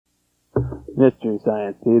Mystery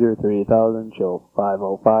Science Theater 3000, show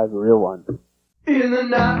 505, real one. In the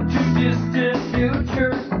not too distant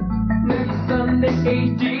future, next Sunday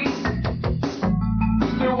AD,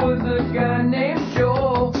 there was a guy named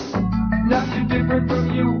Joel, not too different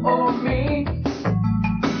from you or me.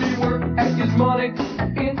 He worked at Gizmonic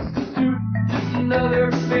Institute, just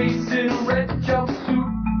another face in a red jumpsuit.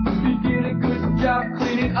 He did a good job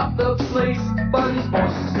cleaning up the place, but his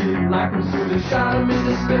bosses didn't like him, so they shot him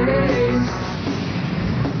into space.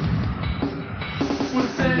 We'll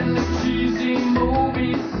send the cheesy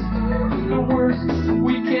movies, the worst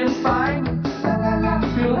we can find.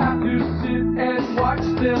 He'll have to sit and watch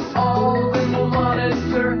them all, then we'll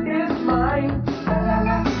monitor his mind.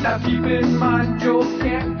 Now keep in mind, Joe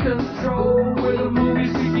can't control where the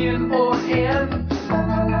movies begin or end,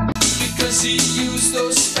 because he used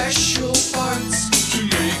those special parts to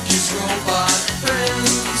make his robot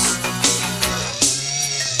friends.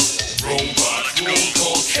 Robot, roll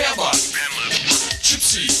call, Cabot,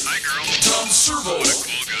 Gypsy, Tom Servo,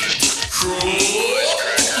 Croy.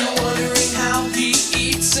 You're wondering how he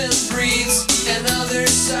eats and breathes and other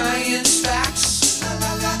science facts.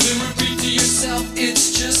 Then repeat to yourself,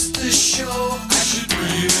 it's just a show. I should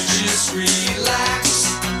really just relax.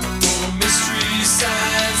 For Mystery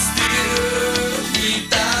Science Theater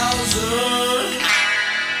 3000.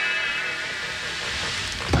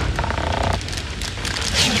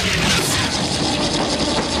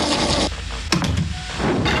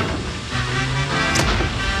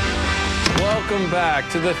 Welcome back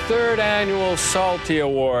to the 3rd annual Salty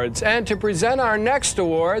Awards. And to present our next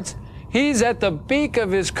awards, he's at the peak of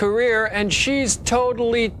his career and she's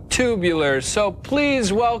totally tubular. So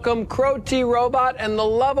please welcome Crow T. Robot and the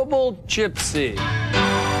lovable Gypsy.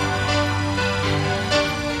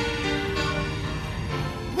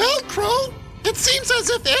 Well, Crow, it seems as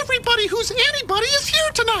if everybody who's anybody is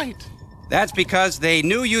here tonight. That's because they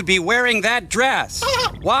knew you'd be wearing that dress.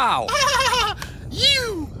 Wow.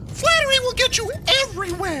 You! Flattery will get you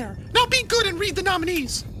everywhere. Now be good and read the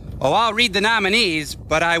nominees. Oh, I'll read the nominees,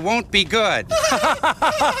 but I won't be good.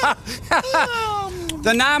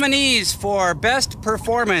 The nominees for Best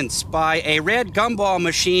Performance by a red gumball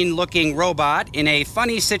machine-looking robot in a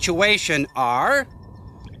funny situation are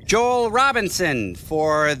Joel Robinson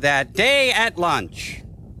for That Day at Lunch,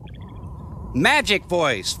 Magic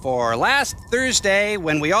Voice for Last Thursday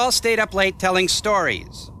when we all stayed up late telling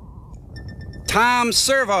stories, Tom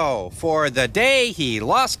Servo for The Day he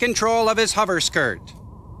lost control of his hover skirt,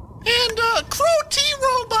 and Crow T.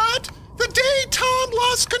 Robot, The Day Tom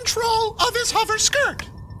lost control of his hover skirt.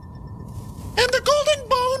 And the golden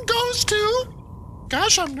bone goes to...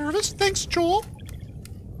 Gosh, I'm nervous. Thanks, Joel.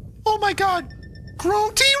 Oh, my God.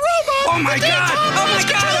 Crow T. Robot! Oh, my God! Oh, my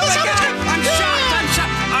God! Oh, my God! I'm shocked! I'm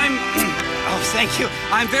shocked! Oh, thank you.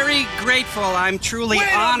 I'm very grateful. I'm truly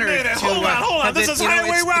honored to... Wait a minute! Hold on! This is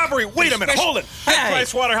highway robbery! Wait a minute! Hold it! Hey,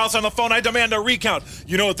 Price Waterhouse on the phone. I demand a recount.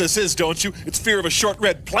 You know what this is, don't you? It's fear of a short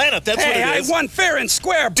red planet. That's what it is. Hey, I won fair and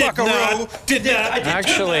square, buckaroo!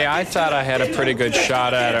 Actually, I thought I had a pretty good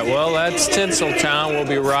shot at it. Well, that's Tinseltown. We'll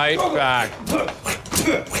be right back.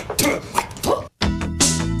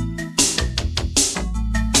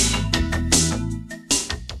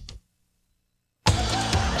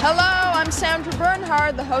 Hello, I'm Sandra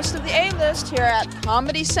Bernhard, the host of the A-List here at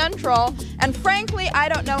Comedy Central. And frankly, I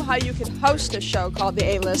don't know how you could host a show called the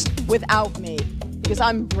A-List without me, because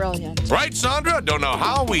I'm brilliant. Right, Sandra? Don't know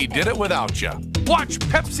how we did it without you. Watch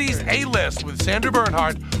Pepsi's A-List with Sandra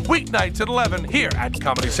Bernhard weeknights at 11 here at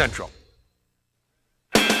Comedy Central.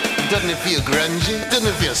 Doesn't it feel grungy? Doesn't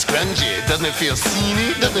it feel scrungy? Doesn't it feel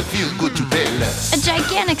sceney? Doesn't it feel good to pay less? A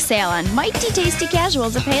gigantic sale on Mighty Tasty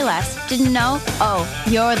Casuals at Payless. Didn't know? Oh,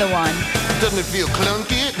 you're the one. Doesn't it feel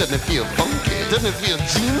clunky? Doesn't it feel funky? Doesn't it feel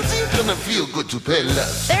jeansy? Doesn't it feel good to pay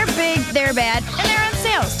less? They're big, they're bad, and they're on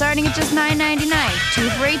sale starting at just $9.99. 2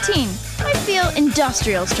 for $18. I feel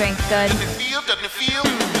industrial strength good. Doesn't it feel? Doesn't it feel?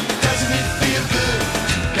 Doesn't it feel good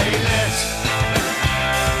to pay less?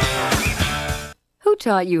 Who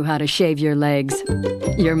taught you how to shave your legs?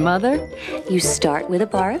 Your mother? You start with a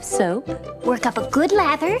bar of soap. Work up a good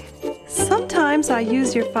lather. Sometimes I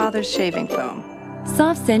use your father's shaving foam.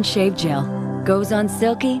 Soft Scent Shave Gel. Goes on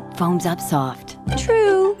silky, foams up soft.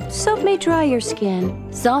 True, soap may dry your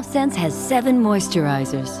skin. Soft Scents has 7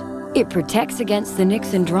 moisturizers. It protects against the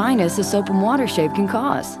nicks and dryness a soap and water shave can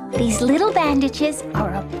cause. These little bandages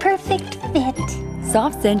are a perfect fit.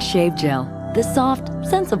 Soft Scent Shave Gel. The soft,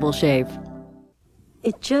 sensible shave.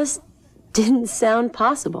 It just didn't sound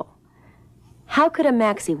possible. How could a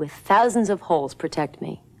maxi with thousands of holes protect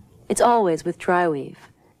me? It's always with Dryweave.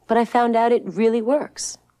 But I found out it really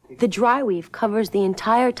works. The Dryweave covers the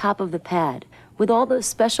entire top of the pad, with all those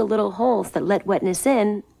special little holes that let wetness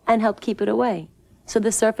in and help keep it away, so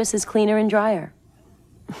the surface is cleaner and drier.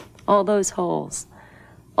 All those holes,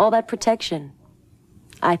 all that protection.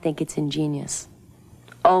 I think it's ingenious.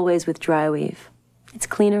 Always with dry weave. It's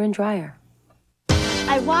cleaner and drier.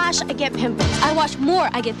 I wash, I get pimples. I wash more,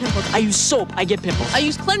 I get pimples. I use soap, I get pimples. I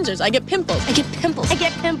use cleansers, I get pimples. I get pimples. I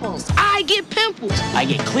get pimples. I get pimples. I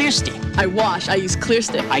get Clear Stick. I wash, I use Clear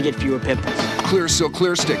Stick. I get fewer pimples. Clear Silk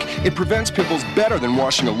Clear Stick. It prevents pimples better than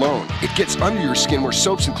washing alone. It gets under your skin where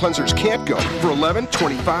soaps and cleansers can't go. For 11,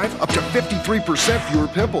 25, up to 53% fewer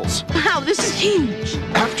pimples. Wow, this is huge.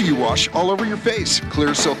 After you wash, all over your face.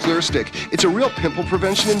 Clear Silk Clear Stick. It's a real pimple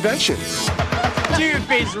prevention invention. Dude,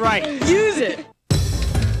 face right. Use it.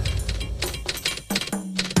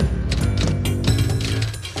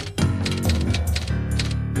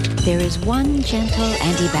 There is one gentle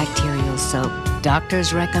antibacterial soap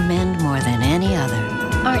doctors recommend more than any other.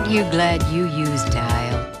 Aren't you glad you used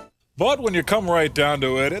Dial? But when you come right down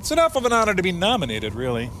to it, it's enough of an honor to be nominated,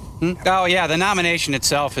 really. Oh, yeah, the nomination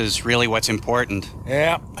itself is really what's important.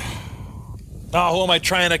 Yeah. Oh, who am I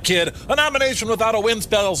trying to kid? A nomination without a win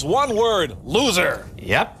spells one word: loser.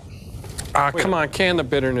 Yep. Come on, can the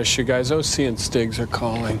bitterness, you guys. OC and Stiggs are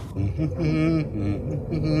calling.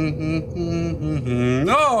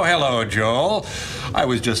 Oh, hello, Joel. I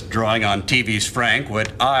was just drawing on TV's Frank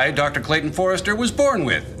what I, Dr. Clayton Forrester, was born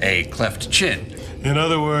with, a cleft chin. In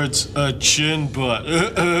other words, a chin butt.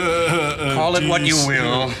 Call it what you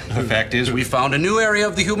will. The fact is, we found a new area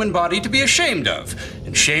of the human body to be ashamed of.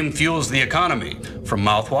 And shame fuels the economy, from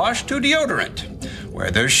mouthwash to deodorant.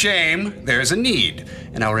 Where there's shame, there's a need.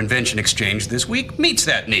 And our invention exchange this week meets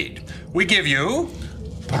that need. We give you...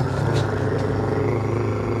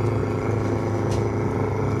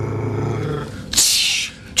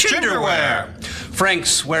 Chinderwear.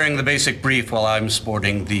 Frank's wearing the basic brief while I'm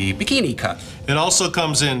sporting the bikini cut. It also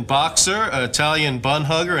comes in boxer, Italian bun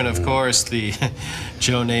hugger, and of course the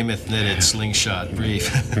Joe Namath knitted slingshot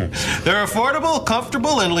brief. They're affordable,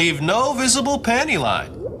 comfortable, and leave no visible panty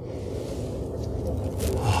line.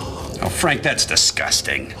 Oh, Frank, that's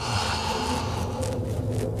disgusting.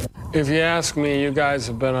 If you ask me, you guys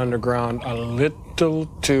have been underground a little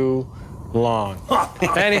too long.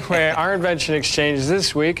 Anyway, our invention exchange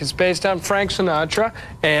this week is based on Frank Sinatra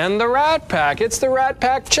and the Rat Pack. It's the Rat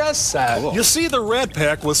Pack chess set. Cool. You see, the Rat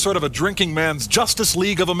Pack was sort of a drinking man's Justice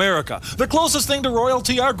League of America. The closest thing to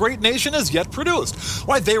royalty our great nation has yet produced.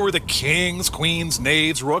 Why, they were the kings, queens,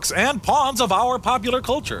 knaves, rooks, and pawns of our popular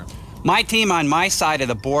culture. My team on my side of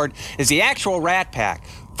the board is the actual Rat Pack.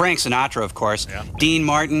 Frank Sinatra, of course, yeah. Dean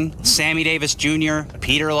Martin, Sammy Davis Jr.,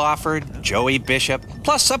 Peter Lawford, Joey Bishop,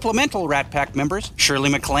 plus supplemental Rat Pack members, Shirley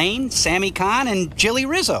MacLaine, Sammy Kahn, and Jilly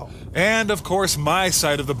Rizzo. And, of course, my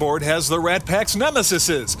side of the board has the Rat Pack's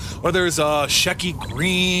nemesises. Well, there's Shecky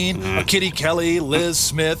Green, Kitty Kelly, Liz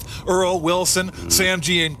Smith, Earl Wilson, Sam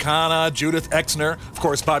Giancana, Judith Exner, of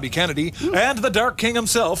course, Bobby Kennedy, and the Dark King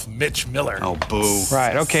himself, Mitch Miller. Oh, boo.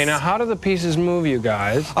 Right, okay, now how do the pieces move, you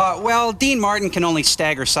guys? Well, Dean Martin can only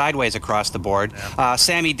stagger sideways across the board. Yeah.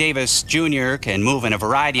 Sammy Davis Jr. can move in a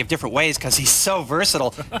variety of different ways because he's so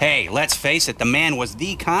versatile. Hey, let's face it, the man was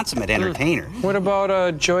the consummate entertainer. What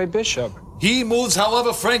about Joey Bishop? He moves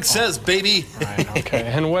however Frank says, baby. Right, okay.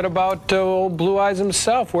 And what about old Blue Eyes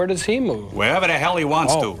himself? Where does he move? Wherever the hell he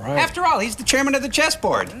wants to. Right. After all, he's the chairman of the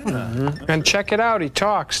chessboard. And check it out, he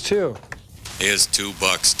talks, too. Here's $2,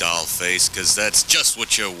 dollface, because that's just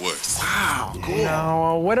what you're worth. Wow, cool.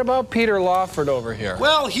 Now, what about Peter Lawford over here?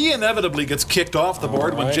 Well, he inevitably gets kicked off the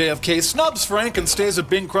board when JFK snubs Frank and stays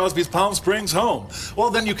at Bing Crosby's Palm Springs home.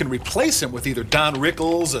 Well, then you can replace him with either Don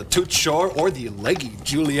Rickles, Toots Shore, or the leggy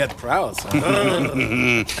Juliet Prowse.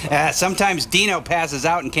 Sometimes Dino passes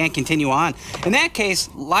out and can't continue on. In that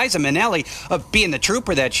case, Liza Minnelli, being the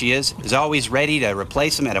trooper that she is always ready to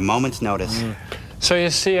replace him at a moment's notice. So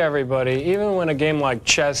you see, everybody, even when a game like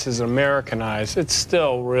chess is Americanized, it's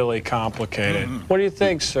still really complicated. What do you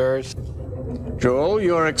think, sirs? Joel,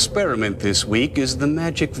 your experiment this week is the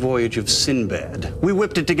magic voyage of Sinbad. We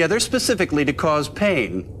whipped it together specifically to cause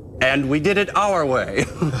pain. And we did it our way.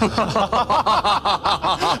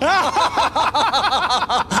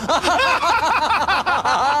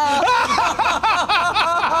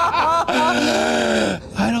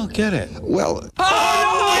 I don't get it. Well...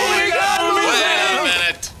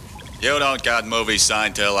 You don't got movie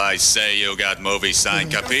sign till I say you got movie sign,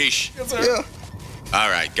 capiche? Yes, sir. Yeah. All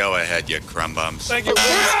right, go ahead, you crumbums. Thank you.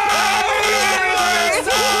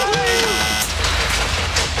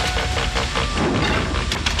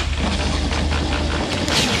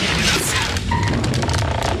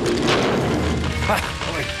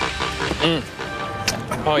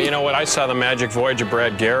 Oh, you know what? I saw the Magic Voyage of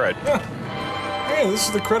Brad Garrett. Hey, this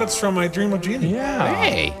is the credits from I Dream of Jeannie. Yeah.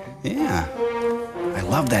 Hey, yeah. I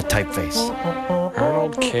love that typeface.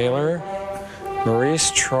 Arnold Kaler,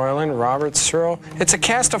 Maurice Troilan, Robert Searle. It's a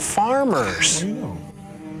cast of farmers.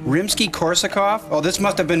 Rimsky-Korsakov? Oh, this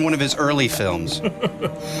must have been one of his early films.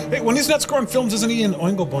 Hey, when he's not scoring films, isn't he in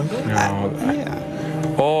Oingo Boingo? Yeah.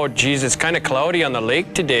 Oh, geez, it's kind of cloudy on the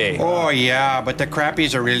lake today. Oh, yeah, but the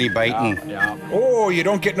crappies are really biting. Yeah. Oh, you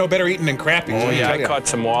don't get no better eating than crappies. Oh, yeah, I caught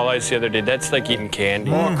some walleyes the other day. That's like eating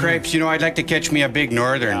candy. Oh, crepes, you know, I'd like to catch me a big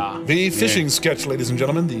northern. Yeah. The fishing sketch, ladies and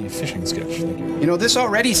gentlemen, the fishing sketch. Thank you. You know, this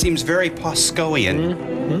already seems very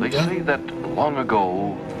Poscoian. They say that long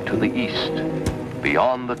ago, to the east,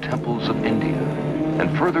 beyond the temples of India,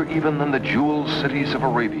 and further even than the jewel cities of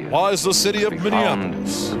Arabia, lies the city of we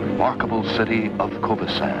Minneapolis. found the remarkable city of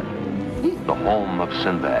Khorasan, the home of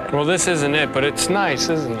Sinbad. Well, this isn't it, but it's nice,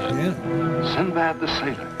 isn't it? Yeah. Sinbad the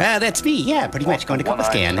sailor. That's me, yeah, pretty much going to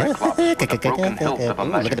Khorasan. Look at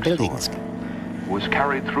the buildings. Was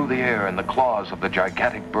carried through the air in the claws of the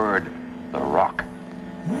gigantic bird, the roc.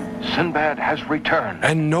 Sinbad has returned.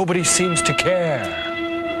 And nobody seems to care.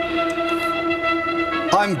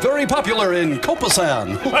 I'm very popular in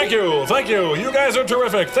Khorasan. Thank you, thank you. You guys are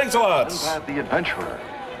terrific. Thanks a lot. Sinbad the adventurer,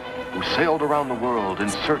 who sailed around the world in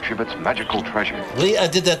search of its magical treasure. Lee, I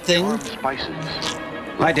did that thing. Spices.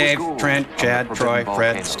 Hi, Dave, Trent, Chad, Troy,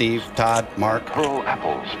 Fred, Steve, Todd, Mark. Pearl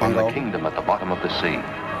apples from the kingdom at the bottom of the sea.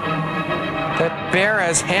 That bear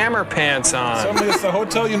has hammer pants on. Suddenly it's the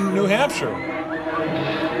hotel in New Hampshire.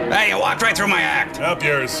 Hey, you walked right through my act. Up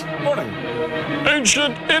yours. Morning.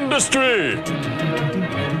 Ancient industry.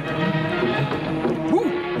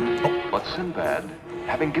 But Sinbad,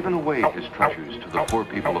 having given away his treasures to the poor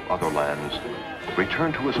people of other lands,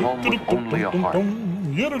 returned to his home with only a harp,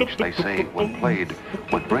 which they say, when played,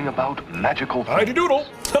 would bring about magical things. Heidi doodle.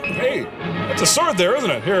 Hey, that's a sword there,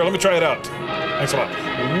 isn't it? Here, let me try it out. Thanks a lot.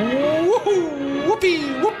 Woohoo!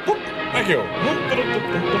 Whoopee! Whoop, whoop. Thank you.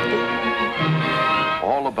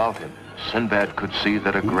 All about him, Sinbad could see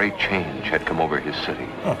that a great change had come over his city.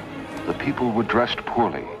 The people were dressed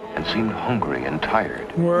poorly and seemed hungry and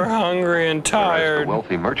tired. We're hungry and Whereas tired. the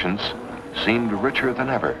wealthy merchants seemed richer than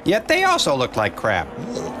ever. Yet they also look like crap.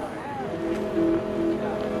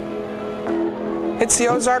 It's the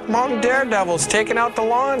Ozark Mountain Daredevils taking out the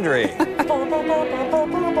laundry.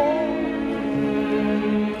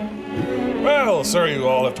 Well, sorry you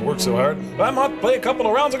all have to work so hard. I might play a couple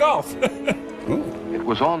of rounds of golf. It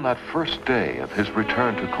was on that first day of his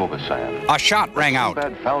return to Khorasan. A shot rang out.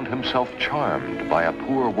 Sinbad found himself charmed by a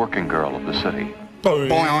poor working girl of the city. What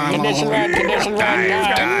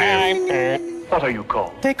are you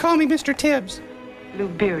called? They call me Mr. Tibbs.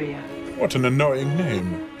 Luberia. What an annoying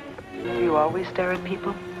name. Do you always stare at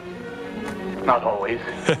people? Not always.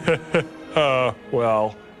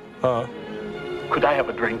 Could I have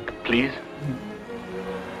a drink, please?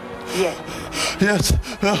 Yes. Yes,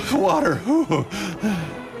 water.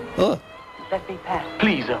 Let me pass.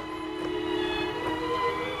 Please,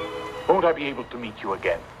 won't I be able to meet you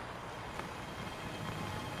again?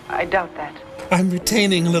 I doubt that. I'm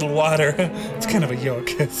retaining a little water. It's kind of a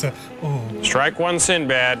yoke. It's Strike one,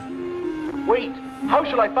 Sinbad. Wait, how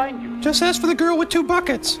shall I find you? Just ask for the girl with 2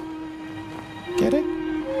 buckets. Get it?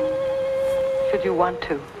 Should you want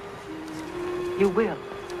to, you will.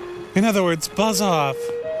 In other words, buzz off.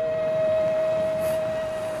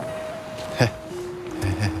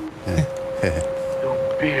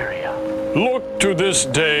 Luberia. Look to this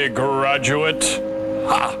day, graduate.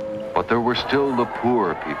 Ha! But there were still the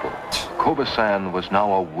poor people. Khorasan was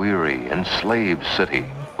now a weary, enslaved city,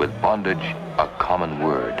 with bondage a common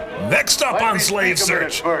word. Next up on Slave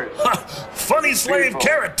Search. Funny slave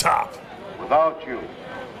Carrot Top. Without you.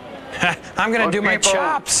 I'm gonna Good do my people,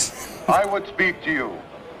 chops. I would speak to you.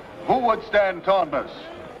 Who would stand Thomas?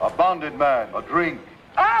 A bonded man, a drink.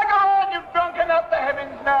 Ah, go on, you've drunken up the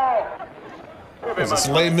heavens now. Is this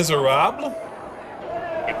Les Miserables?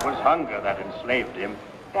 It was hunger that enslaved him.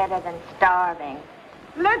 Better than starving.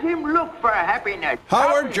 Let him look for happiness.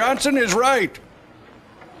 Howard Johnson is right.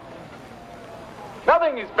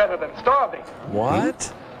 Nothing is better than starving.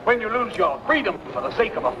 What? When you lose your freedom for the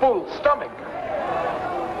sake of a full stomach.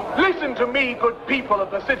 Listen to me, good people of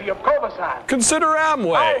the city of Khorasan. Consider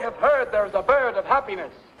Amway. I have heard there's a bird of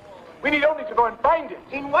happiness. We need only to go and find it.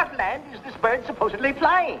 In what land is this bird supposedly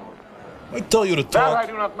flying? I tell you to That talk. I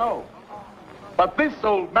do not know. But this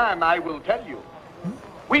old man I will tell you.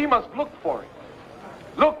 We must look for it.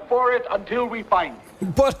 Look for it until we find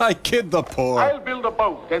it. But I kid the poor. I'll build a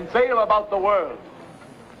boat and sail about the world.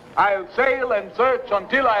 I'll sail and search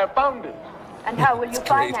until I have found it. And how will you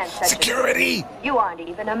finance such security? You aren't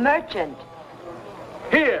even a merchant.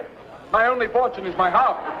 Here, my only fortune is my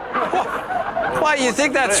house. Why, you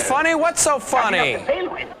think that's funny? What's so funny?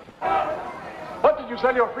 What did you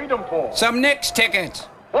sell your freedom for? Some Knicks tickets.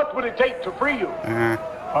 What would it take to free you?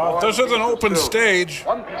 This is an open stage.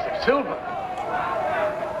 1 piece of silver.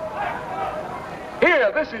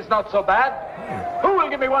 Here, this is not so bad. Who will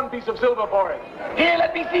give me 1 piece of silver for it? Here,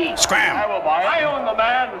 let me see. Scram. I will buy it. I own the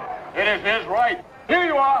man. It is his right. Here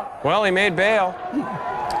you are. Well, he made bail.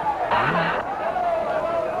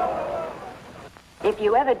 If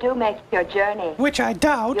you ever do make your journey, which I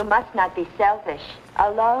doubt, you must not be selfish.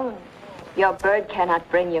 Alone, your bird cannot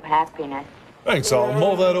bring you happiness. Thanks, I'll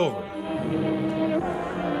mull that over.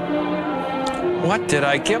 What did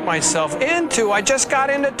I get myself into? I just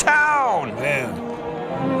got into town. Man.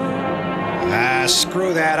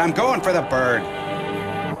 Screw that. I'm going for the bird.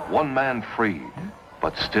 One man freed,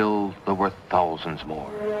 but still there were thousands more.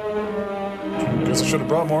 Guess I should have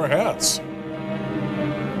brought more hats.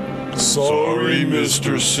 Sorry,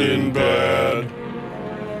 Mr. Sinbad.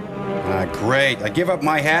 Great. I give up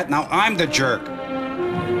my hat. Now I'm the jerk.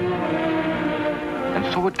 And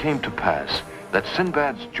so it came to pass that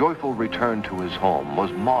Sinbad's joyful return to his home was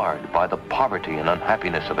marred by the poverty and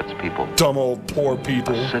unhappiness of its people. Dumb old poor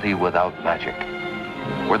people. A city without magic,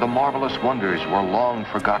 where the marvelous wonders were long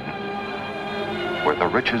forgotten, where the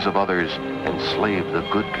riches of others enslaved the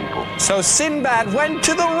good people. So Sinbad went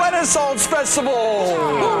to the Renaissance Festival!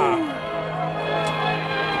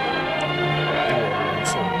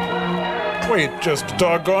 Wait just a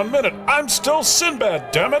doggone minute. I'm still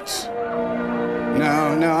Sinbad, damn it!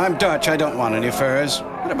 No, I'm Dutch. I don't want any furs.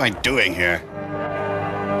 What am I doing here?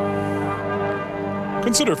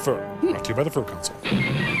 Consider fur. Brought to you by the Fur Council.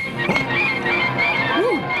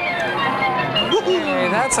 Hey,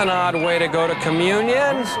 that's an odd way to go to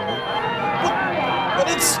communion. But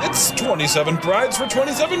it's 27 brides for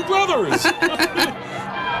 27 brothers.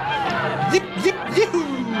 Yip, yip, yip.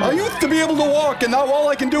 I used to be able to walk, and now all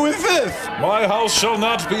I can do is this. My house shall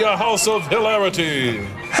not be a house of hilarity.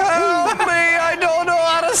 Help me! I don't know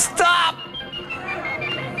how to stop!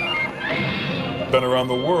 Been around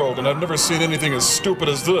the world, and I've never seen anything as stupid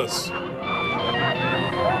as this.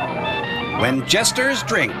 When jesters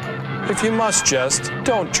drink. If you must jest,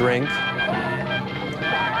 don't drink.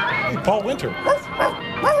 Hey, Paul Winter.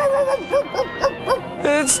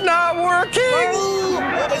 It's not working!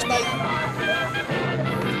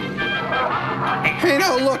 Hey,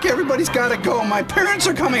 no, look, everybody's got to go. My parents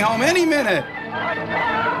are coming home any minute.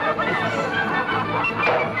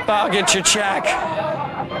 I'll get your check.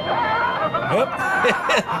 Yep.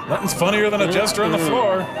 Nothing's funnier than a jester on the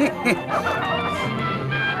floor.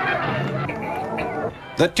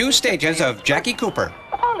 The 2 stages of Jackie Cooper.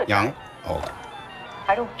 Young, old.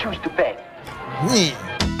 I don't choose to beg.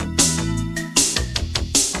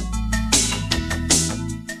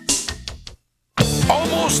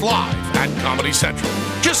 Almost live at Comedy Central.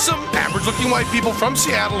 Just some average-looking white people from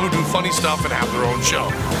Seattle who do funny stuff and have their own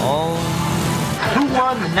show. Who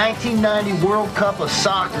won the 1990 World Cup of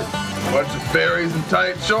Soccer? Bunch of fairies in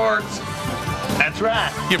tight shorts. That's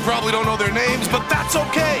right. You probably don't know their names, but that's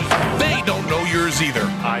okay. They don't know yours either.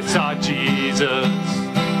 I saw Jesus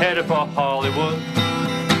headed for Hollywood.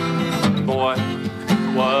 Boy,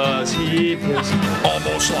 was he pissed.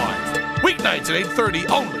 Almost live. Weeknights at 8:30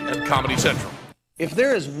 only at Comedy Central. If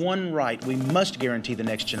there is one right we must guarantee the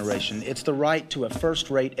next generation, it's the right to a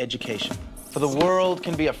first-rate education. For the world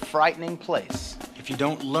can be a frightening place if you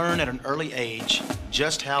don't learn at an early age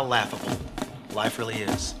just how laughable life really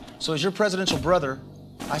is. So as your presidential brother,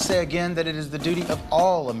 I say again that it is the duty of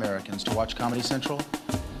all Americans to watch Comedy Central.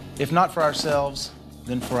 If not for ourselves,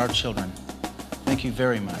 then for our children. Thank you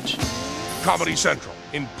very much. Comedy Central.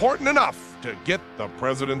 Important enough to get the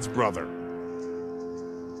president's brother.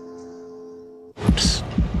 Psst,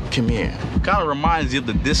 come here. Kind of reminds you of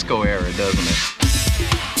the disco era, doesn't it?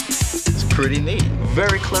 It's pretty neat.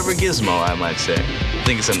 Very clever gizmo, I might say. I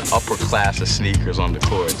think it's an upper class of sneakers on the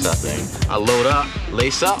chords, I think. I load up,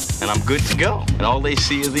 lace up, and I'm good to go. And all they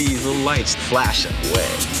see are these little lights flashing away.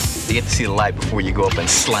 You get to see the light before you go up and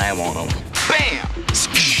slam on them. Bam!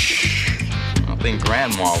 I think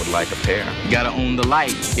Grandma would like a pair. You gotta own the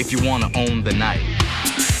light if you wanna own the night.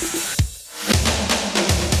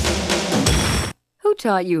 Who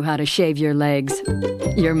taught you how to shave your legs?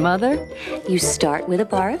 Your mother? You start with a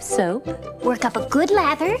bar of soap. Work up a good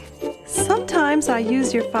lather. Sometimes I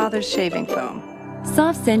use your father's shaving foam.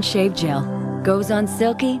 Soft Scent Shave Gel. Goes on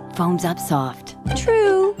silky, foams up soft.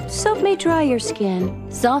 True, soap may dry your skin.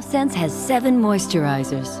 Soft Scents has 7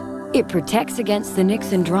 moisturizers. It protects against the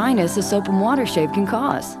nicks and dryness a soap and water shave can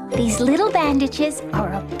cause. These little bandages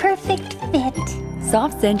are a perfect fit.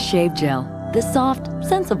 Soft Sense Shave Gel. The soft,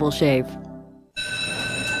 sensible shave.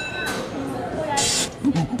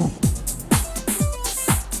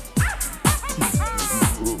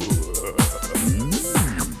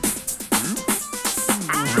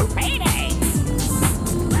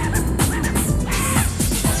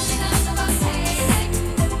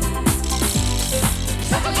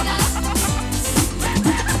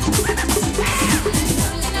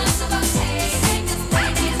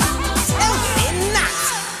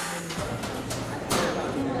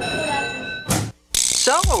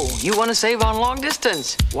 You want to save on long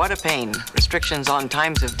distance? What a pain. Restrictions on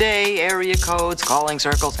times of day, area codes, calling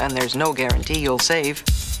circles, and there's no guarantee you'll save.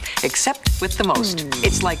 Except with the Most.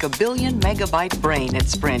 It's like a 1 billion megabyte brain at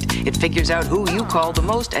Sprint. It figures out who you call the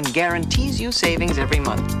most and guarantees you savings every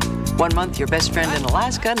month. 1 month your best friend in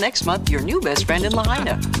Alaska, next month your new best friend in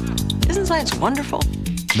Lahaina. Isn't science wonderful?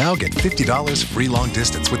 Now get $50 free long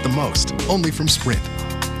distance with the Most, only from Sprint.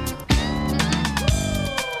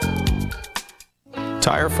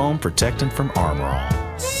 Tire foam protectant from Armor All.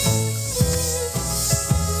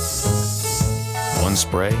 One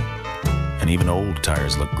spray, and even old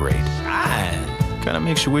tires look great. Kinda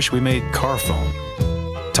makes you wish we made car foam.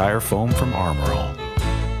 Tire foam from Armor All.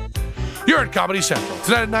 You're at Comedy Central.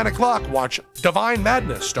 Tonight at 9 o'clock, watch Divine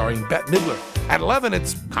Madness starring Bette Midler. At 11,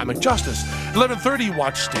 it's Comic Justice. 11:30,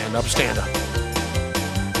 watch Stand Up, Stand Up.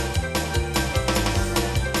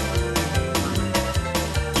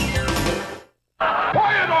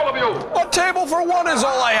 Quiet, all of you! A table for one is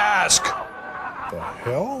all I ask. The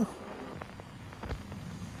hell?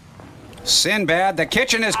 Sinbad, the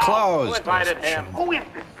kitchen is closed. What a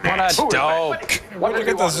dope. Look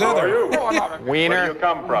at the zither. Wiener. Where do you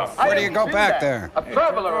come from? Where do you go back there? A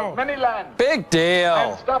traveler of many lands. Big deal.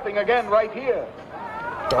 I'm stopping again right here.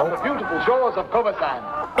 On the beautiful shores of Kobasan.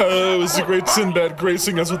 It was the great Sinbad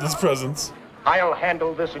gracing us with his presence. I'll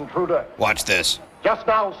handle this intruder. Watch this. Just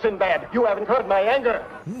now, Sinbad, you haven't heard my anger.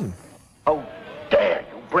 How dare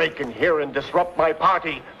you break in here and disrupt my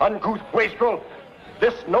party, uncouth wastrel?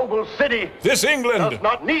 This noble city This England does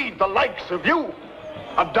not need the likes of you.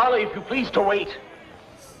 Abdallah, if you please to wait.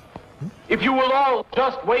 If you will all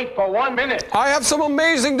just wait for 1 minute. I have some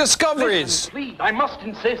amazing discoveries. Listen, please, I must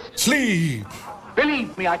insist. Sleep.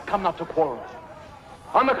 Believe me, I come not to quarrel.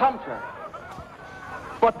 On the contrary.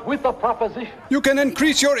 But with a proposition. You can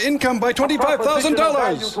increase your income by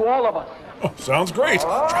 $25,000. To all of us. Oh, sounds great.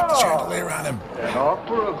 Drop the chandelier on him. An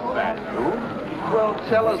offer of value? Well,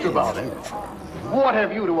 tell us about it. What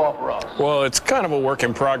have you to offer us? Well, it's kind of a work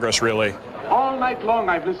in progress, really. All night long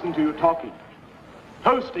I've listened to you talking.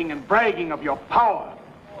 Toasting and bragging of your power,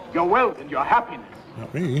 your wealth, and your happiness.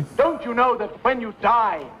 Not me. Don't you know that when you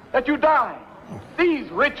die, that you die? These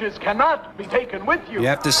riches cannot be taken with you. You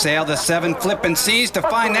have to sail the 7 flippin' seas to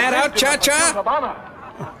find that out, Cha-Cha? Of honor,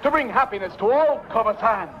 to bring happiness to all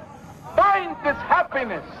Kobasan. Find this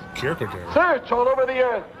happiness. Kierkegaard. Search all over the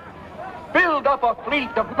earth. Build up a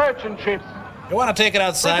fleet of merchant ships. You want to take it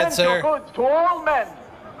outside, Present your goods to all men.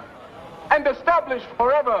 And establish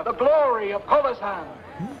forever the glory of Kobasan.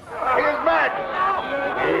 He is mad.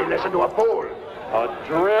 Hey, listen to a fool. A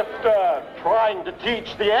drifter trying to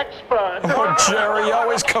teach the expert. Oh, Jerry, you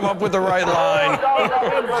always come up with the right line.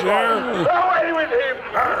 Jerry. Away with him.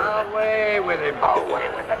 Away with him. Away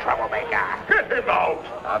with the troublemaker. Get him out.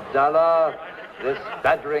 Abdallah, this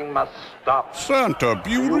badgering must stop. Santa,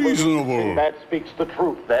 be reasonable. That speaks the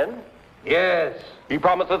truth, then? Yes. He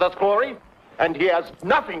promises us glory, and he has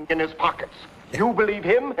nothing in his pockets. You believe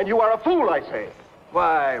him, and you are a fool, I say.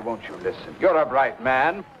 Why won't you listen? You're a bright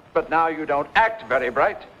man, but now you don't act very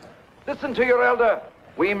bright. Listen to your elder.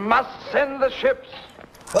 We must send the ships.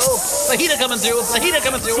 Oh, fajita coming through. Fajita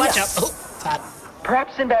coming through. Watch out. Oh, it's hot.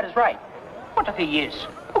 Perhaps Sinbad is right. What if he is?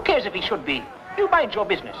 Who cares if he should be? You mind your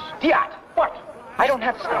business. Diat, what? I don't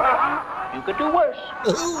have to stay. You could do worse.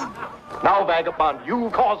 Now, vagabond, you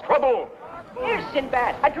cause trouble. Here's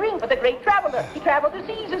Sinbad, a dream for the great traveler. He traveled the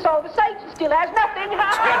seas and saw the sights and still has nothing.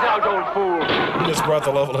 Get out, old fool. He just brought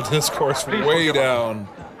the level of discourse way down.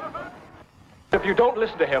 If you don't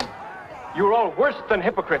listen to him, you're all worse than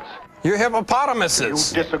hypocrites. You're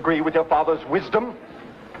hippopotamuses. You disagree with your father's wisdom?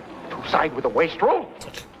 To side with a wastrel?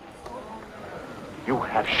 You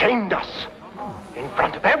have shamed us in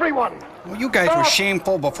front of everyone. Well, you guys were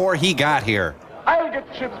shameful before he got here. I'll get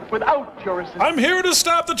ships without your assistance. I'm here to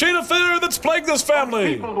stop the chain of failure that's plagued this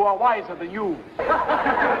family. People who are wiser than you. I'm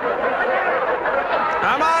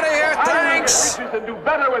out of here, thanks. I and do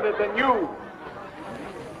better with it than you.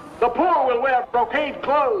 The poor will wear brocade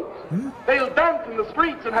clothes. They'll dance in the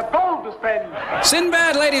streets and have gold to spend.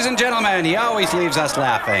 Sinbad, ladies and gentlemen, he always leaves us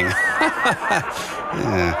laughing.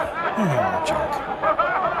 Jerk.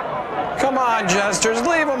 Come on, jesters,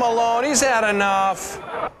 leave him alone. He's had enough.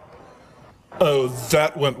 Oh,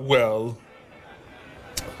 that went well.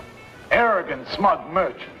 Arrogant, smug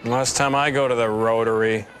merchant. Last time I go to the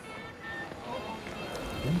Rotary.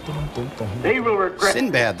 They will regret.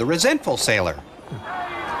 Sinbad, the resentful sailor.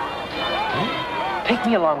 Take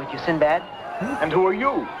me along with you, Sinbad. And who are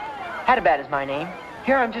you? Hadabad is my name.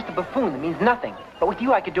 Here I'm just a buffoon that means nothing. But with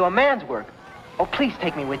you I could do a man's work. Oh, please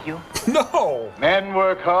take me with you. No! Men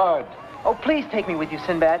work hard. Oh, please take me with you,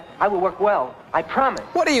 Sinbad. I will work well. I promise.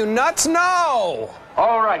 What are you, nuts? No!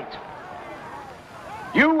 All right.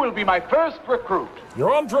 You will be my first recruit.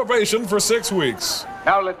 You're on probation for 6 weeks.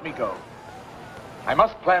 Now let me go. I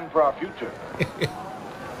must plan for our future.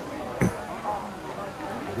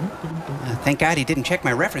 Thank God he didn't check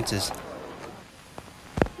my references.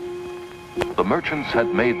 The merchants had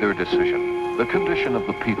made their decision. The condition of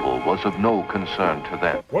the people was of no concern to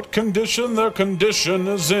them. What condition their condition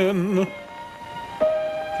is in?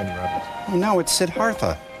 Kenny Robbins. Oh, no, it's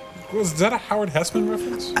Siddhartha. Was that a Howard Hessman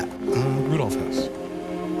reference? Rudolph Hess.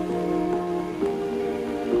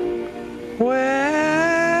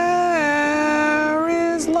 Where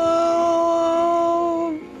is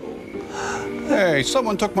love? Hey,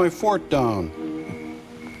 someone took my fort down.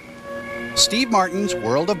 Steve Martin's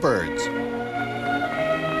World of Birds.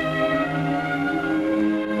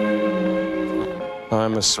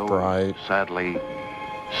 I'm a sprite. So, sadly,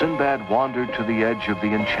 Sinbad wandered to the edge of the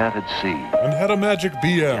enchanted sea and had a magic BM.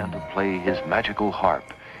 Began to play his magical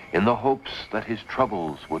harp in the hopes that his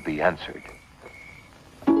troubles would be answered.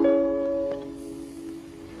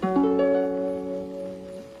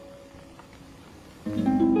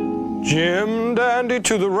 Jim Dandy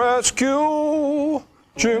to the rescue.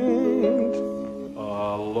 Jim.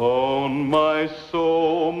 Alone my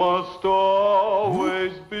soul must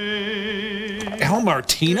always be. Al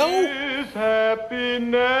Martino? Is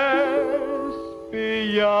happiness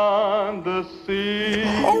beyond the sea?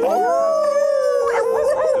 Does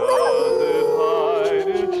it hide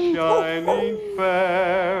its shining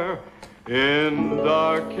fair in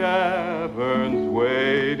dark caverns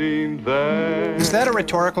waiting there? Is that a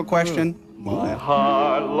rhetorical question? My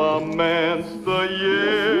heart laments the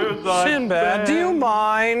years I Sinbad, do you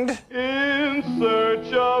mind? In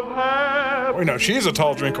search of happiness. Wait, no, she's a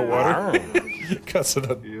tall drink of water. Because of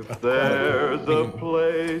the. If there's a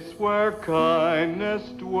place where kindness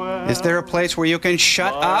dwells, Is there a place where you can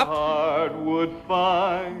shut my up? heart would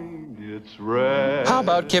find its rest. How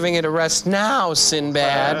about giving it a rest now,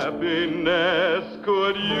 Sinbad? Happiness,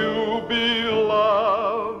 could you be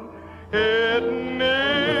love hidden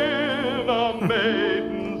in a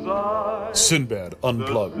maiden's eyes? Sinbad,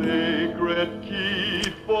 unplugged. Secret key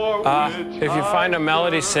for If you find a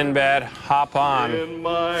melody, Sinbad, hop on. in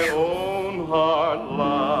my own heart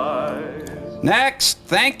lies. Next,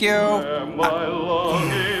 thank you. Where my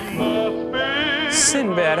longing must be.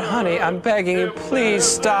 Sinbad, honey, I'm begging you, please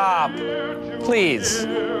stop. Please.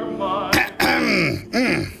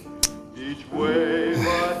 Each wave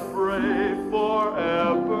I pray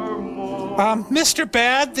forevermore. Mr.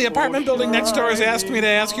 Bad, the apartment building next door has asked me to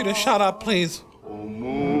ask you to shut up, please.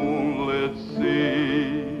 Moonlit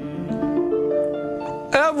sea.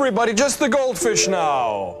 Everybody, just the goldfish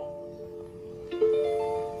now.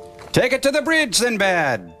 Take it to the bridge,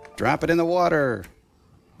 Sinbad. Drop it in the water.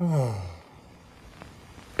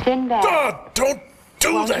 Sinbad. Don't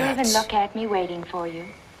do Won't that. you even look at me waiting for you?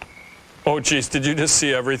 Oh, jeez, did you just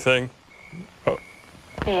see everything? Oh.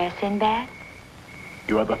 There, Sinbad.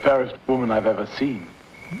 You are the fairest woman I've ever seen.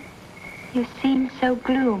 You seem so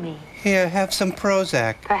gloomy. Here, have some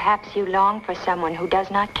Prozac. Perhaps you long for someone who does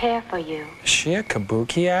not care for you. Is she a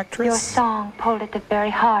kabuki Your actress? song pulled at the very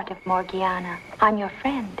heart of Morgiana. I'm your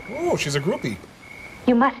friend. Oh, she's a groupie.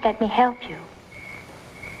 You must let me help you.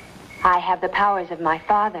 I have the powers of my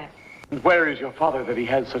father. And where is your father that he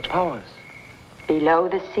has such powers? Below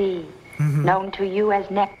the sea, known to you as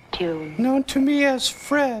Neptune. Known to me as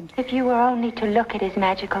Fred. If you were only to look at his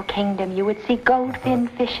magical kingdom, you would see gold-finned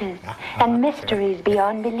fishes and mysteries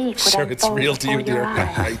beyond belief would Sure, it's unfold real to before you, dear. your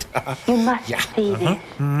eyes. Right. You must see this.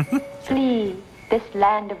 Flee this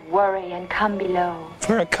land of worry and come below.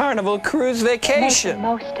 For a carnival cruise Make the vacation.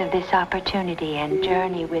 most of this opportunity and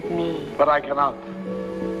journey with me. But I cannot.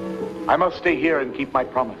 I must stay here and keep my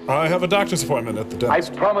promise. I have a doctor's appointment at the desk.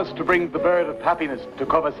 I've promised to bring the bird of happiness to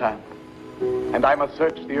Kobasan, and I must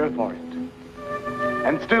search the earth for it.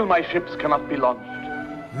 And still my ships cannot be launched.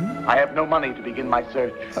 I have no money to begin my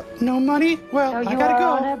search. No money? Well, So I you gotta are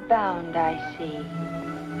go. honor bound, I see.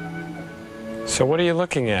 So what are you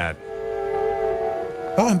looking at?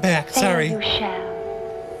 Oh, I'm back. Sorry. There you shall.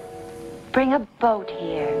 Bring a boat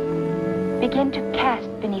here. Begin to cast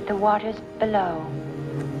beneath the waters below.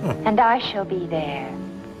 And I shall be there.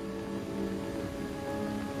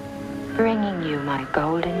 Bringing you my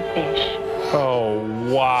golden fish. Oh,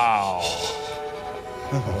 wow.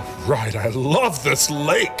 Oh, right. I love this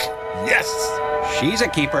lake. Yes. She's a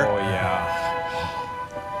keeper. Oh, yeah.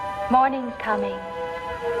 Morning's coming.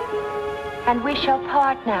 And we shall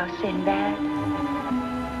part now, Sinbad.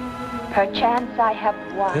 Perchance I have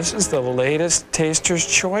won. This is the latest Taster's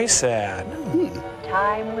Choice ad.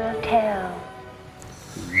 Time will tell.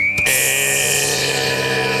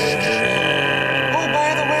 Oh,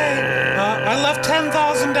 by the way, I left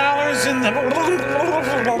 $10,000 in the...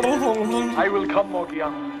 I will come,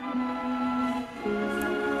 Morgiana.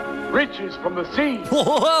 Riches from the sea.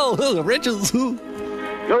 Whoa, riches.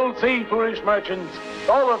 You'll see, foolish merchants,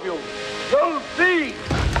 all of you. You'll see.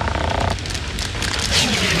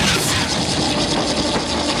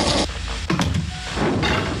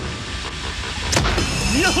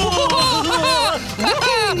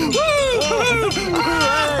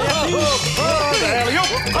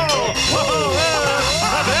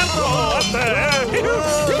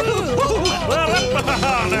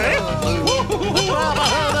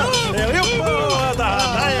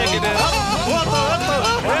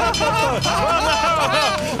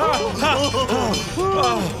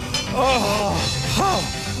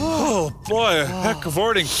 Oh, boy, a heck of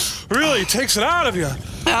wording really takes it out of you.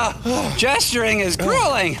 Gesturing is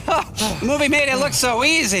grueling. The movie made it look so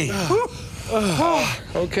easy.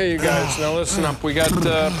 Okay, you guys, now listen up. We got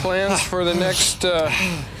plans for the next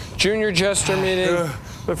junior jester meeting.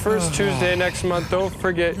 The first Tuesday next month. Don't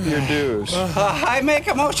forget your dues. I make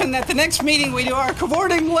a motion that the next meeting we do our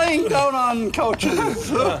cavorting laying down on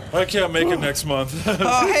couches. I can't make it next month.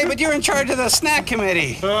 Oh, hey, but you're in charge of the snack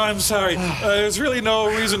committee. Oh, I'm sorry. There's really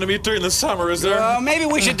no reason to meet during the summer, is there? Maybe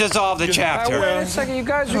we should dissolve the chapter. Wait a second, you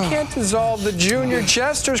guys. You can't dissolve the Junior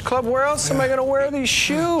Jesters Club. Where else am I going to wear these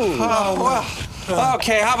shoes? Oh, well.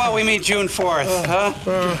 Okay, how about we meet June 4th, huh?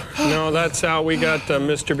 No, that's out. We got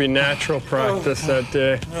Mr. Be Natural practice that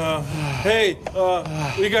day. Hey,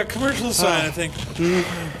 we got commercial sign, I think.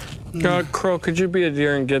 Crow, could you be a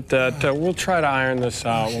dear and get that? We'll try to iron this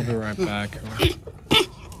out. We'll be right back.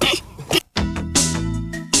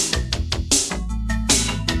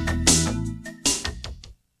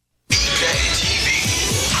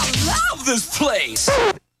 I love this place.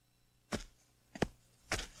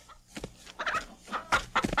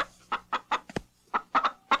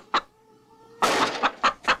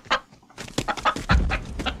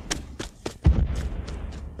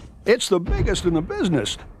 It's the biggest in the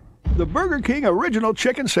business. The Burger King Original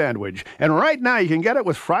Chicken Sandwich. And right now you can get it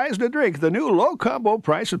with fries to drink, the new low combo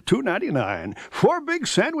price of $2.99. 4 big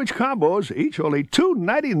sandwich combos, each only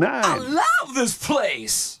 $2.99. I love this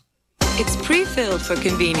place. It's pre-filled for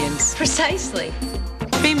convenience. Precisely.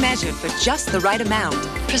 Pre-measured for just the right amount.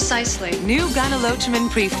 Precisely. New gynolotrimin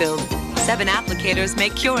pre-filled. 7 applicators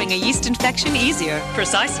make curing a yeast infection easier.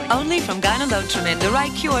 Precisely. Only from gynolotrimin, the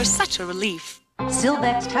right cure, such a relief.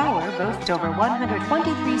 Silvex Tower boasts over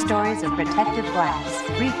 123 stories of protective glass,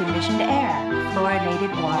 reconditioned air, fluorinated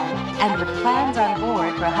water. And with plans on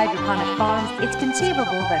board for hydroponic farms, it's conceivable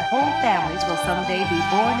that whole families will someday be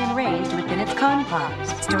born and raised within its confines,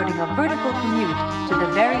 starting a vertical commute to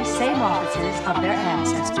the very same offices of their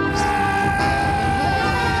ancestors.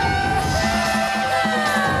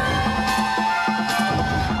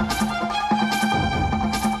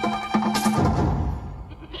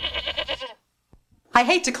 I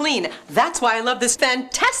hate to clean. That's why I love this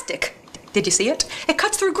fantastic. Did you see it? It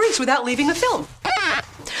cuts through grease without leaving a film.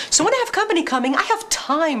 So when I have company coming, I have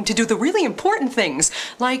time to do the really important things,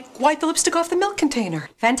 like wipe the lipstick off the milk container.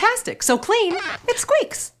 Fantastic. So clean, it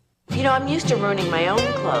squeaks. You know, I'm used to ruining my own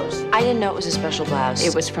clothes. I didn't know it was a special blouse.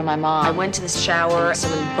 It was for my mom. I went to the shower,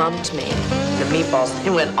 someone bumped me. The meatballs, it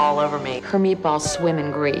went all over me. Her meatballs swim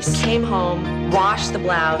in grease. Came home, washed the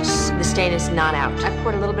blouse. The stain is not out. I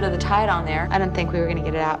poured a little bit of the Tide on there. I didn't think we were gonna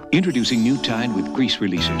get it out. Introducing new Tide with grease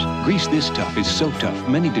releasers. Grease this tough is so tough,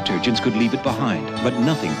 many detergents could leave it behind. But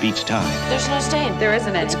nothing beats Tide. There's no stain. There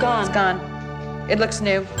isn't any. It's gone. It's gone. It looks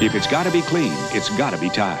new. If it's gotta be clean, it's gotta be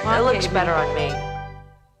Tide. It looks better on me.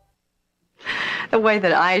 The way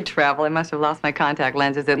that I travel, I must have lost my contact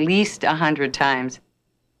lenses at least 100 times.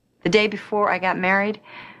 The day before I got married,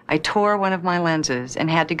 I tore one of my lenses and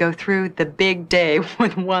had to go through the big day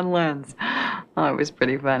with one lens. Oh, it was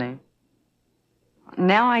pretty funny.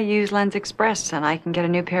 Now I use Lens Express, and I can get a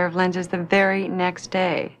new pair of lenses the very next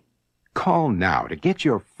day. Call now to get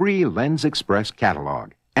your free Lens Express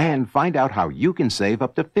catalog and find out how you can save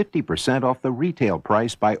up to 50% off the retail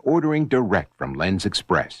price by ordering direct from Lens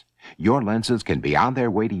Express. Your lenses can be on their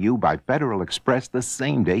way to you by Federal Express the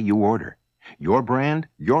same day you order. Your brand,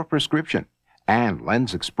 your prescription. And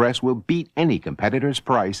Lens Express will beat any competitor's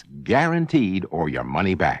price, guaranteed, or your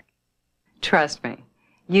money back. Trust me.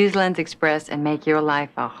 Use Lens Express and make your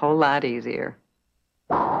life a whole lot easier.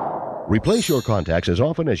 Replace your contacts as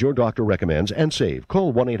often as your doctor recommends and save.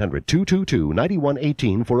 Call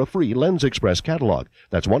 1-800-222-9118 for a free Lens Express catalog.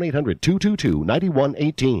 That's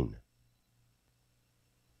 1-800-222-9118.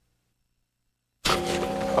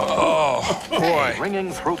 Oh, boy.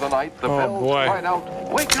 Ringing through the night, the bells cried out,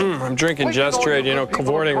 "Wake up!" I'm drinking Gestrate. You know,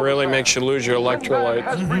 cavorting really makes you lose your electrolyte.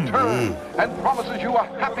 Has returned and promises you a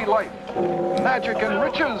happy life, magic and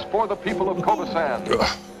riches for the people of Covisand.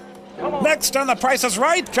 Next on The Price is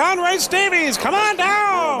Right, John Rice Davies. Come on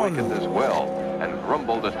down. Awakened as well and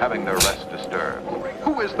grumbled at having their rest disturbed.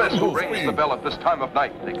 Who is this who rings the bell at this time of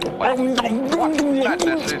night? They complain. What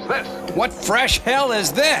madness is this? What fresh hell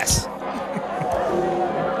is this?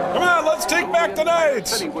 Come on, let's take back the night. The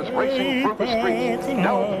city was racing through the streets,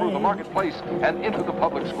 down through the marketplace, and into the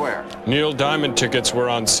public square. Neil Diamond tickets were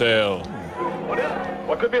on sale. What is it?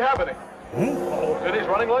 What could be happening? The whole city's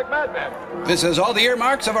running like madmen. This is all the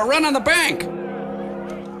earmarks of a run on the bank.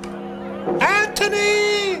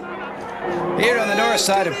 Anthony! Here on the north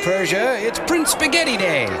side of Persia, it's Prince Spaghetti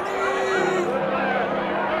Day.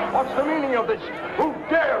 What's the meaning of this? Who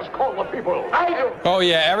dares call the people? I do. Oh,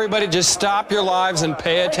 yeah, everybody just stop your lives and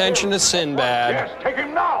pay attention to Sinbad. Yes, take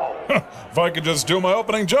him now. If I could just do my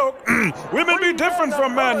opening joke. Women be different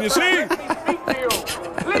from men, you see?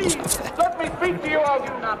 Please, let me speak to you. I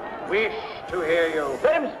do not wish to hear you.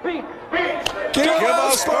 Let him speak. Speak. Give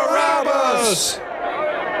us Barabbas!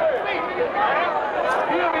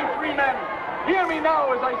 Hear me, free men. Hear me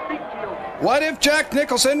now as I speak to you. What if Jack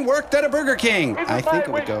Nicholson worked at a Burger King? I think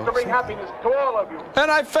it would go. To bring happiness to all of you. And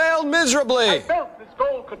I failed miserably. I felt this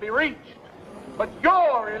goal could be reached, but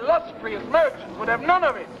your illustrious merchants would have none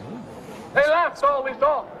of it. They laughed all this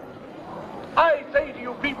off. I say to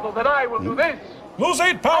you people that I will do this. Lose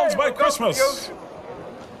 8 pounds by Christmas.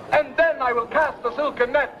 And then I will cast a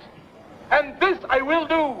silken net. And this I will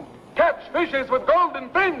do. Catch fishes with golden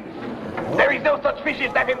fins. There is no such fish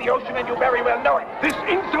as that in the ocean, and you very well know it. This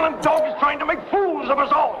insolent dog is trying to make fools of us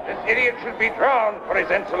all. This idiot should be drowned for his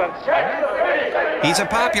insolence. He's a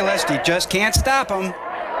populist. You just can't stop him.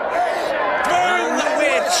 Burn the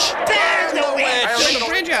witch! Burn the witch! I'll make a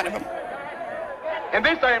bridge out of him. And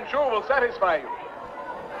this I am sure will satisfy you.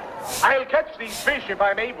 I'll catch these fish if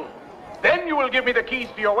I'm able. Then you will give me the keys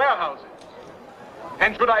to your warehouses.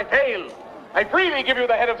 And should I fail, I freely give you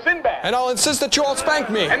the head of Sinbad. And I'll insist that you all spank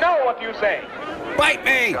me. And now what do you say? Bite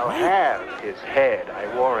me! Shall have his head, I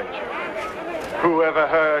warrant you. Who ever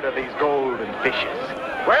heard of these golden fishes?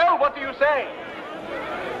 Well, what do you say?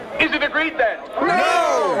 Is it agreed then?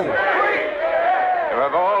 No! You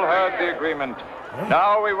have all heard the agreement.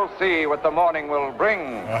 Now we will see what the morning will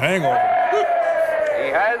bring. A hangover. He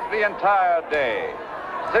has the entire day.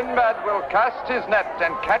 Sinbad will cast his net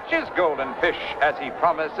and catch his golden fish as he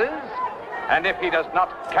promises. And if he does not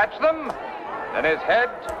catch them, then his head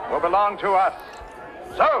will belong to us.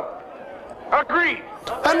 So, agreed.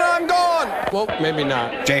 And I'm gone. Well, maybe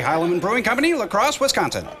not. J. Heileman Brewing Company, La Crosse,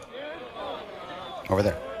 Wisconsin. Over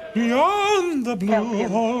there. Beyond the blue Only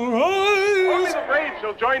horizon. the brave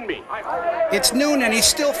shall join me. It's noon and he's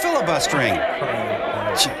still filibustering.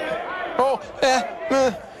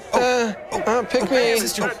 Pick me.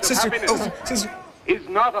 Sister. Is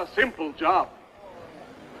not a simple job.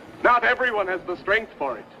 Not everyone has the strength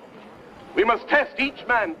for it. We must test each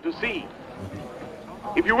man to see.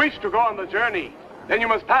 If you wish to go on the journey, then you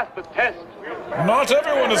must pass the test. Not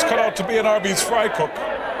everyone is cut out to be an Arby's fry cook.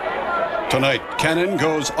 Tonight, Cannon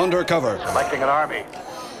goes undercover. Selecting an army.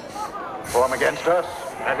 Form against us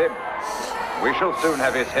and him. We shall soon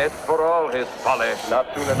have his head for all his folly. Not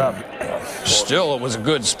soon enough. Still, it was a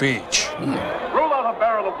good speech. Roll out a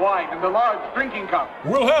barrel of wine in the large drinking cup.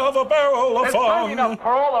 We'll have a barrel of There's time fun. enough for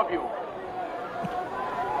all of you.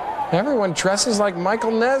 Everyone dresses like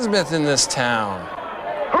Michael Nesmith in this town.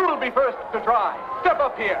 Who will be first to try? Step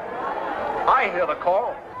up here. I hear the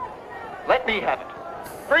call. Let me have it.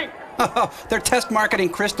 Drink. They're test marketing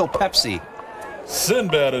Crystal Pepsi.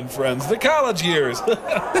 Sinbad and friends, the college years.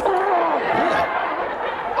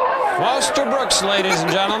 Foster Brooks, ladies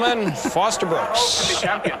and gentlemen. Foster Brooks.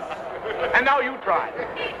 Champion. And now you try.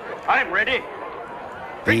 I'm ready.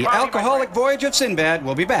 The alcoholic voyage of Sinbad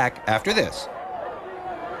will be back after this.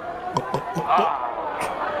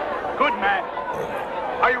 Good man.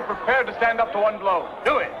 Are you prepared to stand up to one blow?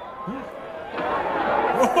 Do it.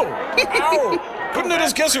 Whoa! Ow! Couldn't I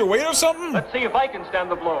just guess your weight or something? Let's see if I can stand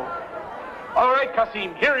the blow. All right,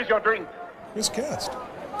 Kasim, here is your drink. Who's guessed?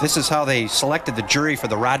 This is how they selected the jury for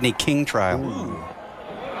the Rodney King trial.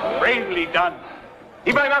 Bravely done.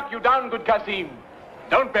 If I knock you down, good Kasim,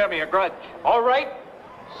 don't bear me a grudge. All right?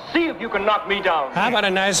 See if you can knock me down. How about a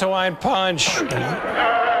nice Hawaiian punch? You're a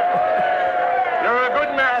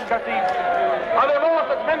good man, Kasim. Are there no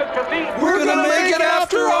such men as Kasim? We're gonna make it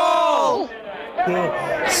after all!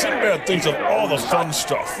 Sinbad thinks of all the fun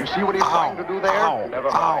stuff. You see what he's trying to do there? Ow, Never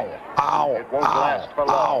mind. ow, It won't last for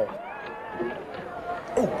long.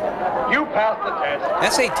 You passed the test.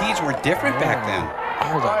 SATs were different back then.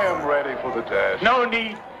 I am ready for the test. No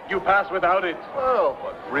need. You pass without it. Well,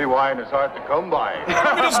 but free wine is hard to come by. Look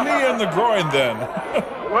at his knee and the groin then.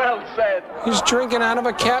 Well said. He's drinking out of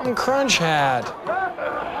a Captain Crunch hat.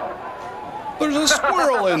 There's a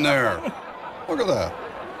squirrel in there. Look at that.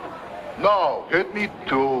 No, hit me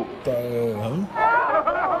too.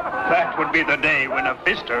 That would be the day when a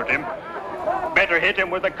fist hurt him. Better hit him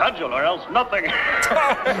with a cudgel or else nothing.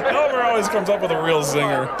 Elmer always comes up with a real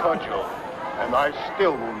zinger. Cudgel, and I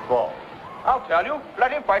still won't fall. I'll tell you,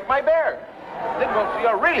 let him fight my bear. Then we'll see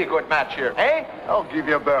a really good match here, eh? I'll give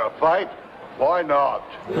you a bear a fight. Why not?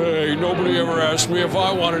 Hey, nobody ever asked me if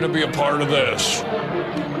I wanted to be a part of this.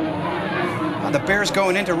 The bear's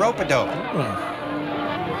going into rope-a-dope.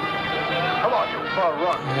 Come on, you far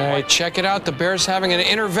run. Hey, check it out. The bear's having an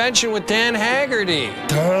intervention with Dan Haggerty.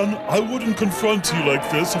 Dan, I wouldn't confront you like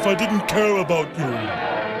this if I didn't care about you.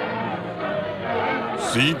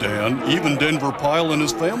 See, Dan, even Denver Pyle and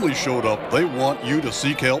his family showed up. They want you to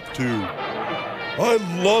seek help, too. I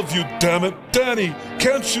love you, damn it. Danny,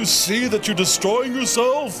 can't you see that you're destroying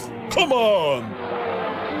yourself? Come on.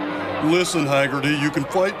 Listen, Haggerty, you can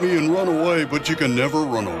fight me and run away, but you can never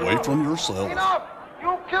run away from yourself. Enough!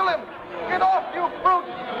 You kill him! Get off, you brute!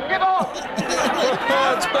 Get off!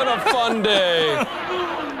 It's been a fun day.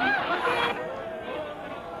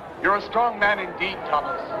 You're a strong man indeed,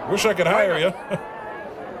 Thomas. Wish I could hire you.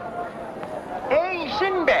 Hey,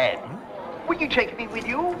 Sinbad, will you take me with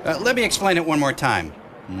you? Let me explain it one more time.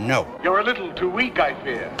 No. You're a little too weak, I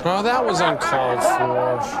fear. Oh, that was uncalled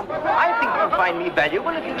for. I think you'll find me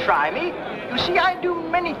valuable if you try me. You see, I do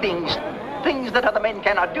many things. Things that other men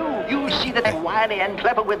cannot do. You see that I'm wily and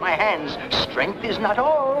clever with my hands. Strength is not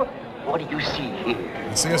all. What do you see here?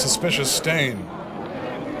 I see a suspicious stain.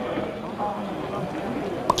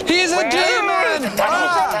 He's a demon!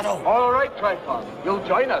 All right, Trifon. You'll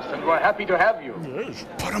join us, and we're happy to have you.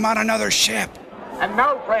 Put him on another ship. And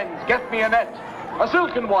now, friends, get me a net. A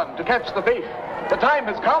silken one to catch the fish. The time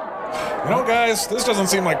has come. You know, guys, this doesn't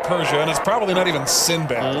seem like Persia, and it's probably not even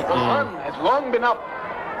Sinbad. The sun has long been up.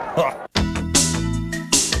 Huh.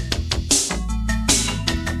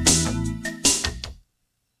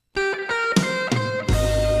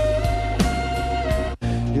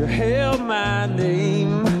 You held my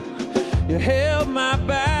name, you held my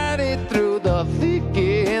body through the thick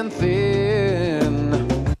and thin.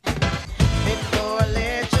 Before I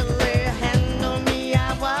let you lay a hand on me,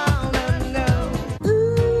 I wanna know.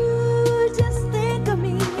 Ooh, just think of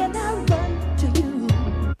me and I'll run to you.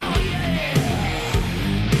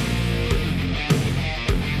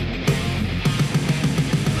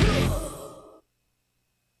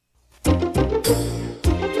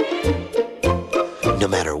 No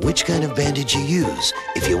matter which kind of bandage you use,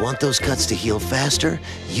 if you want those cuts to heal faster,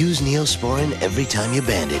 use Neosporin every time you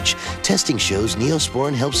bandage. Testing shows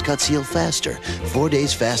Neosporin helps cuts heal faster, 4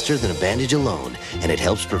 days faster than a bandage alone, and it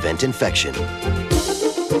helps prevent infection.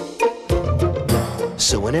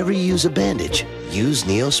 So whenever you use a bandage, use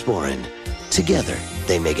Neosporin. Together,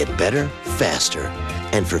 they make it better, faster.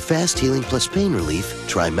 And for fast healing plus pain relief,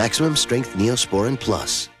 try Maximum Strength Neosporin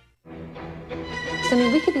Plus. I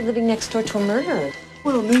mean, we could be living next door to a murderer.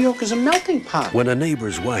 Well, New York is a melting pot. When a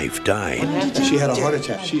neighbor's wife died, She had a heart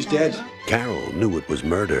attack. She's dead. Carol knew it was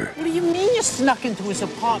murder. What do you mean you snuck into his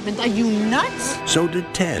apartment? Are you nuts? So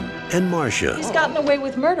did Ted and Marcia. He's gotten away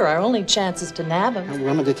with murder. Our only chance is to nab him.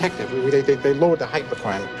 I'm a detective. They lowered the height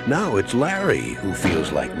requirement. Now it's Larry who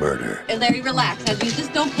feels like murder. Hey, Larry, relax. Now, you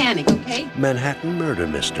just don't panic, okay? Manhattan Murder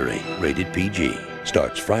Mystery, rated PG.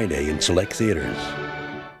 Starts Friday in select theaters.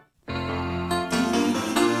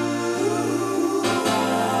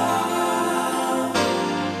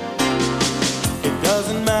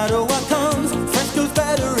 Doesn't matter what comes, fresh goes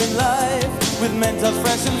better in life. With Mentos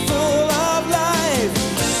fresh and full of life.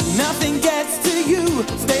 Nothing gets to you,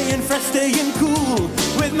 staying fresh, staying cool.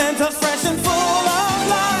 With Mentos fresh and full of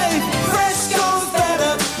life. Fresh goes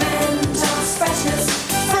better.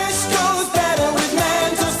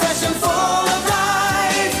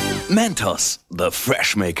 Mentos, the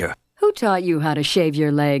fresh maker. Who taught you how to shave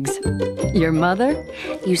your legs? Your mother?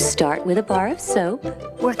 You start with a bar of soap.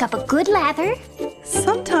 Work up a good lather.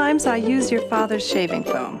 Sometimes I use your father's shaving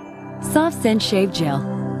foam. Soft Sense Shave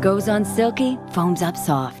Gel. Goes on silky, foams up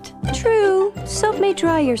soft. True. Soap may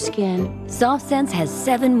dry your skin. Soft Sense has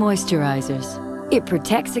 7 moisturizers. It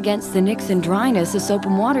protects against the nicks and dryness a soap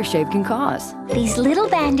and water shave can cause. These little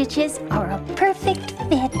bandages are a perfect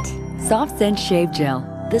fit. Soft Sense Shave Gel.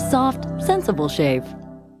 The soft, sensible shave.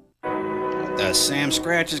 What the Sam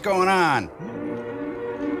Scratch is going on?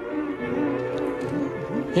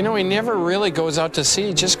 You know, he never really goes out to sea,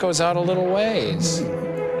 he just goes out a little ways.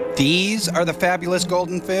 These are the fabulous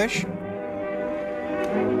golden fish?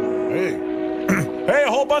 Hey. Hey, a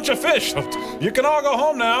whole bunch of fish. You can all go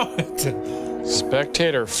home now.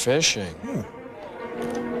 Spectator fishing.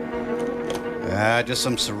 Just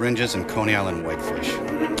some syringes and Coney Island whitefish.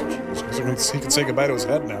 He can say goodbye to his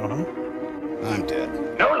head now, huh? I'm dead.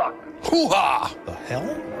 No luck. Hoo-ha! The hell?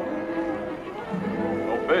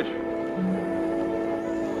 No fish.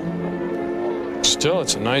 Still,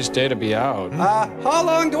 it's a nice day to be out. How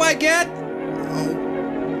long do I get?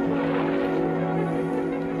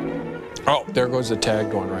 Oh, there goes the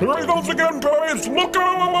tag going right Here there. he goes again, guys! Look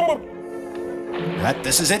out!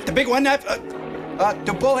 This is it, the big one.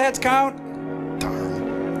 Do bullheads count?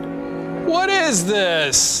 What is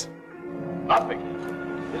this? Nothing.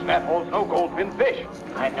 This net holds no goldfin fish.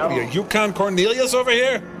 I know. What are you, Yukon Cornelius over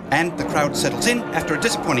here? And the crowd settles in after a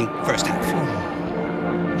disappointing first half.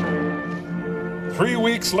 3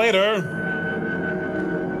 weeks later.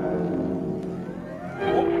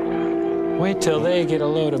 Wait till they get a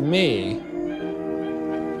load of me.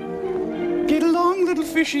 Get along, little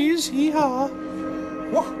fishies. Hee-haw.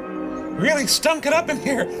 Whoa. Really stunk it up in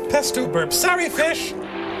here. Pesto burp. Sorry, fish.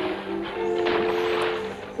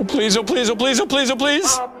 Oh, please, oh, please, oh, please, oh, please, oh,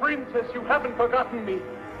 please. Ah, princess, you haven't forgotten me.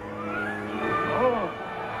 Oh,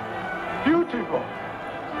 beautiful.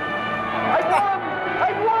 I won!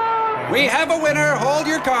 I won! We have a winner. Hold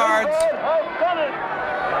your cards. I've done it.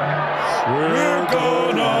 We're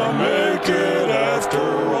gonna make it after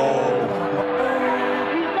all.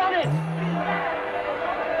 He's done it.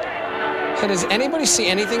 Hey, does anybody see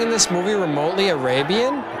anything in this movie remotely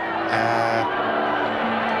Arabian?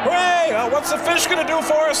 Hey, what's the fish gonna do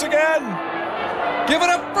for us again? Give it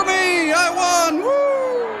up for me! I won!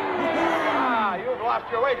 Woo! You've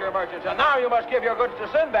lost your wager, merchant, and now you must give your goods to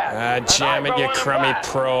Sinbad. Jam it, you crummy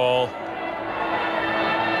prole.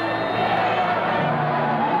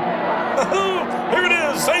 Here it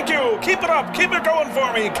is. Thank you. Keep it up. Keep it going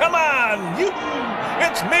for me. Come on.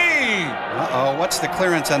 It's me. Uh-oh. What's the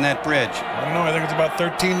clearance on that bridge? I don't know. I think it's about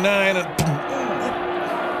 13.9.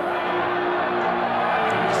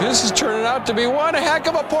 This is turning out to be one heck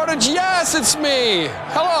of a portage. Yes, it's me.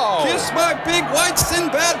 Hello. Kiss my big white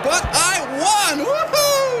Sinbad butt. I won.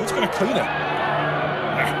 Woohoo! Who's going to clean it?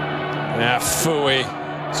 Ah, phooey.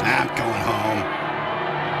 I'm going home.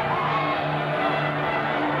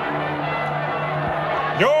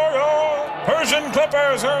 Your Persian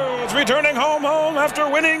Clippers is returning home after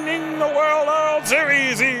winning the World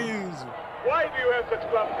Series. Why do you have such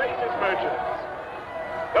glum faces, merchants?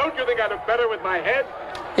 Don't you think I look better with my head?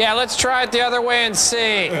 Yeah, let's try it the other way and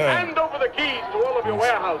see. Hand over the keys to all of your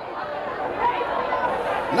warehouses.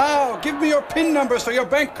 Now, give me your PIN numbers for your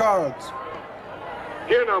bank cards.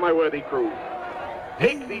 Here now, my worthy crew.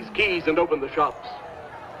 Take these keys and open the shops.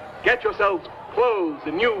 Get yourselves clothes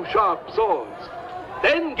and new sharp swords.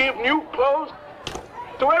 Then give new clothes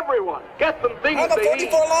to everyone. Get them things they need.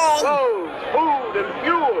 Clothes, food, and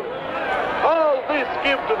fuel. All this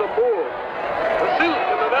give to the poor. The silk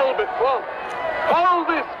and the velvet cloth. All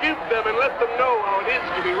this give them and let them know how it is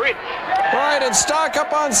to be rich. Right, and stock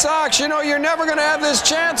up on socks. You know, you're never going to have this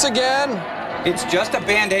chance again. It's just a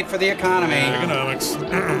Band-Aid for the economy. Economics.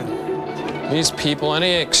 These people,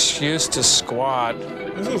 any excuse to squat.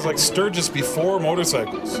 This is like Sturgis before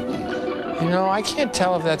motorcycles. You know, I can't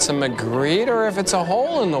tell if that's a Magritte or if it's a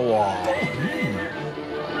hole in the wall.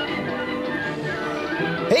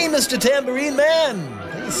 Hey, Mr. Tambourine Man,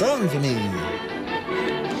 play a song for me.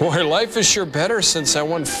 Boy, life is sure better since that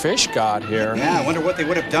one fish got here. Yeah, I wonder what they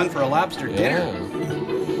would have done for a lobster dinner.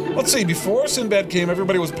 Let's see, before Sinbad came,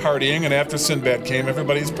 everybody was partying, and after Sinbad came,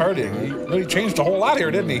 everybody's partying. He really changed a whole lot here,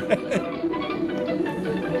 didn't he?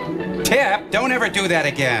 Tip, don't ever do that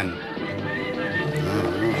again.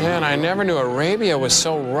 Man, I never knew Arabia was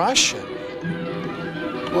so Russian.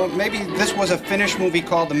 Well, maybe this was a Finnish movie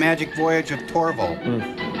called The Magic Voyage of Torval.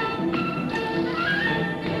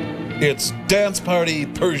 It's Dance Party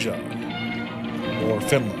Persia. Or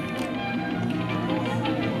Finland.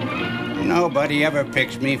 Nobody ever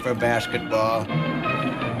picks me for basketball.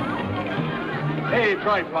 Hey,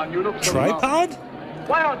 Tripod, you look so Tripod?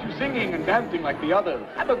 Why aren't you singing and dancing like the others?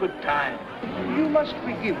 Have a good time. You must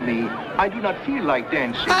forgive me. I do not feel like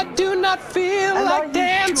dancing. I do not feel like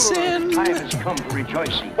dancing. Sure time has come for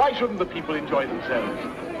rejoicing. Why shouldn't the people enjoy themselves?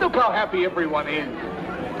 Look how happy everyone is.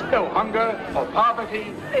 No hunger or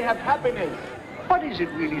poverty. They have happiness. But is it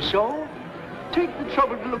really so? Take the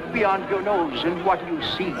trouble to look beyond your nose, and what do you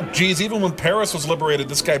see? Geez, even when Paris was liberated,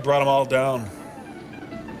 this guy brought them all down.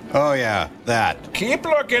 Oh, yeah, that. Keep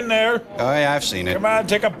looking there. Oh, yeah, I've seen it. Come on,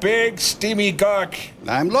 take a big, steamy gawk.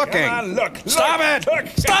 I'm looking. Come on, look. Stop it! Look.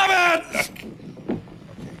 Stop it!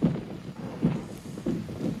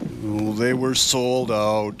 Oh, they were sold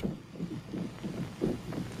out.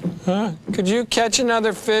 Huh? Could you catch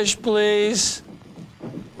another fish, please?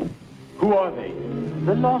 Who are they?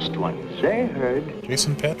 The lost ones, I heard.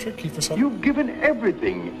 Jason Patrick, Kiefer Sutherland? You've given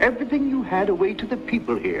everything you had away to the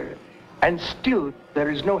people here. And still, there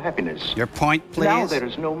is no happiness. Your point, please? Now there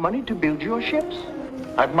is no money to build your ships.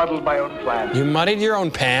 I've muddled my own plans. You muddied your own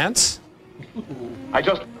pants? I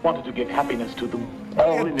just wanted to give happiness to them.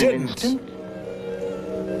 All in an instant.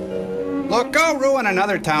 Look, go ruin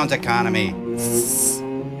another town's economy.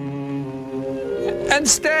 And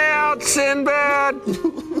stay out, Sinbad!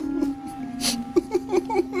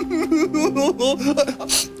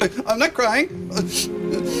 I'm not crying.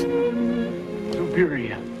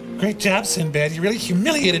 Superior. Great job, Sinbad. You really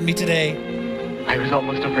humiliated me today. I was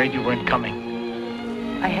almost afraid you weren't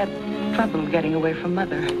coming. I had trouble getting away from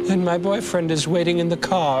Mother. And my boyfriend is waiting in the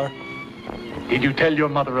car. Did you tell your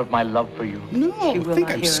mother of my love for you? No, She will think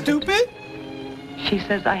not I'm hear of stupid? She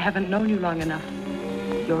says I haven't known you long enough.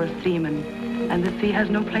 You're a seaman, and the sea has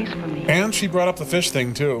no place for me. And she brought up the fish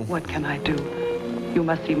thing, too. What can I do? You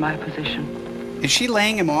must see my position. Is she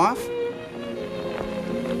laying him off?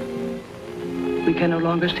 We can no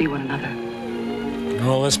longer see one another.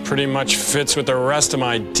 Well, this pretty much fits with the rest of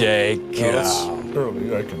my day. Well, it's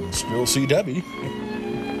early. I can still see Debbie.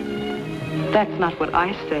 That's not what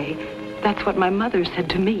I say. That's what my mother said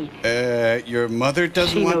to me. Your mother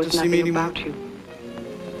doesn't She want knows to see me nothing anymore? about you.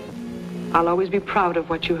 I'll always be proud of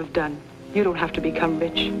what you have done. You don't have to become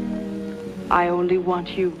rich. I only want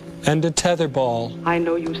you. And a tetherball. I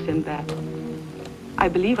know you, Sinbad. I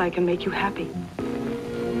believe I can make you happy.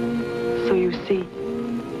 So you see,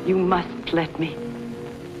 you must let me.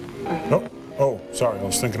 Oh, sorry. I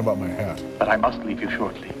was thinking about my hat. But I must leave you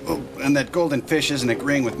shortly. Oh, and that golden fish isn't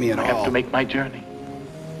agreeing with me at all. I have to make my journey.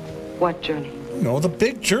 What journey? No, the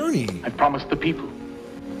big journey. I promised the people.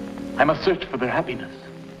 I must search for their happiness.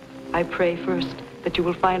 I pray first that you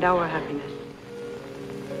will find our happiness.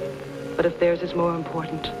 But if theirs is more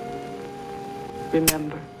important,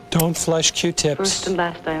 remember. Don't flush Q-tips. First and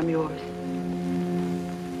last, I am yours.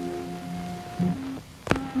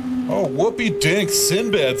 Oh, whoopee dink,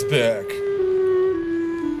 Sinbad's back.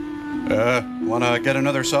 Wanna get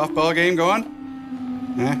another softball game going?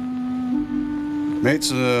 Eh? Made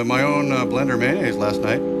my own blender mayonnaise last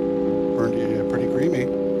night. Burned you pretty creamy.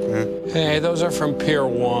 Yeah. Hey, those are from Pier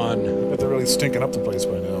 1. But they're really stinking up the place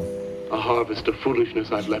by now. A harvest of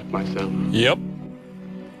foolishness I've left myself. Yep.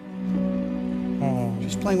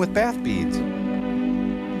 She's playing with bath beads.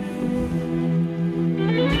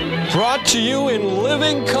 Brought to you in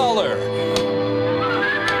living color.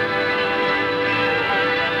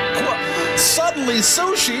 Suddenly,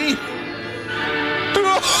 sushi!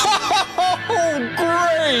 Oh,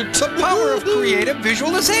 great! The power of creative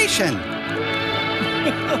visualization.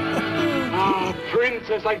 Ah,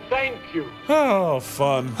 Princess, I thank you. Oh,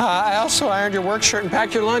 fun. I also ironed your work shirt and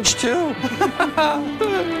packed your lunch, too.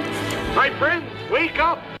 My friends, wake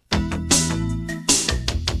up!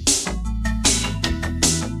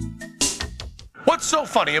 What's so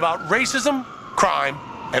funny about racism, crime,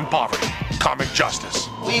 and poverty? Comic justice.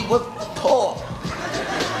 We were poor.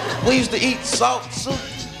 We used to eat salt soup.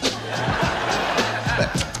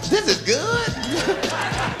 This is good.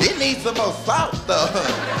 It needs some more salt, though.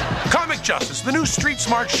 Comic Justice, the new street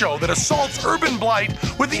smart show that assaults urban blight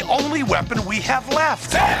with the only weapon we have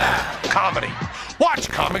left. Comedy. Watch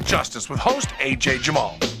Comic Justice with host AJ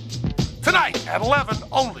Jamal. Tonight at 11,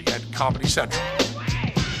 only at Comedy Central.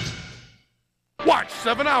 Watch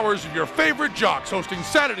 7 hours of your favorite jocks hosting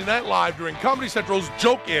Saturday Night Live during Comedy Central's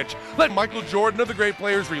Joke Itch. Let Michael Jordan and the great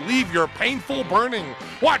players relieve your painful burning.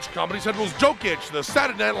 Watch Comedy Central's Joke Itch, the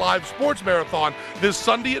Saturday Night Live sports marathon, this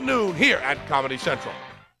Sunday at noon here at Comedy Central.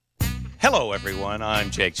 Hello, everyone. I'm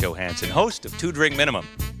Jake Johansson, host of 2 Drink Minimum.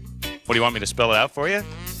 What do you want me to spell it out for you?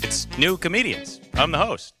 It's new comedians. I'm the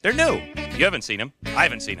host. They're new. You haven't seen them. I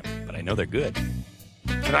haven't seen them, but I know they're good.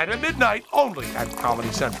 Tonight at midnight, only at Comedy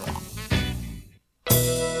Central.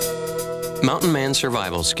 Mountain man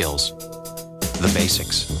survival skills. The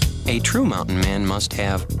basics. A true mountain man must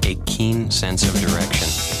have a keen sense of direction,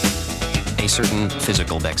 a certain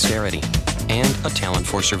physical dexterity, and a talent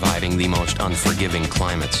for surviving the most unforgiving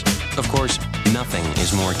climates. Of course, nothing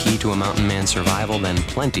is more key to a mountain man's survival than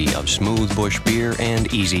plenty of smooth bush beer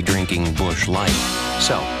and easy drinking bush life.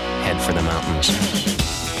 So, head for the mountains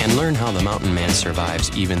and learn how the mountain man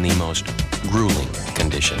survives even the most grueling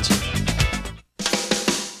conditions.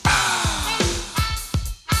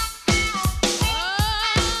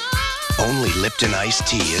 Only Lipton iced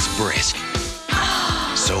tea is brisk.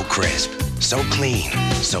 So crisp, so clean,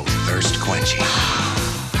 so thirst quenching.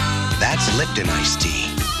 That's Lipton iced tea.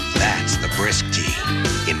 That's the brisk tea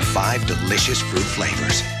in 5 delicious fruit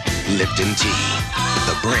flavors. Lipton tea.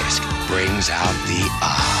 The brisk brings out the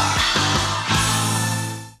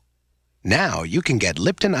Now you can get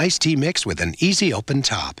Lipton iced tea mix with an easy open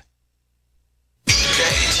top.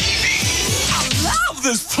 I love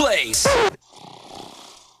this place!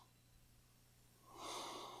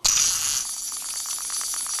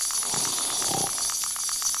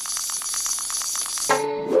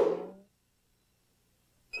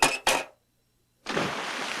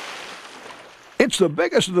 It's the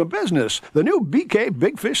biggest of the business, the new BK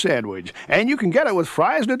Big Fish Sandwich. And you can get it with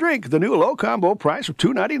fries and a drink, the new low combo price of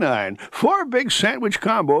 $2.99. 4 big sandwich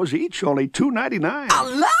combos, each only $2.99. I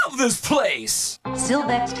love this place!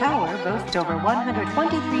 Sinbad's tower boasts over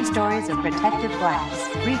 123 stories of protective glass,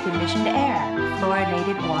 reconditioned air,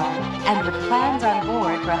 fluorinated water. And with plans on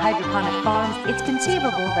board for hydroponic farms, it's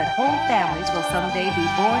conceivable that whole families will someday be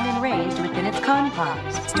born and raised within its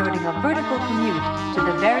confines, starting a vertical commute to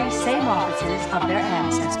the very same offices of their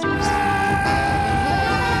ancestors.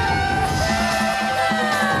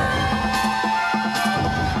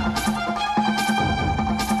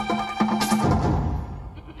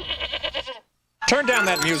 Turn down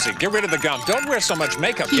that music. Get rid of the gum. Don't wear so much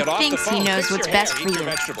makeup. He Get off the thinks phone. he knows Fix what's your best hair. for Eat your you.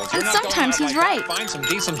 vegetables. And You're not going sometimes out he's like right. that. Find some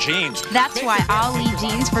decent jeans. That's why all Lee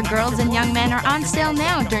jeans for girls and young men are on sale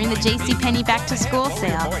now during the JCPenney Back to School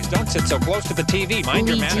sale. Boys, don't sit so close to the TV. Mind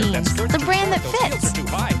Lee your manners. That jeans, skirt the too brand that tight. Those fits. heels are too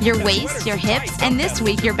high. Your waist, your hips, and this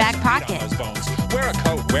week your back pocket. Wear a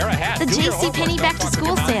coat. Wear a hat. The Do your homework. JCPenney Don't Back to fuck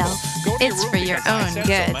School with your sale. mouth. Go to It's your for room your because I own said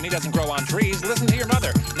good. So. Money doesn't grow on trees. Listen to your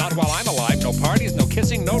mother. Not while I'm alive. No parties, no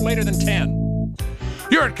kissing, no later than 10.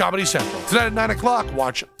 You're at Comedy Central. Tonight at 9 o'clock,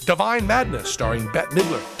 watch Divine Madness starring Bette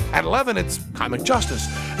Midler. At 11, it's Comic Justice.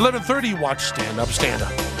 11:30, watch Stand Up, Stand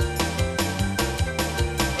Up.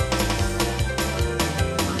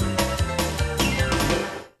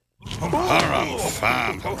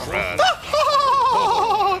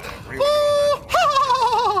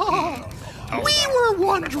 We were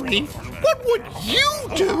wondering, what would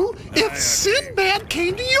you do if Sinbad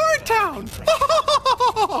came to your town?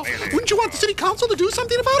 Wouldn't you want the city council to do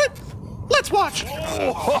something about it? Let's watch.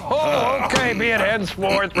 Okay, be it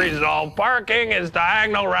henceforth resolved. Parking is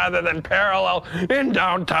diagonal rather than parallel in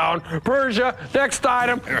downtown Persia. Next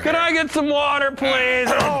item. Can I get some water, please?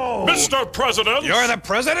 Oh. Mr. President! You're the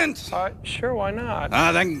president? Sure, why not?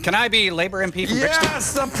 Then can I be labor MP from Brixton?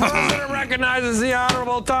 Yes, the president recognizes the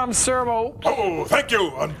Honorable Tom Servo. Oh, thank you.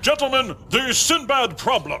 And gentlemen, the Sinbad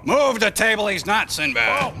problem. Move the table, he's not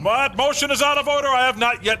Sinbad. Oh, that motion is out of order. I have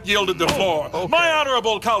not yet yielded the floor. Okay. My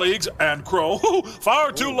honorable colleagues and Crow,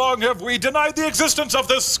 far too long have we denied the existence of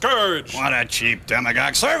this scourge. What a cheap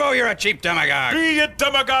demagogue. Servo, you're a cheap demagogue. Be it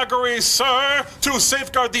demagoguery, sir, to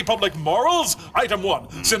safeguard the public morals. Item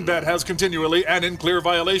 1, Sinbad has continually and in clear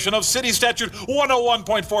violation of City Statute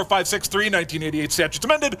 101.4563, 1988 statutes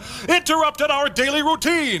amended, interrupted our daily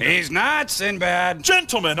routine. He's not Sinbad.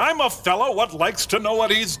 Gentlemen, I'm a fellow what likes to know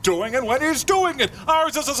what he's doing and when he's doing it.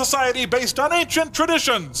 Ours is a society based on ancient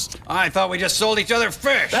traditions. I thought we just sold each other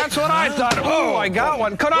fish. That's what I thought. Oh, I got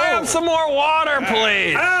one. Could I have some more water,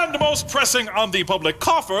 please? And most pressing on the public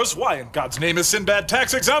coffers, why in God's name is Sinbad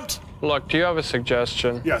tax exempt? Look, do you have a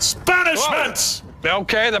suggestion? Yes, banishment!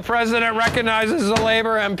 Okay, the president recognizes the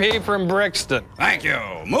labor MP from Brixton. Thank you.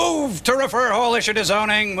 Move to refer whole issue to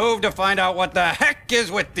zoning. Move to find out what the heck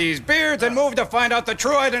is with these beards, and move to find out the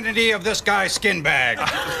true identity of this guy's skin bag.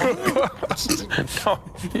 No,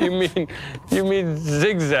 you mean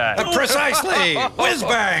zigzag. Precisely. Whiz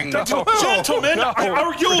bang. Gentlemen,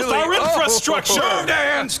 our youth, our infrastructure. Move to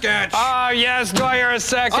hand sketch. Yes, do I hear a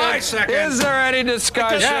second? I second. Is there any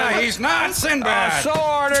discussion? Yeah, he's not Sinbad. So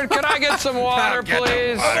ordered. Can I get some water, please?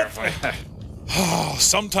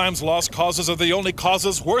 Sometimes lost causes are the only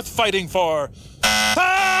causes worth fighting for.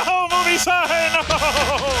 Oh, movie sign!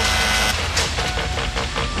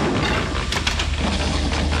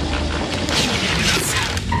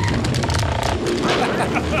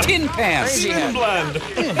 Skin pants. Skin blend.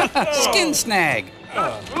 Skin snag.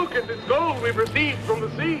 Look at this gold we've received from the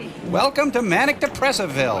sea. Welcome to Manic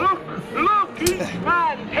Depressiveville. Look, each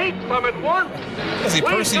man takes some at once. Is he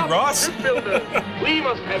Percy Ross? Shipbuilders, we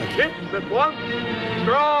must have ships at once.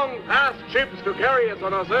 Strong, fast ships to carry us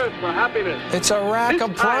on our search for happiness. It's a rack of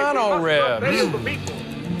prano ribs.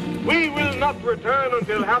 We will not return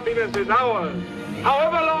until happiness is ours,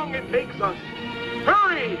 however long it takes us.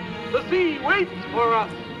 Hurry! The sea waits for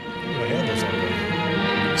us.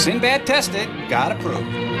 Sinbad tested, got approved.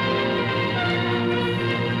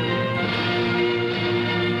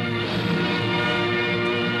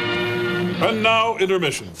 And now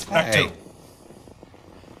intermission. Act 2.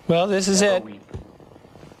 Well, this is it.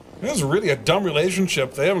 This is really a dumb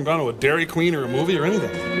relationship. They haven't gone to a Dairy Queen or a movie or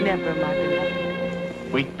anything. Never, my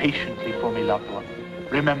beloved. Wait patiently for me, loved one.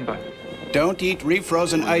 Remember. Don't eat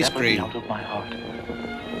refrozen ice cream. Out of my heart.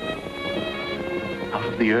 Out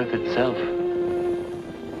of the earth itself.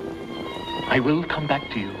 I will come back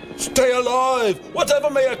to you. Stay alive! Whatever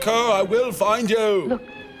may occur, I will find you. Look,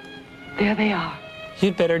 there they are.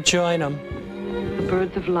 You'd better join them. The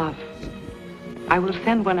birds of love. I will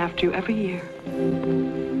send one after you every year.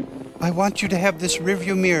 I want you to have this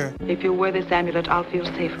rearview mirror. If you wear this amulet, I'll feel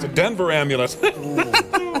safer. It's a Denver amulet.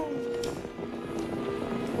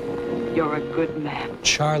 You're a good man.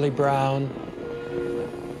 Charlie Brown.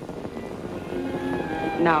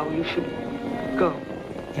 Now you should go.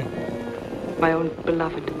 My own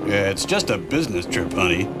beloved. Yeah, it's just a business trip,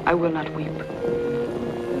 honey. I will not weep.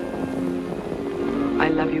 I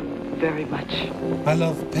love you very much. I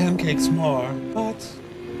love pancakes more, but...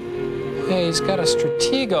 Hey, he's got a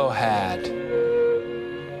Stratego hat.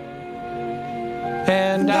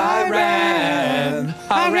 And I ran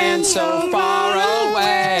so far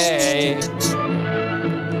away.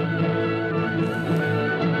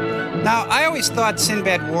 Now, I always thought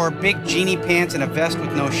Sinbad wore big genie pants and a vest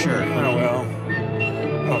with no shirt. Oh, well.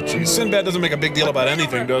 Oh, geez. Sinbad doesn't make a big deal about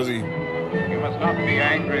anything, does he? You must not be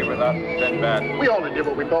angry with us, Sinbad. We only did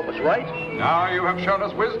what we thought was right. Now you have shown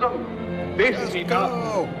us wisdom. This is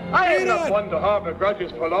enough. I am not one to harbor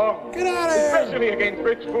grudges for long. Get out of here. Especially against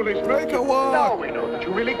rich, foolish merchants. Now we know that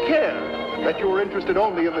you really care. That you are interested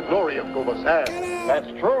only in the glory of Kovasan. That's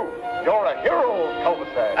true. You're a hero,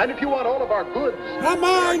 Kovasan. And if you want all of our goods,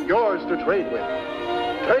 they're yours to trade with.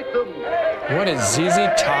 Take them. What is ZZ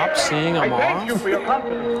Top seeing them I thank off? you for your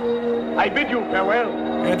confidence. I bid you farewell.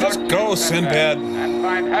 Yeah, just go, Sinbad. And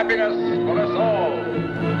find happiness for us all.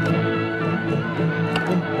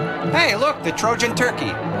 Hey, look, the Trojan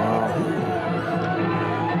turkey.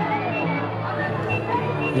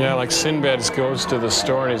 Yeah, like Sinbad goes to the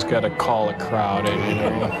store and he's got to call a crowd in, you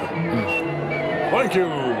know. Thank you.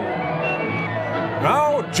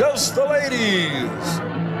 Now, just the ladies.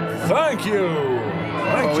 Thank you.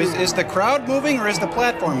 Thank you. Is the crowd moving or is the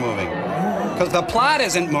platform moving? Because the plot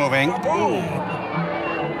isn't moving.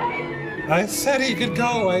 I said he could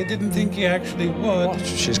go. I didn't think he actually would. Well,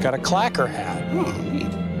 she's got a clacker hat. Oh, neat.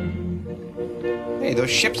 Hey,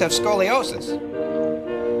 those ships have scoliosis.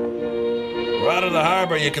 We're out of the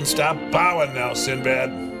harbor. You can stop bowing now,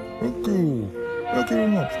 Sinbad. Thank you very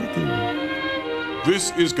much. Thank you.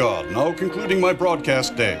 This is God, now concluding my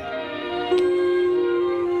broadcast day.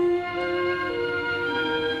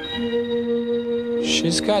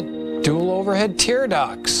 She's got dual overhead tear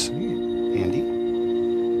ducts. Handy.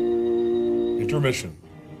 Intermission.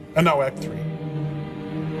 And now Act 3.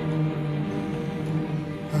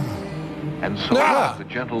 And so, as the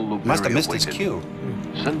gentle Luberia Must have missed his waited, cue.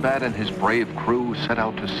 Sinbad and his brave crew set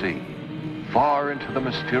out to sea, far into the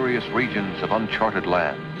mysterious regions of uncharted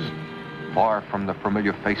lands, far from the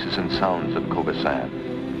familiar faces and sounds of Kovasan,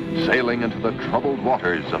 sailing into the troubled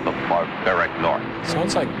waters of the barbaric north.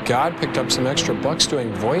 Sounds like God picked up some extra bucks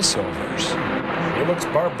doing voiceovers. It looks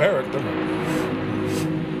barbaric, doesn't it?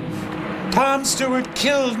 Tom Stewart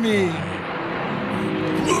killed me.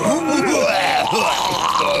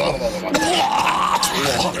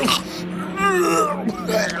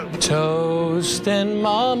 Toast and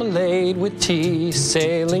marmalade with tea,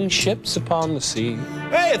 sailing ships upon the sea.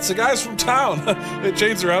 Hey, it's the guys from town. They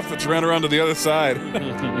changed their outfits, ran around to the other side.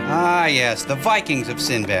 Ah, yes, the Vikings of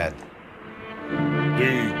Sinbad.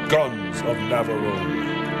 The guns of Navarone.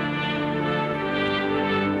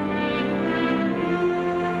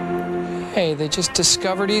 Hey, they just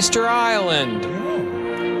discovered Easter Island.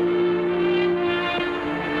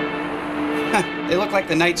 They look like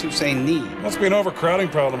the knights who say knee. Must be an overcrowding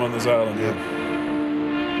problem on this island.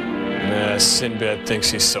 Sinbad thinks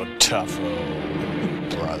he's so tough. Oh,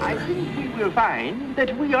 brother. I think we will find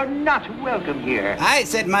that we are not welcome here. I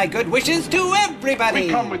said my good wishes to everybody. We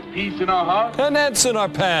come with peace in our hearts. And that's in our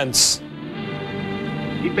pants.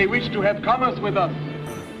 If they wish to have commerce with us,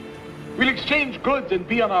 we'll exchange goods and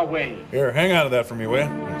be on our way. Here, hang on to that for me, will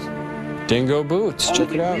you? Dingo boots,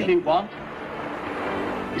 check it out. All we really want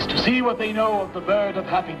is to see what they know of the bird of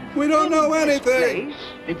happiness. We don't know anything.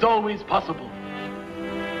 It's always possible.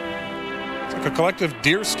 It's like a collective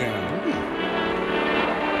deer stand.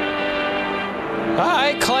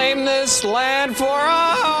 I claim this land for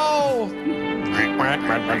all.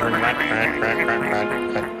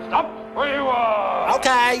 Stop where you are!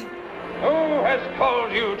 Okay. Who has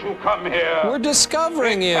told you to come here? We're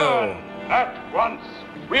discovering you. At once.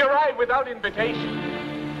 We arrive without invitation.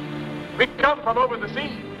 We come from over the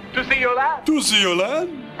sea to see your land. To see your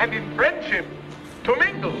land? And in friendship, to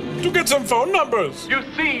mingle. To get some phone numbers. You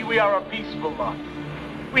see, we are a peaceful lot.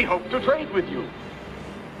 We hope to trade with you.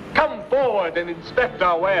 Come forward and inspect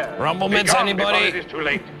our wares. Rumble mints, anybody? It is too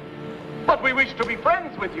late. But we wish to be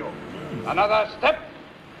friends with you. Another step,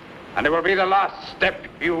 and it will be the last step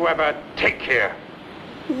you ever take here.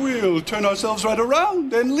 We'll turn ourselves right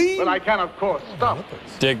around and leave. Well, I can, of course, stop.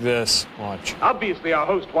 Dig this. Watch. Obviously, our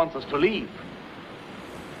host wants us to leave.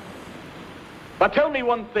 But tell me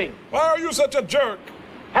one thing. Why are you such a jerk?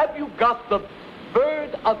 Have you got the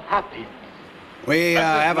bird of happiness? We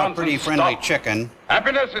have a pretty friendly chicken.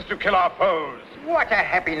 Happiness is to kill our foes. What a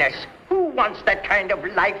happiness. Who wants that kind of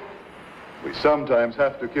life? We sometimes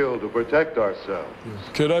have to kill to protect ourselves.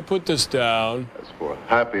 Could I put this down? As for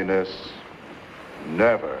happiness,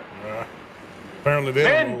 never. Apparently they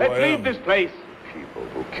Men, let's leave this place. People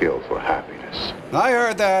who kill for happiness. I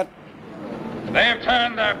heard that. They have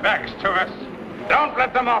turned their backs to us. Don't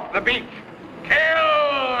let them off the beak.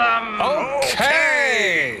 Kill them.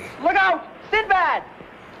 Okay. Look out! Sinbad!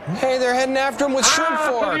 Hey, they're heading after him with shrimp So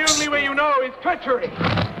the forks. only way you know is treachery.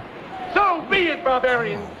 So be it,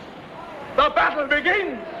 barbarians. The battle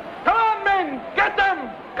begins. Come on, men. Get them.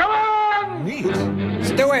 Come on. Neat.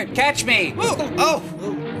 Stuart, catch me. Ooh. Oh.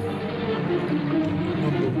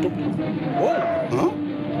 Whoa. Huh?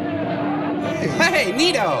 Hey,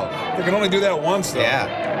 neato. They can only do that once, though. Yeah.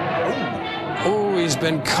 Oh, he's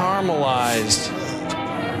been caramelized.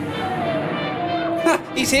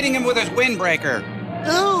 He's hitting him with his windbreaker.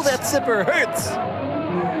 Ooh, that zipper hurts.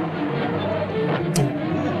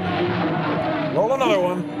 Roll another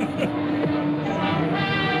one.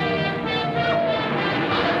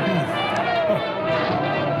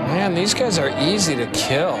 Man, these guys are easy to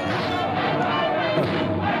kill.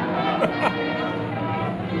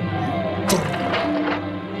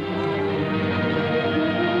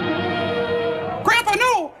 Grandpa,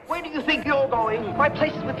 no! Where do you think you're going? My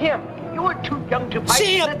place is with him. You're too young to fight.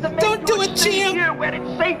 Champ, don't do it, Champ! Here where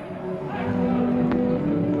it's safe.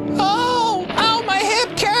 Oh, ow, my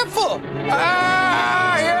hip, careful.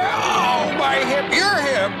 Ah, yeah. Oh, my hip, your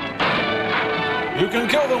hip. You can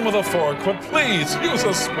kill them with a fork, but please use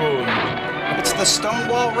a spoon. It's the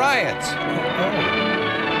Stonewall riots.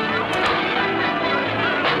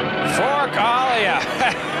 Fork all of ya.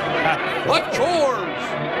 What chores?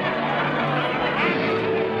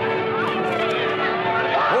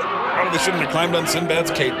 Probably shouldn't have climbed on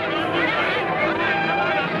Sinbad's cape.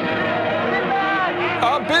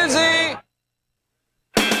 Busy.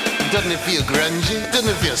 Doesn't it feel grungy? Doesn't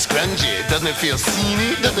it feel scrungy? Doesn't it feel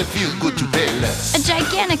sceney? Doesn't it feel good to pay less? A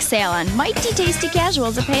gigantic sale on Mighty Tasty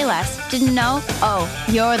Casuals at Payless. Didn't know? Oh,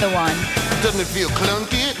 you're the one. Doesn't it feel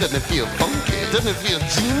clunky? Doesn't it feel funky? Doesn't it feel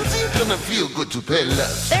jeansy? Doesn't it feel good to pay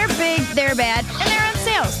less? They're big, they're bad, and they're on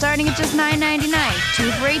sale starting at just $9.99.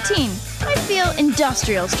 2 for $18. I feel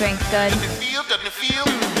industrial strength good. Doesn't it feel? Doesn't it feel?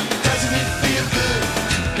 Doesn't it feel good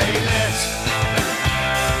to pay less?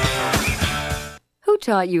 Who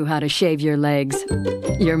taught you how to shave your legs?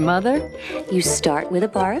 Your mother? You start with a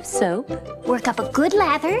bar of soap. Work up a good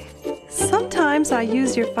lather. Sometimes I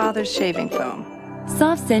use your father's shaving foam.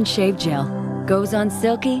 Soft Scent Shave Gel. Goes on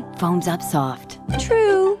silky, foams up soft.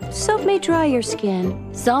 True, soap may dry your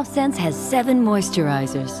skin. Soft Scents has 7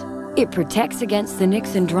 moisturizers. It protects against the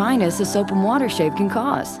nicks and dryness a soap and water shave can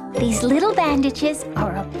cause. These little bandages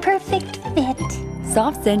are a perfect fit.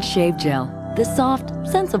 Soft Scent Shave Gel. The soft,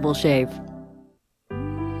 sensible shave.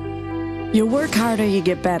 You work harder, you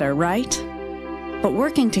get better, right? But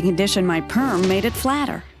working to condition my perm made it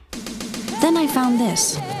flatter. Then I found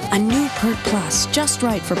this, a new Pert Plus, just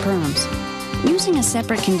right for perms. Using a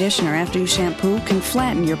separate conditioner after you shampoo can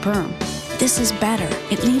flatten your perm. This is better.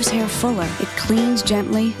 It leaves hair fuller. It cleans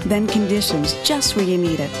gently, then conditions just where you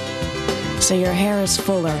need it. So your hair is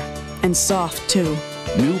fuller and soft too.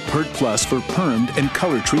 New Pert Plus for permed and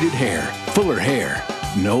color-treated hair. Fuller hair.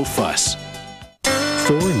 no fuss.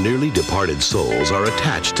 4 nearly departed souls are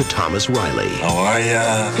attached to Thomas Riley. How are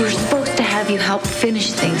ya? We're supposed to have you help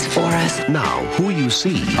finish things for us. Now, who you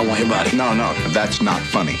see... I want your body. No, that's not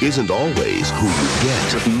funny. ...isn't always who you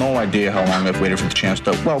get. I have no idea how long I've waited for the chance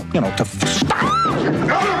to, well, you know, to...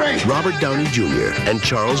 Robert Downey Jr. and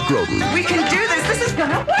Charles Grodin. We can do this. This is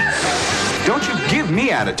gonna work. Don't you give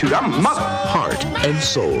me attitude. I'm a mother. Heart and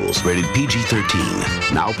Souls. Rated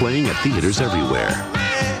PG-13. Now playing at theaters everywhere.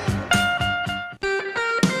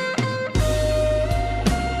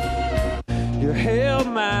 You held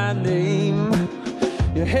my name,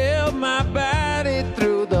 you held my body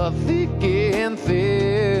through the thick and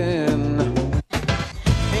thin.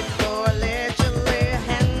 Before I let you lay a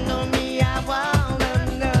hand on me, I wanna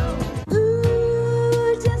know.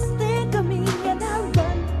 Ooh, just think of me and I'll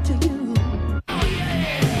run to you.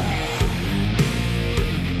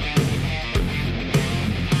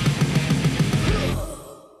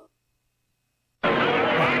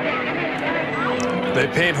 They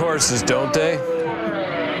paint horses, don't they?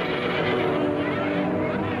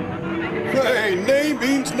 Hey, nay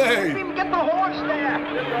means nay. Get the horse there.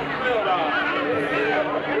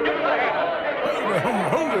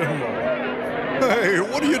 Hey,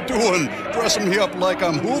 what are you doing? Dressing me up like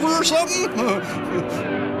I'm Hoover or something?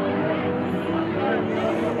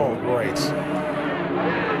 Oh, great.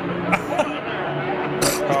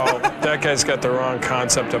 Oh, that guy's got the wrong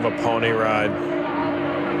concept of a pony ride.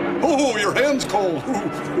 Oh, your hand's cold.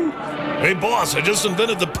 Hey, boss, I just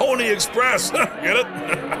invented the Pony Express. Get it?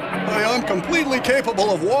 Hey, I'm completely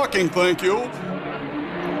capable of walking, thank you.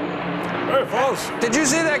 Hey, boss. Did you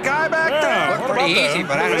see that guy back there? Looked pretty easy,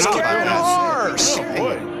 but I don't know about a horse. Oh,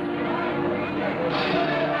 boy.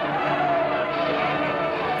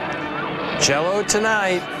 Jello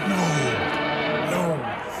tonight. No.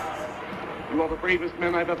 You are the bravest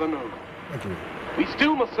men I've ever known. Thank you. We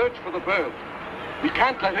still must search for the bird. We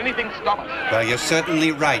can't let anything stop us. Well, you're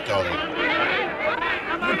certainly right, Ollie.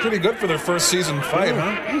 They're pretty good for their first season fight,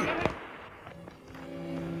 huh?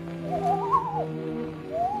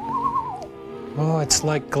 Oh, it's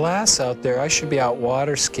like glass out there. I should be out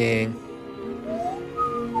water skiing.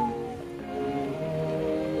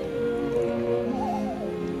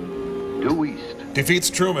 Due east.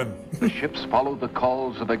 Defeats Truman. The ships follow the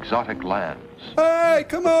calls of exotic lands. Hey,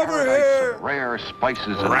 come over here. Of rare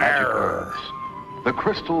spices and magic herbs. The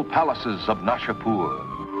crystal palaces of Nashapur.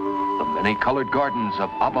 The many-colored gardens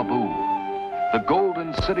of Ababu. The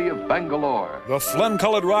golden city of Bangalore. The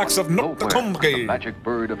phlegm-colored rocks of Nowhere could the Noktakumgi. magic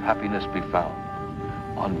bird of happiness be found.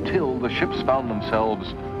 Until the ships found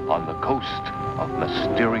themselves on the coast of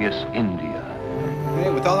mysterious India.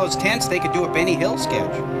 Hey, with all those tents, they could do a Benny Hill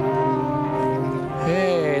sketch.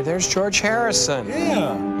 Hey, there's George Harrison.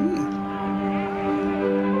 Yeah.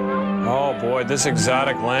 Oh boy, this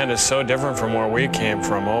exotic land is so different from where we came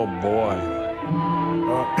from. Oh boy.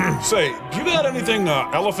 Say, do you got anything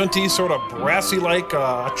elephanty, sort of brassy-like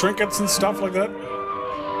trinkets and stuff like that?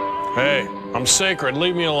 Hey, I'm sacred.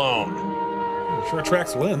 Leave me alone. Sure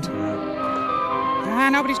attracts Lint.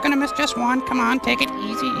 Nobody's gonna miss just one. Come on, take it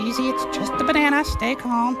easy, easy. It's just a banana. Stay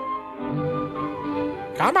calm.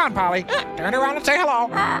 Come on, Polly. Turn around and say hello.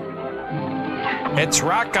 It's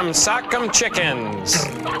Rock'em Sock'em Chickens.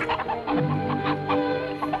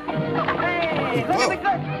 Hey, look at the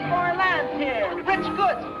goods. Foreign lands here. Rich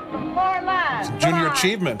goods. Foreign lands. It's a junior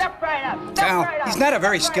achievement. Step right up. Cal, he's not a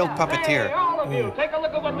very skilled puppeteer. Hey, all of you, take a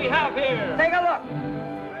look at what we have here. Take a look.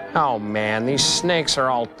 Oh man, these snakes are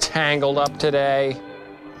all tangled up today.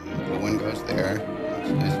 The one goes there.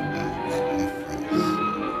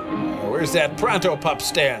 Where's that Pronto Pup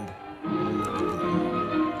stand?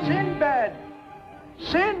 Sinbad.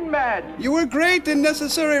 Sinbad. You were great in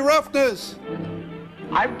Necessary Roughness.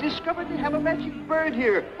 I've discovered they have a magic bird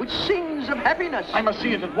here which sings of happiness. I must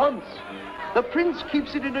see it at once. The prince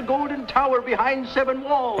keeps it in a golden tower behind 7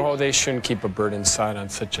 walls. Oh, they shouldn't keep a bird inside on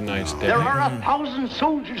such a nice day. There are 1,000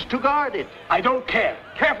 soldiers to guard it. I don't care.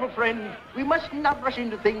 Careful, friend. We must not rush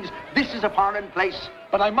into things. This is a foreign place.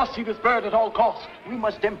 But I must see this bird at all costs. We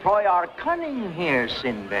must employ our cunning here,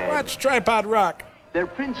 Sinbad. Watch Tripod Rock. Their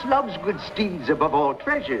prince loves good steeds above all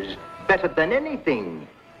treasures, better than anything.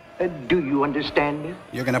 Do you understand me?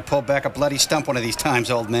 You're gonna pull back a bloody stump one of these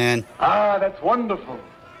times, old man. Ah, that's wonderful.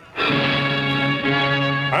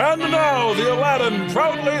 And now, the Aladdin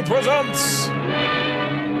proudly presents...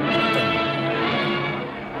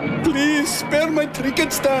 Please, spare my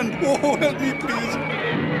trinket stand. Oh, help me, please.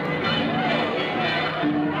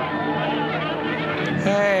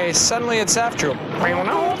 Hey, suddenly it's after.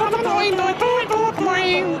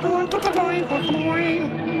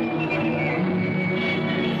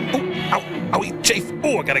 Ow, owie, chafe.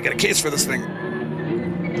 Oh, I gotta get a case for this thing.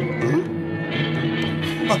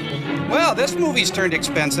 Well, this movie's turned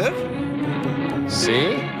expensive.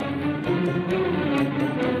 See?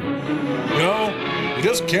 You know, you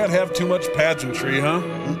just can't have too much pageantry, huh?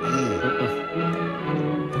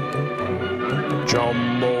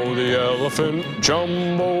 Jumbo the elephant,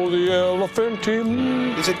 Jumbo the elephant.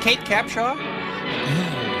 Is it Kate Capshaw?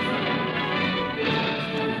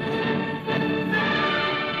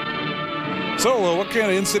 So, what kind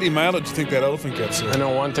of in-city mileage do you think that elephant gets? I know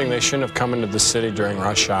one thing, they shouldn't have come into the city during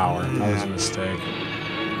rush hour. That was a mistake.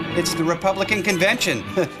 It's the Republican convention.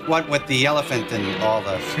 What with the elephant and all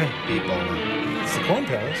the people. It's the Corn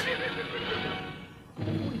Palace.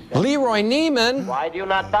 Leroy Neiman. Why do you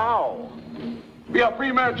not bow? We are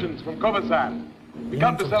free merchants from Kovasan. We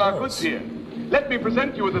come to sell our goods here. Let me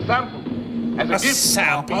present you with a sample. As a gift.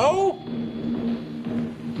 Sample?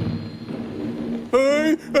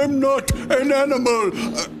 I am not an animal.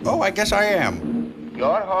 Oh, I guess I am.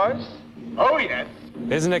 Your horse? Oh, yes.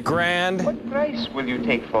 Isn't it grand? What price will you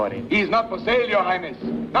take for him? He is not for sale, Your Highness.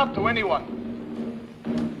 Not to anyone.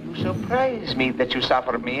 You surprise me that you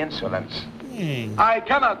suffer me insolence. I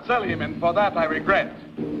cannot sell him, and for that I regret.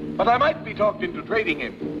 But I might be talked into trading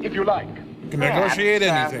him, if you like. You can negotiate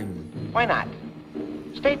anything. Why not?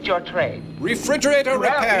 State your trade. Refrigerator You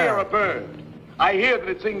have here repair. a bird. I hear that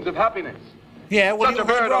it sings of happiness. Yeah, Such a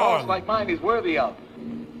bird a horse like mine is worthy of.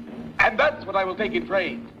 And that's what I will take in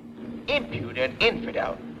trade. Impudent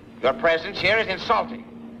infidel. Your presence here is insulting.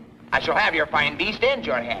 I shall have your fine beast and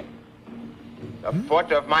your head. The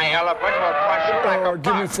foot of my elephant will crush you like a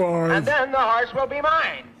give me fox, 5. and then the horse will be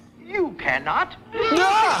mine. You cannot.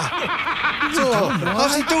 So,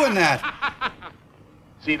 how's he doing that?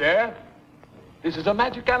 See there? This is a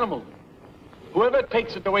magic animal. Whoever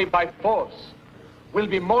takes it away by force will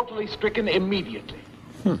be mortally stricken immediately.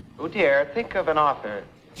 Oh dear, think of an offer.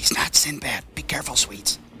 He's not Sinbad. Be careful,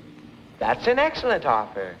 sweets. That's an excellent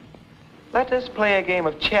offer. Let us play a game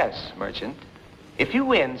of chess, merchant. If you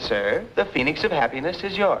win, sir, the Phoenix of Happiness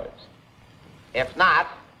is yours. If not,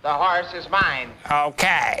 the horse is mine.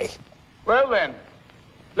 Okay. Well then,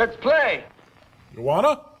 let's play. You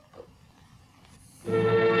wanna?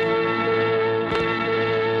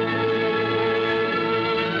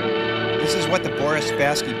 This is what the Boris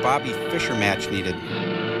Spassky-Bobby Fischer match needed.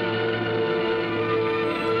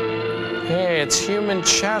 Hey, it's human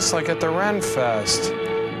chess like at the Ren Fest.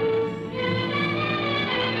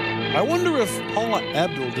 I wonder if Paula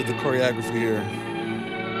Abdul did the choreography here.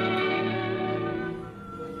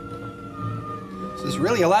 This is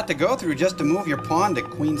really a lot to go through just to move your pawn to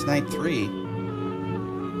Queen's Knight 3.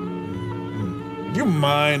 You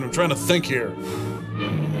mind? I'm trying to think here.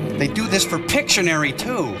 They do this for Pictionary,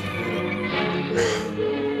 too.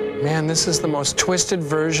 Man, this is the most twisted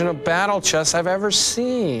version of battle chess I've ever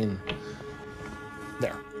seen.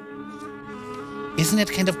 There. Isn't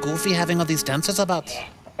it kind of goofy having all these dancers about?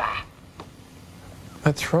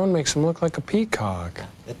 That throne makes him look like a peacock.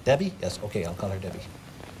 Debbie? Yes, okay, I'll call her Debbie.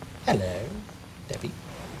 Hello, Debbie.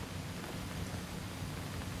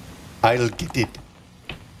 I'll get it.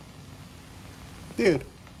 Dude.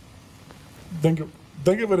 Thank you.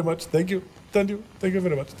 Thank you very much. Thank you. Thank you. Thank you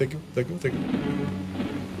very much. Thank you. Thank you. Thank you.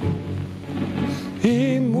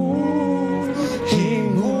 He moved,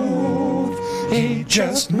 he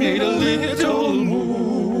just made a little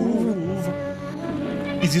move.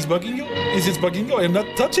 Is this bugging you? Is this bugging you? I'm not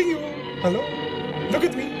touching you. Hello? Look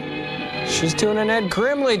at me. She's doing an Ed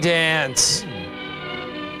Grimley dance.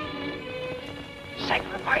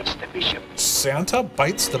 Sacrifice the bishop. Santa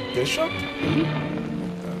bites the bishop?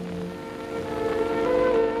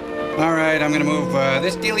 All right, I'm going to move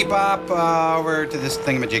this dealy bop over to this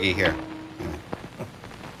thingamajiggy here.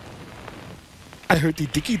 I heard the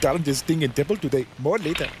Dickie down this thing in temple today. More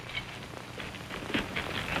later.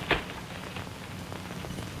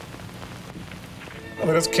 Oh,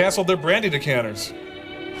 they just canceled their brandy decanters.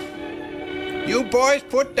 You boys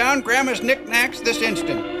put down Grandma's knickknacks this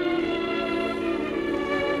instant.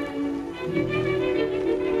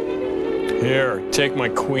 Here, take my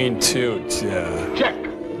queen too. Yeah. Check.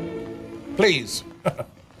 Please.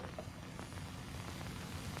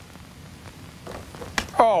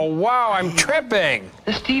 Oh, wow, I'm tripping.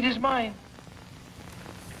 The steed is mine.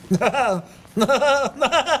 Uh-oh.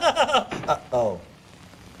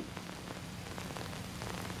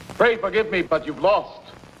 Pray forgive me, but you've lost.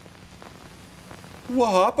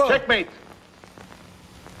 Wahapa. Checkmate.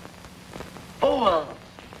 Oh,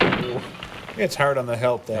 It's hard on the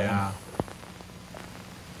help, though. Yeah.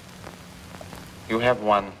 you have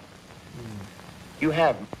won. You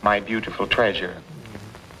have my beautiful treasure.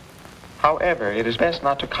 However, it is best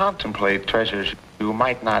not to contemplate treasures you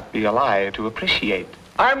might not be alive to appreciate.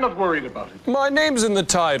 I'm not worried about it. My name's in the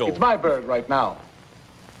title. It's my bird right now.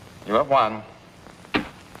 You have won.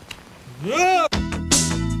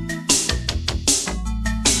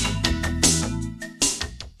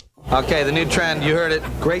 Okay, the new trend, you heard it.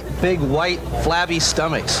 Great big white flabby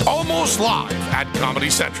stomachs. Almost live at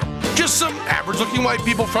Comedy Central. Just some average-looking white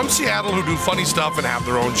people from Seattle who do funny stuff and have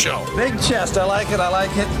their own show. Big chest, I like it, I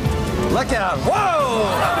like it. Look out, whoa!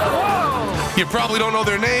 Whoa! You probably don't know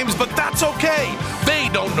their names, but that's okay. They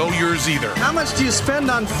don't know yours either. How much do you spend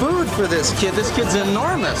on food for this kid? This kid's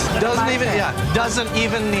enormous. Doesn't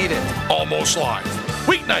even need it. Almost live.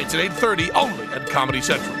 Weeknights at 8:30 only at Comedy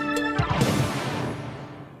Central.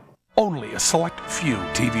 Only a select few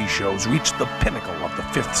TV shows reach the pinnacle of the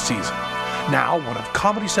 5th season. Now, one of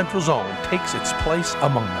Comedy Central's own takes its place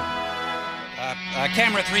among them.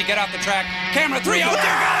 Camera 3, get off the track. Camera 3, out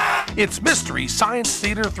there! It's Mystery Science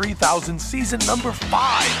Theater 3000 Season number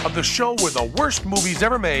 5 of the show where the worst movies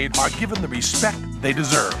ever made are given the respect they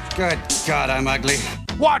deserve. Good God, I'm ugly.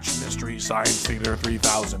 Watch Mystery Science Theater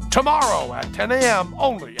 3000 tomorrow at 10 a.m.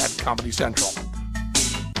 only at Comedy Central.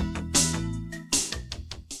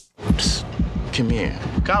 Oops. Come here.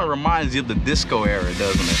 Kind of reminds you of the disco era,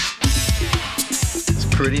 doesn't it? It's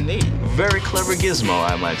pretty neat. Very clever gizmo,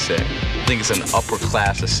 I might say. I think it's an upper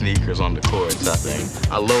class of sneakers on the courts, I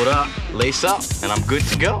think. I load up, lace up, and I'm good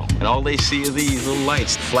to go. And all they see are these little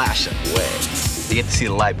lights flashing away. You get to see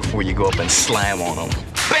the light before you go up and slam on them.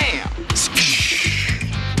 Bam!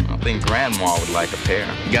 I think Grandma would like a pair.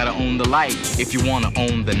 You gotta own the light if you wanna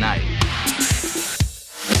own the night.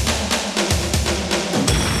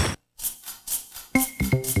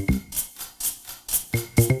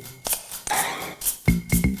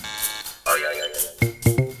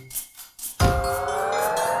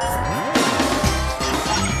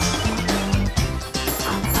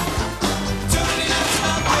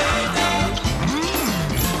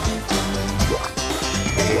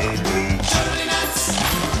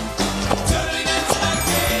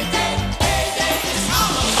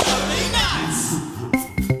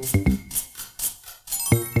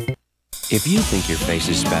 If you think your face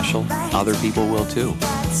is special, other people will too.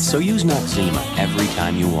 So use Noxzema every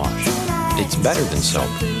time you wash. It's better than soap.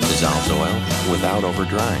 Dissolves oil without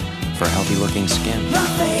over-drying for healthy-looking skin. Your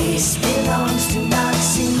face belongs to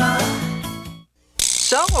Noxzema.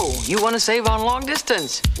 So, you want to save on long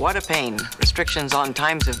distance? What a pain. Restrictions on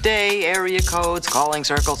times of day, area codes, calling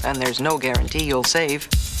circles, and there's no guarantee you'll save.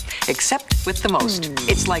 Except with the Most.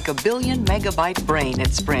 It's like a 1 billion megabyte brain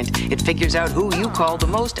at Sprint. It figures out who you call the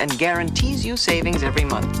most and guarantees you savings every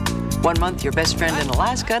month. 1 month, your best friend in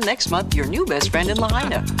Alaska. Next month, your new best friend in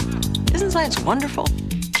Lahaina. Isn't science wonderful?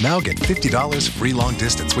 Now get $50 free long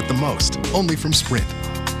distance with the Most, only from Sprint.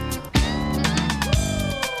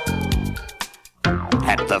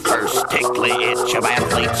 At the first tickly itch of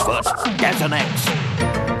athlete's foot, there's an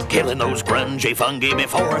X. Killing those grungy fungi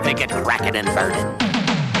before they get cracking and burning.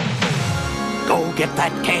 Go get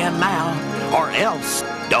that can now, or else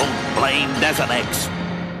don't blame Desonex.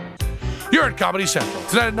 You're at Comedy Central.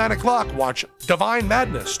 Tonight at 9 o'clock, watch Divine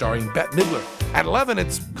Madness starring Bette Midler. At 11,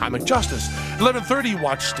 it's Comic Justice. 11:30,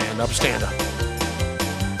 watch Stand Up, Stand Up.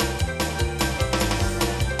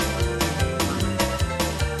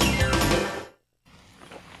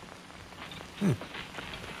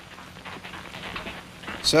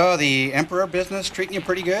 So, the Emperor business treating you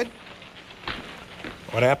pretty good?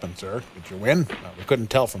 What happened, sir? Did you win? We couldn't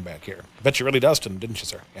tell from back here. Bet you really dusted him, didn't you,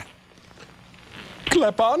 sir? Yeah.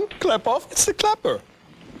 Clap on, clap off. It's the clapper.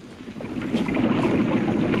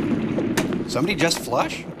 Somebody just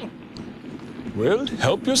flush? Well,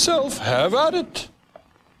 help yourself. Have at it.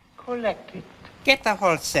 Collect it. Get the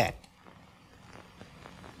whole set.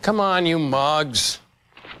 Come on, you mugs.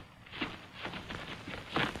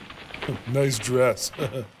 Nice dress.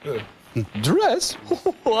 Dress?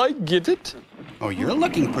 Oh, I get it. Oh, you're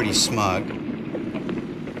looking pretty smug.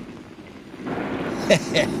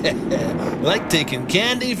 Like taking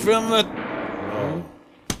candy from a... Oh.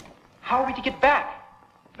 How are we to get back?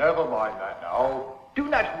 Never mind that now. Do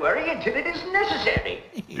not worry until it is necessary.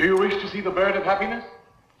 Do you wish to see the bird of happiness?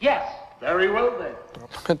 Yes. Very well, then.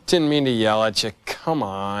 I didn't mean to yell at you. Come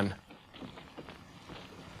on.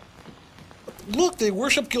 Look, they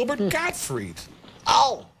worship Gilbert Gottfried.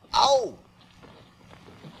 Ow! Ow!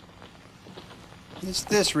 Is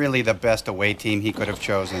this really the best away team he could have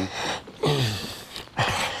chosen?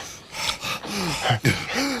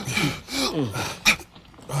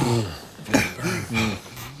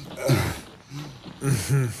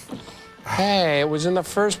 Hey, it was in the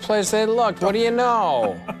first place they looked. What do you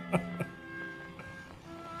know?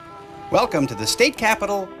 Welcome to the state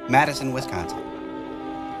capital, Madison, Wisconsin.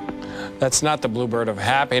 That's not the bluebird of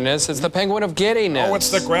happiness, it's the penguin of giddiness. Oh, it's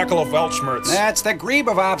the grackle of Weltschmerz. That's the grebe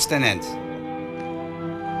of obstinance.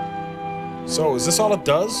 So, is this all it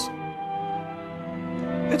does?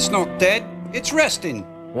 It's not dead, it's resting.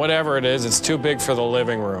 Whatever it is, it's too big for the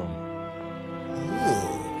living room.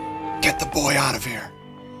 Get the boy out of here.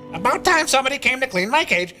 About time somebody came to clean my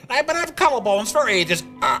cage. I've been out of collarbones for ages.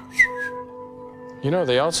 You know,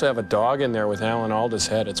 they also have a dog in there with Alan Alda's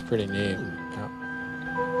head. It's pretty neat. Yeah.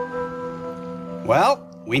 Well,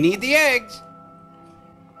 we need the eggs.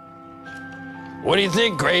 What do you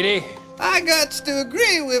think, Grady? I got to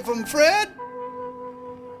agree with him, Fred.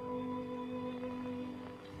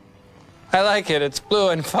 I like it. It's blue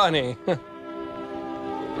and funny.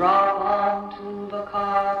 Drop onto the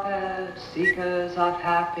carpet, seekers of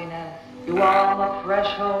happiness. You are on the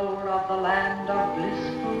threshold of the land of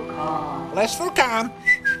blissful calm. Blissful calm.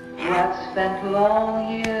 You have spent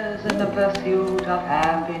long years in the pursuit of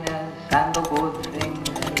happiness and the good things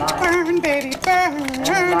in life. Burn, baby, burn.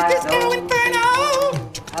 Disco Inferno.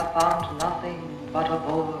 Have found nothing but a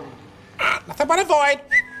void. Nothing but a void.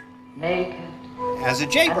 Naked. As a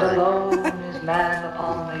And jaybird. alone is man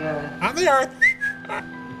upon the earth. On the earth.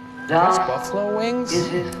 Dust buffalo wings? is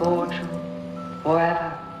his fortune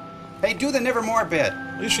forever. Hey, do the nevermore bit.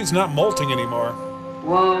 At least she's not molting anymore.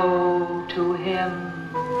 Woe to him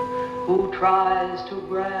who tries to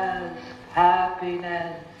grasp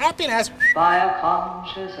happiness. Happiness. By a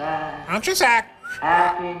conscious act. Conscious act.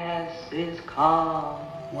 Happiness is calm.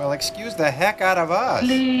 Well, excuse the heck out of us.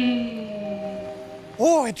 Sleep.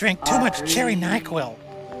 Oh, I drank too much cherry NyQuil.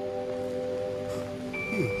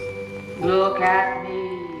 Look at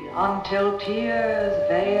me until tears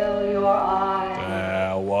veil your eyes.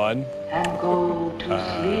 One. And go to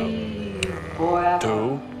sleep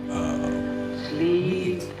forever.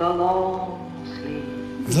 Sleep the long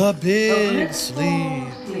sleep. The big blissful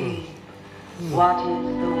sleep. sleep. What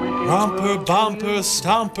is the wicked Romper, world to bumper, you?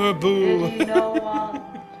 stomper, boo. Pity no one,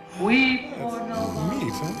 weep for no one.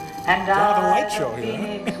 Neat, huh? And Got a I, light the show here, huh?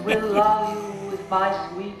 phoenix, will lull you with my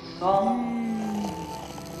sweet song.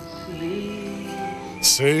 Sleep.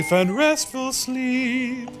 Safe and restful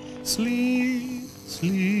sleep, sleep,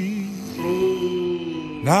 sleep.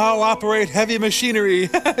 Sleep. Now operate heavy machinery.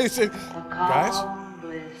 Guys? Calm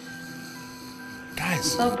bliss.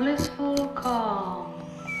 Guys. The blissful calm.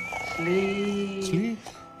 Sleep. Sleep.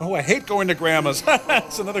 Oh, I hate going to Grandma's.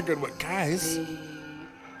 That's another good one. Guys.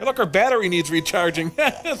 Hey, look, our battery needs recharging.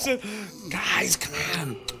 Guys, come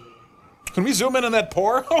on. Can we zoom in on that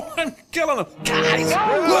pour? Oh, I'm killing him. Guys.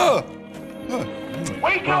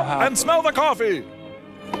 Wake up! And smell the coffee.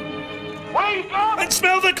 Wake up! And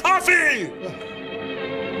smell the coffee.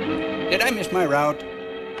 Did I miss my route?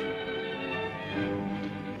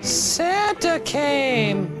 Santa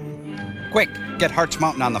came. Quick, get Hart's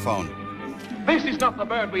Mountain on the phone. This is not the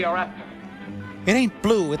bird we are after. It ain't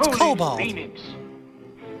blue, it's Fooling cobalt. Phoenix.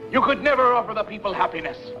 You could never offer the people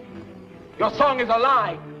happiness. Your song is a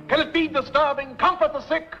lie. Can it feed the starving, comfort the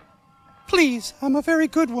sick? Please, I'm a very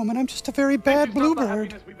good woman. I'm just a very bad This is not the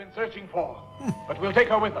bluebird. happiness we've been searching for. But we'll take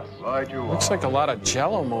her with us. Right you Looks are. like a lot of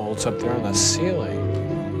jello molds up there on the ceiling.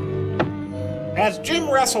 As Jim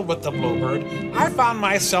wrestled with the bluebird, I found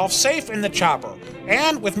myself safe in the chopper.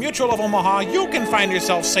 And with Mutual of Omaha, you can find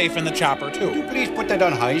yourself safe in the chopper, Could you too. please put that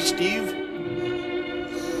on high, Steve?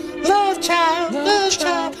 Love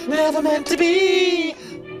child, never meant to be.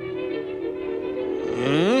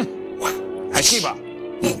 Akiba.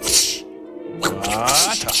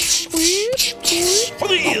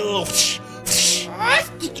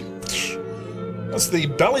 That's the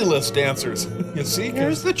bellyless dancers. You see?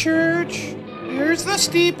 Here's the church. Here's the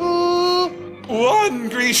steeple. One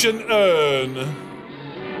Grecian urn.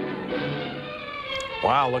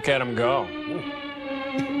 Wow, look at him go.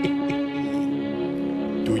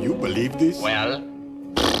 Do you believe this? Well,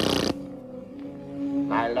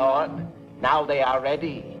 my lord, now they are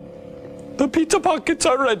ready. The pizza pockets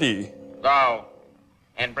are ready. Go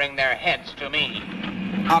and bring their heads to me.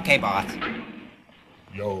 Okay, boss.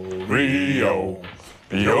 Yo, Rio,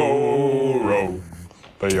 Yo,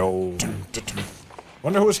 Yo.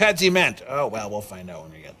 Wonder whose heads he meant. Oh, well, we'll find out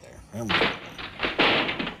when we get there.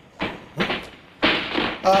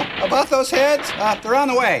 About those heads, they're on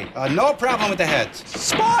the way. No problem with the heads.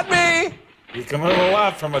 Spot me! You can learn a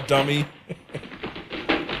lot from a dummy.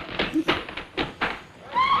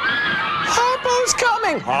 Harpo's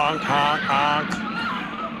coming! Honk, honk,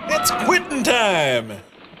 honk. It's quitting time.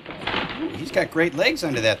 He's got great legs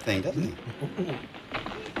under that thing, doesn't he?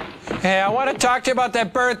 Hey, I want to talk to you about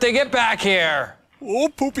that bird thing. Get back here. Oh,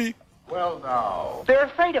 poopy. Well, now. They're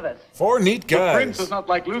afraid of us. Four neat The guys. prince does not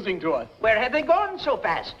like losing to us. Where have they gone so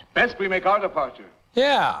fast? Best we make our departure.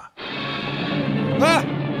 Yeah. Ah!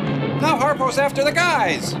 Now Harpo's after the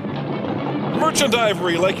guys. Merchant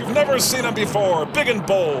ivory like you've never seen them before. Big and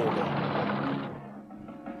bold.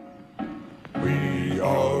 We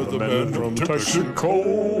are the men from Mexico.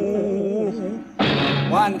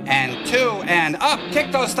 1 and 2 and up.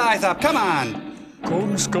 Kick those thighs up. Come on.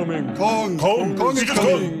 Kong's coming. Kong is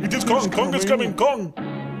coming. It is Kong. Kong is coming. Kong.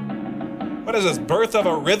 What is this? Birth of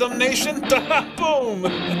a rhythm nation? Boom.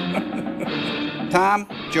 Tom,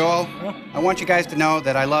 Joel, I want you guys to know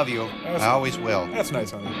that I love you. I always will. That's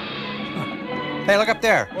nice, honey. Hey, look up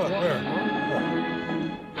there. What? Where?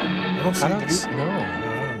 I don't see No.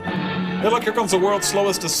 Hey, look, here comes the world's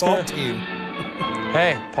slowest assault team.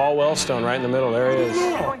 Hey, Paul Wellstone right in the middle. There he is. What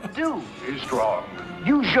are you going to do? He's strong.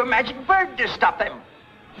 Use your magic bird to stop them.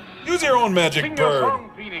 Use your own magic Sing your bird.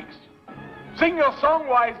 song, Phoenix. Sing your song,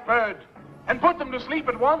 wise bird, and put them to sleep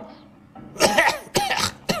at once.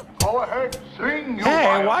 Go ahead, sing, you Hey,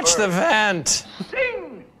 wild watch the bird. vent.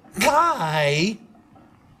 Sing! Why?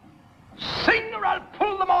 Sing or I'll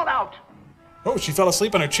pull them all out. Oh, she fell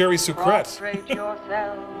asleep on her cherry sucrette. Prostrate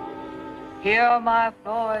yourself. Hear my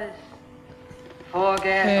voice.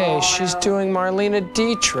 Forget Hey, all she's else. doing Marlena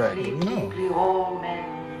Dietrich. Sleep deeply, all men.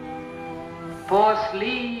 For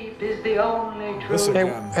sleep is the only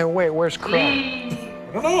truth. Hey, wait, where's Crow? Sleep,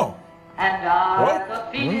 I don't know. and I, What?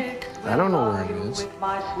 the phoenix, I don't know where it is. with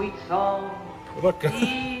my sweet song. Look,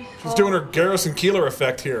 she's doing her Garrison Keeler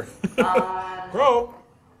effect here. Crow.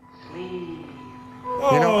 Oh,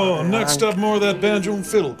 You know, next up, more of that banjo and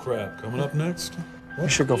fiddle crap. Coming up next. We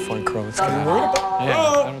should go find Crow. Let's get him. Worried about Yeah,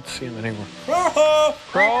 Crow? I don't see him anywhere. Crow!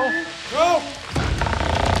 Crow? Crow!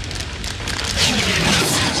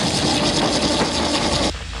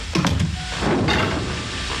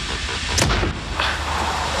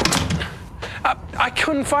 I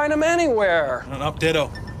couldn't find him anywhere. An up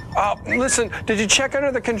ditto. Listen, did you check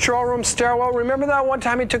under the control room stairwell? Remember that one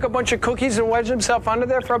time he took a bunch of cookies and wedged himself under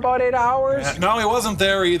there for about 8 hours? No, he wasn't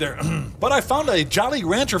there either. But I found a Jolly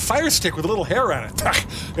Rancher fire stick with a little hair on it.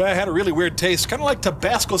 Yeah, I had a really weird taste. Kind of like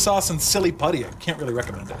Tabasco sauce and silly putty. I can't really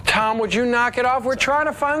recommend it. Tom, would you knock it off? We're trying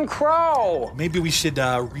to find Crow. Maybe we should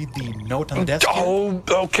read the note on the desk. Oh,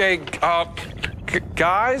 okay.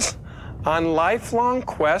 Guys, on lifelong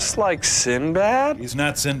quests like Sinbad? He's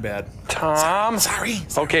not Sinbad. Tom? Sorry.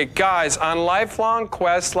 Okay, guys, on lifelong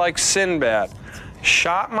quests like Sinbad,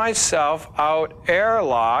 shot myself out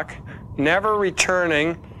airlock, never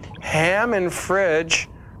returning, ham and fridge,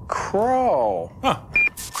 Crow. Huh.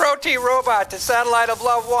 Crow T robot to Satellite of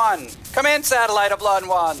Love 1. Come in, Satellite of Love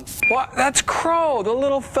 1. What? That's Crow. The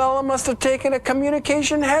little fella must have taken a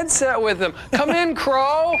communication headset with him. Come in,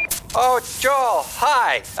 Crow. Oh, Joel,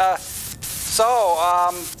 hi.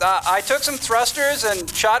 I took some thrusters and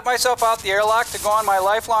shot myself out the airlock to go on my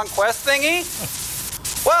lifelong quest thingy.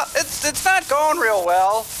 Well, it's not going real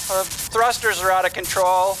well. Thrusters are out of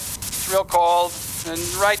control. It's real cold. And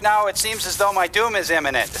right now it seems as though my doom is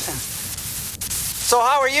imminent. So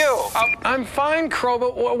how are you? I'm fine, Crow,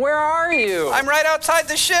 but where are you? I'm right outside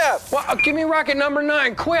the ship. Well, give me rocket number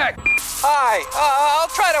 9, quick. Hi. I'll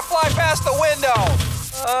try to fly past the window.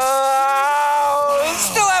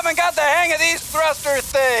 Still haven't got the hang of these thruster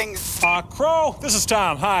things. Crow, this is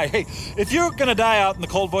Tom. Hi. Hey, if you're gonna die out in the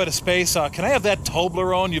cold void of space, can I have that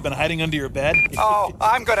Toblerone you've been hiding under your bed? Oh,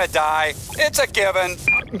 I'm gonna die. It's a given.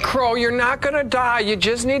 Crow, you're not gonna die. You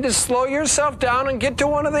just need to slow yourself down and get to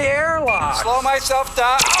one of the airlocks. Slow myself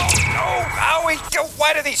down. Oh, no. Owie.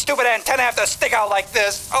 Why do these stupid antennae have to stick out like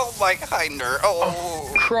this? Oh, my hinder.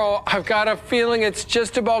 Oh. Crow, I've got a feeling it's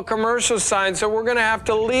just about commercial signs, so we're gonna have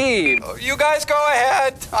to leave. You guys go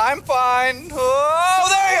ahead. I'm fine. Oh,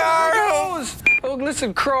 there you are. Oh,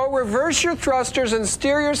 listen, Crow, reverse your thrusters and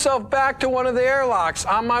steer yourself back to one of the airlocks.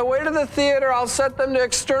 On my way to the theater, I'll set them to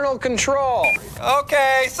external control.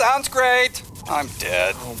 Okay, sounds great. I'm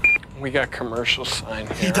dead. Oh, we got commercial sign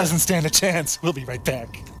here. He doesn't stand a chance. We'll be right back.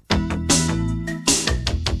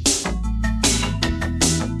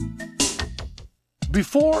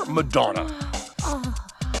 Before Madonna.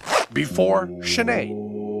 Before Sinead.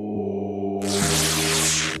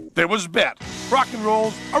 There was Bet, rock and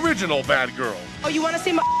roll's original bad girl. Oh, you want to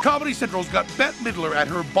see my... Comedy Central's got Bette Midler at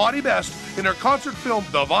her body best in her concert film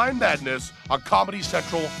Divine Madness, a Comedy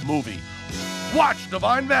Central movie. Watch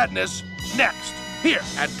Divine Madness next, here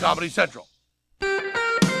at Comedy Central.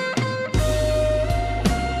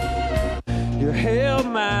 You held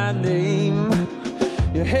my name,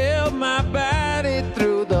 you held my body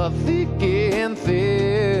through the thick and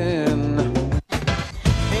thin.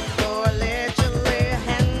 Before I let you lay a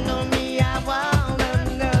hand on me,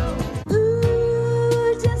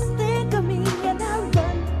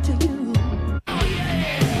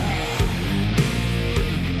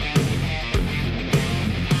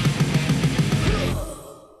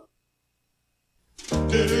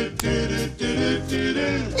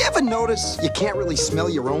 notice you can't really smell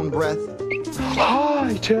your own breath?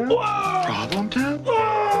 Hi, Tim. Problem, Tim?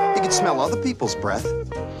 You can smell other people's breath,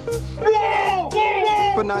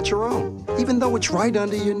 but not your own, even though it's right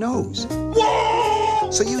under your nose.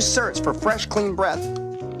 So you search for fresh, clean breath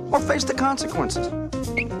or face the consequences.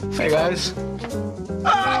 Hey, guys.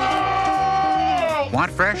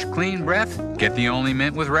 Want fresh, clean breath? Get the only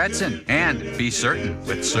mint with Redson. And be certain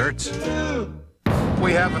with Certs.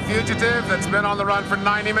 We have a fugitive that's been on the run for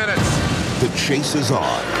 90 minutes. The chase is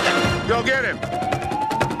on. Go get him.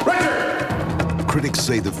 Critics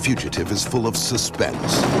say The Fugitive is full of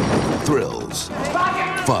suspense, thrills,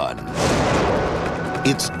 fun.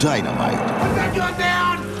 It's dynamite. Put that gun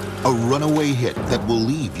down! A runaway hit that will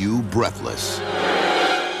leave you breathless.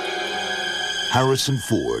 Harrison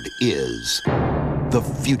Ford is The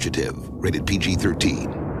Fugitive, rated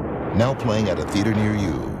PG-13. Now playing at a theater near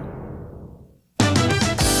you.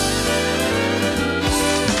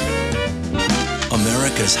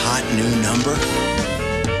 America's hot new number?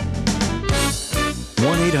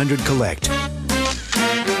 1-800-COLLECT.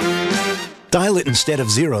 Dial it instead of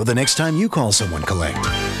 0 the next time you call someone collect.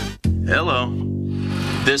 Hello.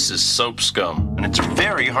 This is soap scum, and it's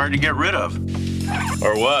very hard to get rid of.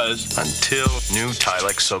 Or was, until new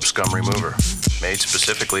Tilex soap scum remover. Made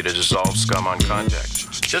specifically to dissolve scum on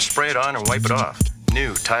contact. Just spray it on and wipe it off.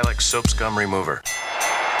 New Tilex soap scum remover.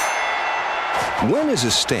 When is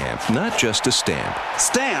a stamp not just a stamp?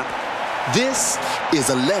 Stamp, this is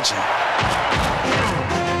a legend.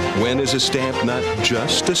 When is a stamp not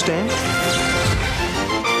just a stamp?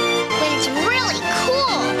 When it's really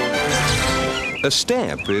cool. A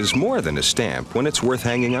stamp is more than a stamp when it's worth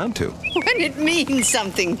hanging on to. When it means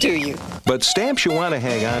something to you. But stamps you want to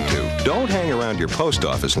hang on to don't hang around your post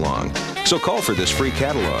office long. So call for this free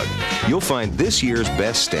catalog. You'll find this year's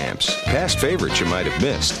best stamps, past favorites you might have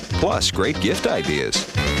missed, plus great gift ideas.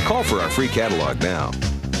 Call for our free catalog now.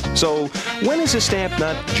 So, when is a stamp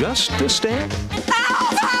not just a stamp?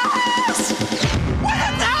 Elvis!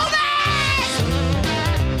 Where's Elvis?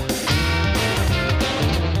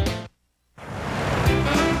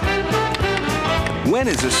 When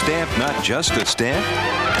is a stamp not just a stamp?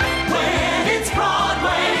 When it's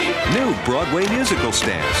Broadway. New Broadway musical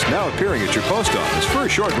stamps, now appearing at your post office for a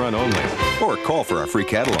short run only. Or call for our free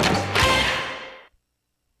catalog.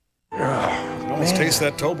 Almost taste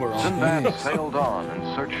that Toblerone. Sinbad sailed on in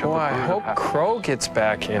search of Boy, I hope Crow gets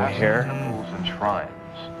back in here. temples and shrines,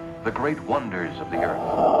 the great wonders of the earth.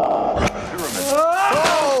 The pyramids.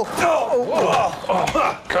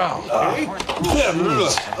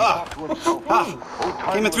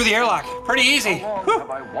 Came in through the airlock. Pretty easy. Have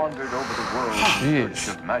I wandered over the world in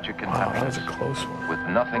search of magic and that was a close one. with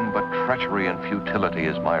nothing but treachery and futility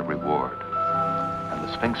as my reward. And the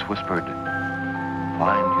Sphinx whispered,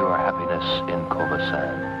 "Find your happiness in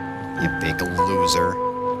Kovasan." You big loser.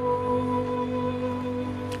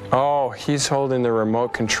 Oh, he's holding the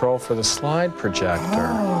remote control for the slide projector.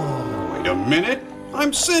 Wait a minute.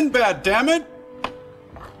 I'm Sinbad, damn it.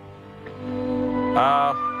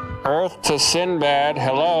 Earth to Sinbad.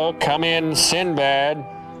 Hello, come in, Sinbad.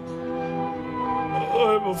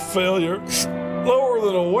 I'm a failure. Lower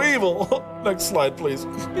than a weevil. Next slide, please.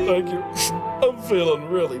 Thank you. I'm feeling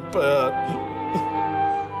really bad.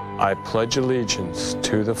 I pledge allegiance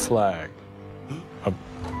to the flag.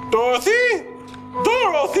 Dorothy?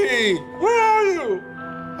 Dorothy! Where are you?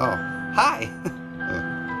 Oh. Hi.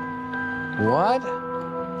 What?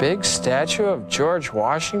 Big statue of George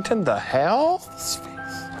Washington? The hell?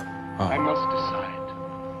 I must decide.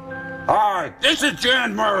 Hi, this is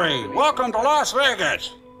Jan Murray. Welcome to Las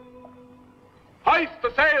Vegas. Hoist the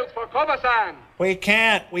sails for Kovasan. We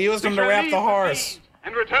can't. We used them to wrap the horse.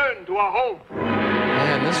 And return to our home.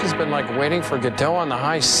 Man, this has been like waiting for Godot on the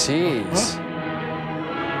high seas.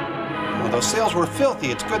 Well, those sails were filthy.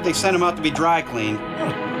 It's good they sent them out to be dry cleaned.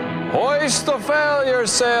 Hoist the failure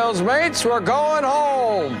sails, mates. We're going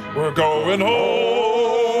home. We're going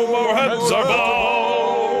home. Our heads are bowed.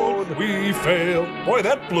 We failed. Boy,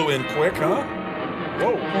 that blew in quick, huh?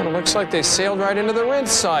 Whoa. Man, it looks like they sailed right into the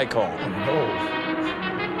rinse cycle.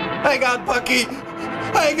 I got Bucky.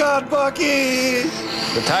 I got Bucky.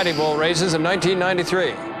 The Tidy Bowl races in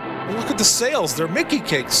 1993. Well, look at the sails. They're Mickey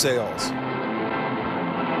cake sails.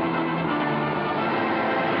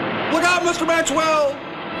 Look out, Mr. Maxwell.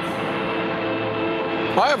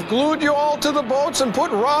 I have glued you all to the boats and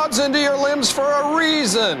put rods into your limbs for a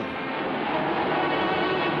reason.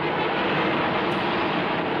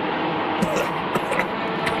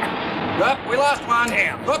 Oh, we lost one.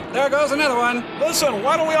 Damn. Oh, there goes another one. Listen,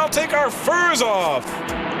 why don't we all take our furs off?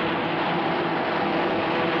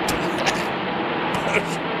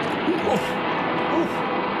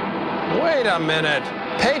 Wait a minute.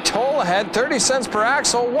 Pay toll ahead, 30 cents per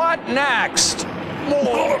axle. What next?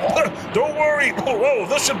 Don't worry. Whoa,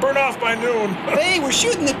 this should burn off by noon. Hey, we're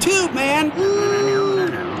shooting the tube, man.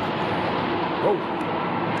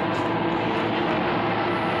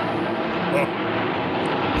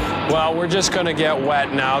 Well, we're just going to get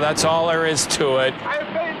wet now. That's all there is to it. I have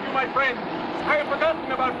failed you, my friend. I have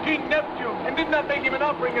forgotten about King Neptune and did not make him an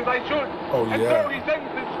offering as I should. Oh, and yeah. so he sends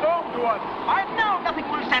this stone to us. I know nothing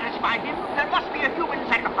will satisfy him. There must be a human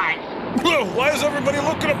sacrifice. Why is everybody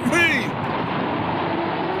looking at me?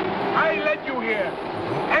 I led you here.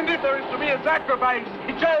 And if there is to be a sacrifice,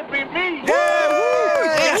 it shall be me.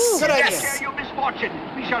 Yes, good idea. Share your misfortune.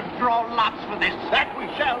 We shall draw lots for this. That we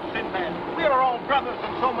shall, Sinbad. We are all brothers,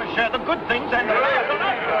 and so must share the good things and the bad.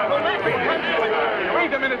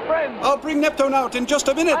 Wait a minute, friends. I'll bring Neptune out in just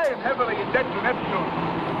a minute. I am heavily in debt to Neptune,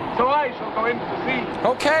 so I shall go into the sea.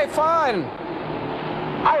 Okay, fine.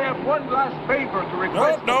 I have one last favor to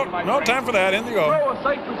request. No time for that. In you go. Throw a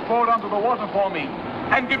cypress board onto the water for me,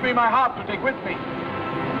 and give me my harp to take with me.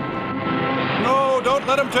 No, don't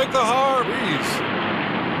let him take the harp. Please.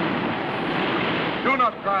 Do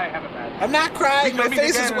not cry, Hammerman. I'm not crying. My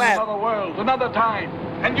face is wet. Another world, another time,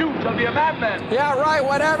 and you shall be a madman. Yeah, right.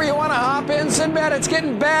 Whatever you want to hop in, Sinbad. It's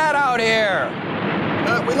getting bad out here.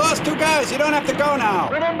 We lost 2 guys. You don't have to go now.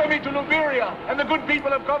 Remember me to Luberia and the good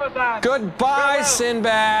people of Khorasan. Goodbye,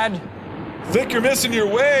 Sinbad. Think you're missing your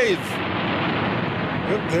wave.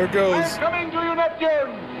 Yep, there I goes. am coming to you,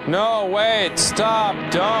 Neptune. No, wait. Stop.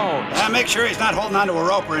 Don't. Make sure he's not holding onto a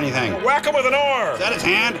rope or anything. Whack him with an oar. Is that his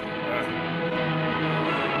hand?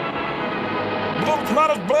 Look, not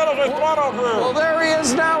as bad as I thought of her. Well, there he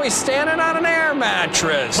is now. He's standing on an air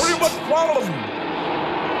mattress. Pretty much swallowed him.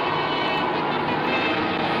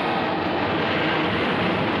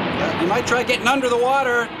 You might try getting under the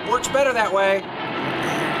water. Works better that way.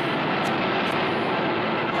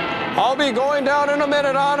 I'll be going down in a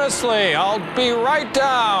minute, honestly. I'll be right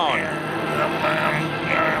down.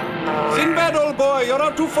 Sinbad, old boy, you're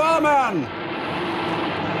not too far, man.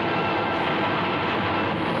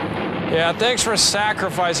 Yeah, thanks for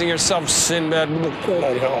sacrificing yourself, Sinbad.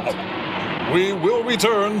 We will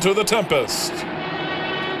return to the Tempest.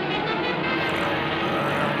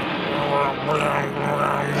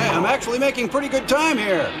 Hey, I'm actually making pretty good time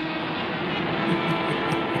here.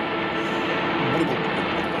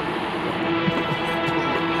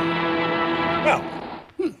 Well.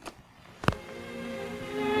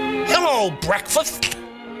 Hello, breakfast.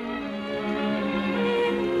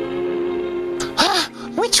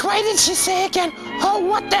 Which way did she say again? Oh,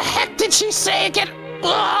 what the heck did she say again?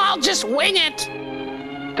 Oh, I'll just wing it.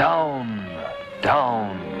 Down,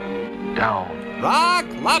 down, down. Rock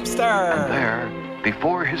lobster! And there,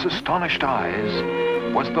 before his astonished eyes,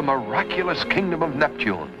 was the miraculous kingdom of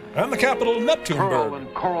Neptune. And the capital, Neptune. Pearl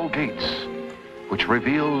and coral gates, which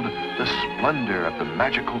revealed the splendor of the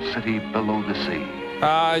magical city below the sea.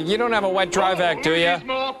 You don't have a wet dry vac, do you? Is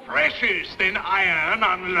more precious than iron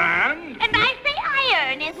on land. And I say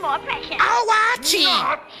iron is more precious. Oh, Archie!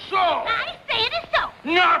 Not so. I say it is so.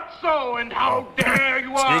 Not so, and how dare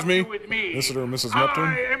you argue with me? Mr. or Mrs. Neptune?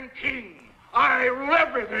 I am king. I rule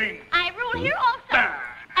everything. I rule here also.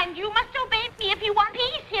 And you must obey me if you want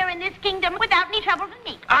peace here in this kingdom without any trouble to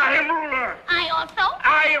me. I am ruler. I also?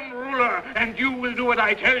 I am ruler, and you will do what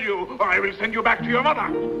I tell you, or I will send you back to your mother.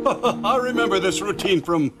 I remember this routine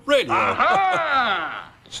from radio.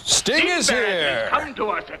 Aha! Sting is here. Come to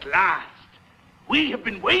us at last. We have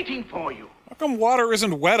been waiting for you. How come water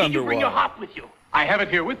isn't wet Did underwater? you bring your harp with you? I have it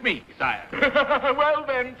here with me, sire. Well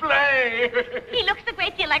then, play. He looks a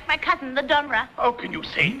great deal like my cousin, the Dumra. How can you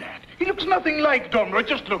say that? He looks nothing like Dumra.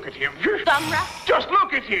 Just look at him. Dumra? Just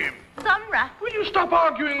look at him. Dumra. Will you stop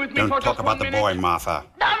arguing with me Don't for talk just about the 1 minute? boy, Martha.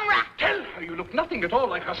 Dumra. Tell her you look nothing at all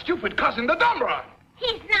like her stupid cousin, the Dumra.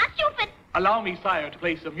 He's not stupid. Allow me, sire, to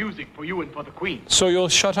play some music for you and for the queen. So you'll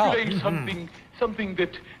shut up. Play something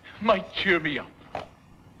that might cheer me up.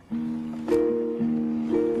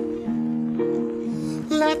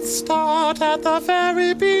 Let's start at the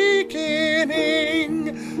very beginning.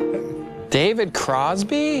 David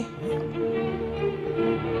Crosby?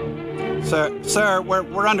 Sir,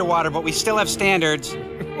 we're underwater, but we still have standards.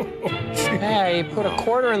 Hey, he put a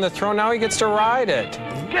quarter in the throw, now he gets to ride it.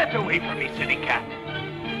 Get away from me, silly cat.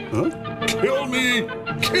 Huh? Kill me!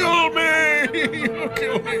 Kill me! Kill me!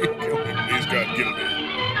 Kill me! Please, God, kill me.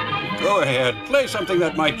 Go ahead. Play something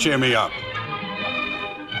that might cheer me up.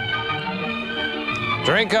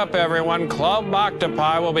 Drink up, everyone. Club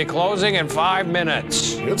Octopi will be closing in 5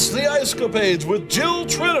 minutes. It's the Icecapades with Jill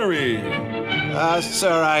Trinnery.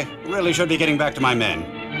 Sir, I really should be getting back to my men.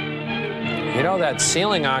 You know, that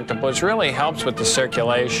ceiling octopus really helps with the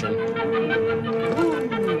circulation.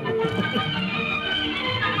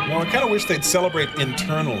 Well, I kind of wish they'd celebrate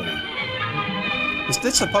internally. Is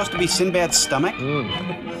this supposed to be Sinbad's stomach?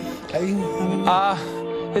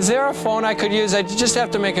 Is there a phone I could use? I just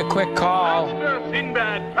have to make a quick call. Faster,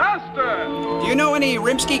 Sinbad, faster! Do you know any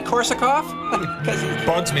Rimsky-Korsakov? It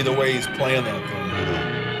bugs me the way he's playing that thing.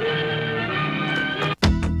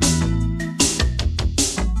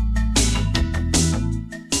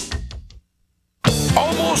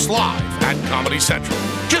 Almost live at Comedy Central.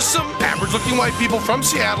 Just some average-looking white people from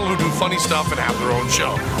Seattle who do funny stuff and have their own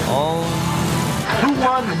show. Who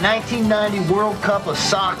won the 1990 World Cup of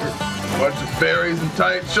Soccer? Bunch of fairies in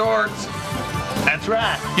tight shorts. That's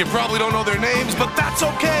right. You probably don't know their names, but that's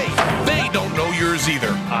okay. They don't know yours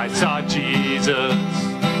either. I saw Jesus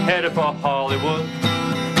headed for Hollywood.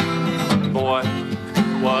 Boy,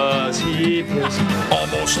 was he pissed.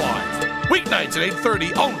 Almost live. Weeknights at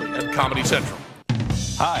 8:30 only at Comedy Central.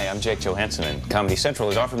 Hi, I'm Jake Johansson, and Comedy Central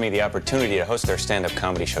has offered me the opportunity to host their stand-up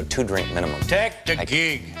comedy show, 2 Drink Minimum. Take the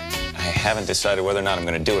gig. I haven't decided whether or not I'm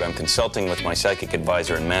going to do it. I'm consulting with my psychic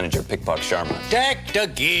advisor and manager, Pickpock Sharma. Take the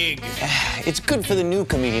gig. It's good for the new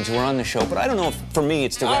comedians who are on the show, but I don't know if, for me,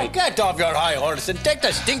 it's the right... Get off your high horse and take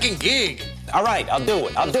the stinking gig. All right, I'll do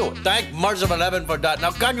it. I'll do it. Thank Mars of 11 for that.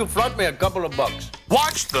 Now, can you front me a couple of bucks?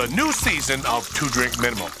 Watch the new season of 2 Drink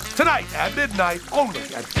Minimum. Tonight at midnight only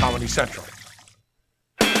at Comedy Central.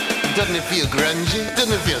 Doesn't it feel grungy?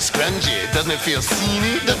 Doesn't it feel scrungy? Doesn't it feel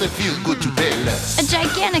sceney? Doesn't it feel good to pay less? A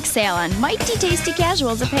gigantic sale on Mighty Tasty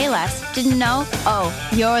Casuals at Payless. Didn't know? Oh,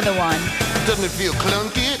 you're the one. Doesn't it feel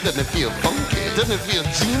clunky? Doesn't it feel funky? Doesn't it feel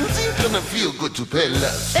jeansy? Doesn't it feel good to pay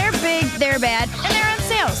less? They're big, they're bad, and they're on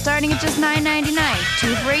sale starting at just $9.99.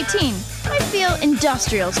 2 for $18. I feel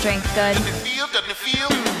industrial strength good. Doesn't it feel? Doesn't it feel?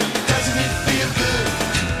 Doesn't it feel good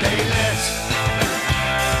to pay less?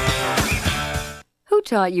 Who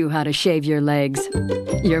taught you how to shave your legs?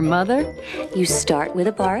 Your mother? You start with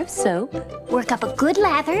a bar of soap. Work up a good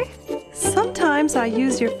lather. Sometimes I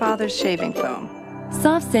use your father's shaving foam.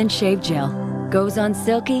 Soft Scent Shave Gel. Goes on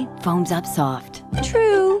silky, foams up soft.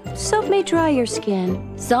 True. Soap may dry your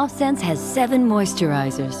skin. Soft Scents has 7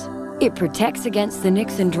 moisturizers. It protects against the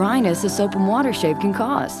nicks and dryness a soap and water shave can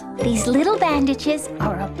cause. These little bandages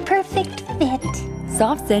are a perfect fit.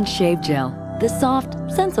 Soft Scent Shave Gel. The soft,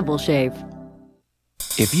 sensible shave.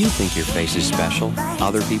 If you think your face is special,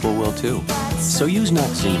 other people will too. So use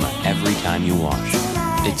Noxzema every time you wash.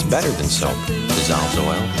 It's better than soap. Dissolves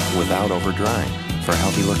oil without over drying for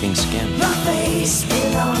healthy looking skin. My face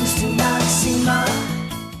belongs to Noxzema.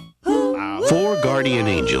 4 guardian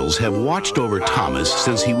angels have watched over Thomas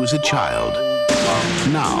since he was a child.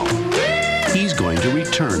 Now, he's going to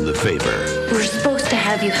return the favor. We're supposed to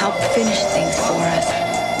have you help finish things for us.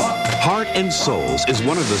 Heart and Souls is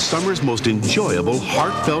one of the summer's most enjoyable,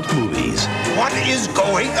 heartfelt movies. What is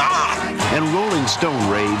going on? And Rolling Stone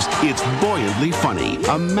raves it's buoyantly funny,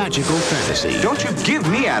 a magical fantasy. Don't you give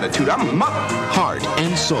me attitude, I'm a mother. Heart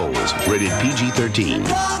and Souls, rated PG-13.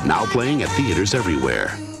 Now playing at theaters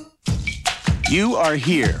everywhere. You are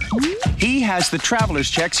here. He has the traveler's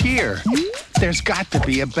checks here. There's got to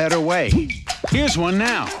be a better way. Here's one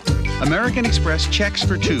now. American Express checks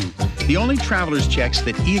for 2. The only traveler's checks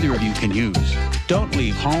that either of you can use. Don't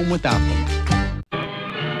leave home without them.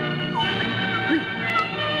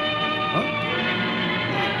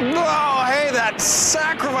 Oh, hey, that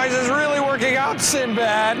sacrifice is really working out,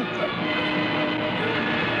 Sinbad.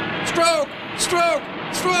 Stroke! Stroke!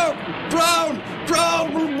 Stroke! Drown!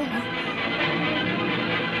 Drown!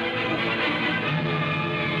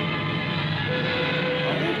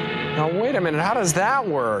 Now, wait a minute, how does that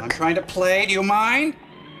work? I'm trying to play, do you mind?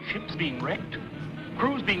 Ships being wrecked?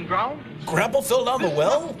 Crews being drowned? Grapple filled down the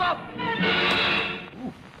well?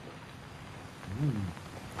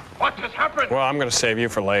 What has happened? Well, I'm going to save you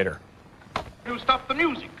for later. You stopped the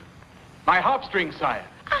music. My harp string, sire.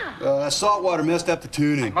 Saltwater messed up the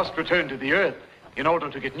tuning. I must return to the earth in order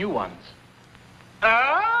to get new ones.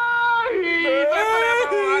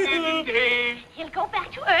 He'll go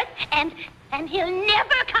back to Earth and he'll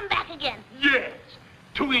never come back again. Yes.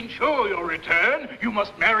 To ensure your return, you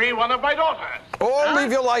must marry one of my daughters. Or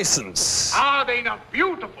leave your license. Are they not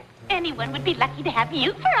beautiful? Anyone would be lucky to have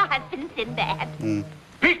you for a husband, Sinbad.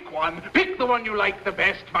 Pick one. Pick the one you like the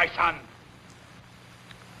best, my son.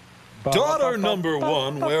 Daughter number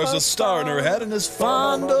 1 wears a star in her head and is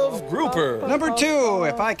fond of grouper. Number 2,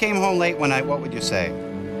 if I came home late one night, what would you say?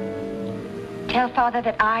 Tell Father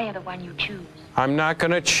that I am the one you choose. I'm not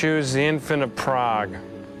going to choose the infant of Prague.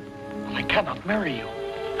 I cannot marry you.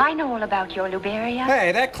 I know all about your Luberia.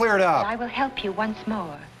 Hey, that cleared up. I will help you once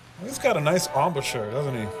more. He's got a nice embouchure,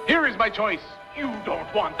 doesn't he? Here is my choice. You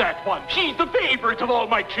don't want that one. She's the favorite of all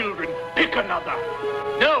my children. Pick another.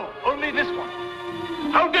 No, only this one.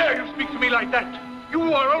 How dare you speak to me like that?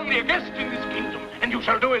 You are only a guest in this kingdom, and you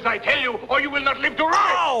shall do as I tell you, or you will not live to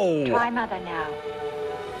ride. Ow! Try mother now.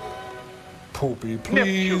 Poopy,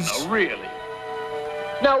 please. Neptuna, really?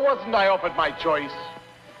 Now, wasn't I offered my choice?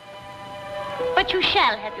 But you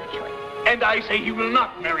shall have your choice. And I say he will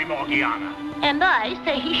not marry Morgiana. And I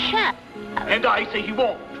say he shall. And I say he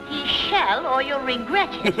won't. He shall, or you'll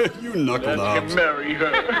regret it. You knuckle Let him marry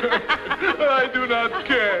her. I do not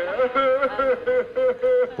care.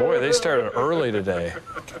 Boy, they started early today.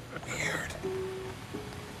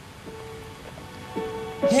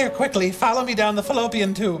 Here, quickly, follow me down the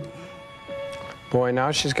fallopian tube. Boy,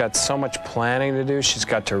 now she's got so much planning to do. She's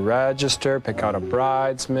got to register, pick out a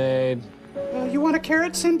bridesmaid. You want a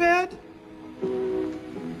carrot, Sinbad?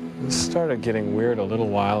 This started getting weird a little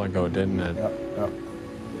while ago, didn't it? Yep.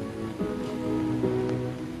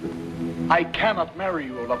 I cannot marry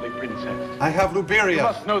you, O lovely princess. I have Luberia. You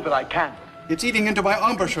must know that I can't. It's eating into my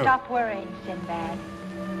embouchure. Stop worrying, Sinbad.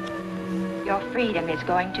 Your freedom is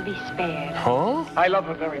going to be spared. Huh? I love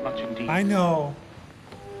her very much indeed. I know.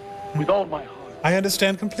 With all my heart. I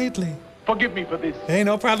understand completely. Forgive me for this. Hey,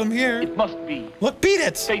 no problem here. It must be. Look, beat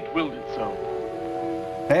it! Fate willed it so.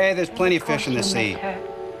 Hey, there's plenty of fish in the sea.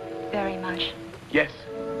 Very much. Yes.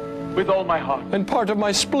 With all my heart. And part of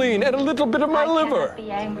my spleen and a little bit of my liver. I cannot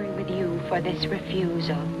be angry with you for this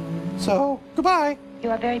refusal. So, goodbye.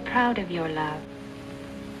 You are very proud of your love.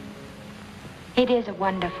 It is a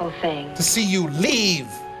wonderful thing. To see you leave.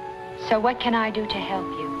 So what can I do to help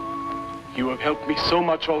you? You have helped me so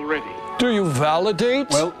much already. Do you validate?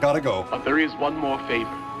 Well, gotta go. But there is one more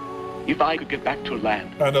favor. If I could get back to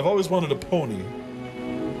land. And I've always wanted a pony.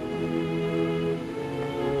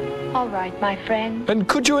 All right, my friend. And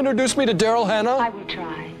could you introduce me to Daryl Hannah? I will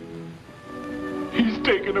try. He's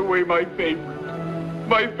taken away my favorite.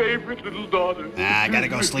 My favorite little daughter. I gotta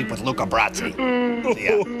go sleep with Luca Brazzi.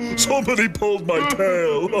 Somebody pulled my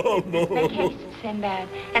tail. Oh, no. Make haste, Sinbad,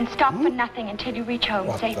 and stop for nothing until you reach home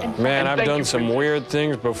safe and sound. Man, I've done some weird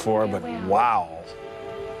things before, but wow.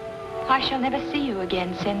 I shall never see you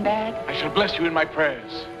again, Sinbad. I shall bless you in my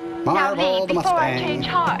prayers. Now leave before I change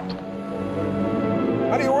heart.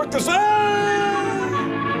 How do you work this out?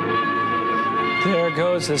 There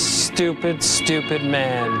goes a stupid, stupid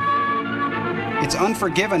man. It's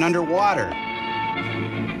Unforgiven underwater.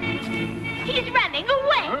 He's running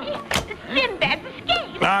away. Sinbad's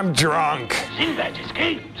escaped. I'm drunk. Sinbad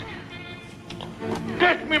escaped.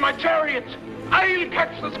 Get me my chariot. I'll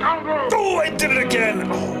catch the scoundrel. Oh, I did it again.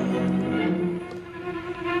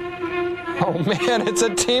 Oh, man, it's a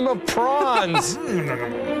team of prawns.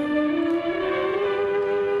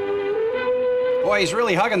 Boy, he's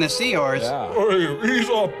really hugging the seahorse. Yeah. Hey, ease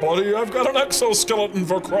up, buddy. I've got an exoskeleton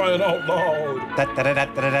for crying out loud.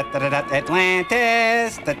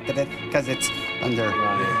 Atlantis. Because it's under.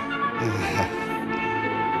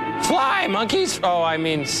 Fly, monkeys. Oh, I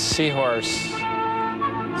mean seahorse.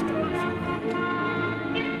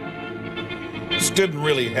 This didn't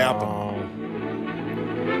really happen.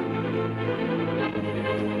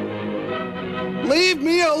 Leave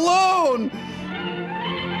me alone!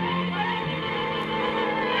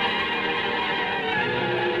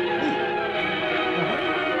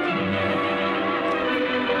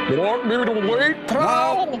 Want me to wait,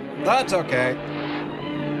 pal? No, that's okay.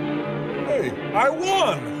 Hey, I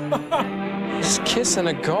won! He's kissing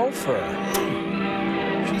a gopher.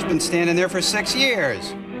 She's been standing there for 6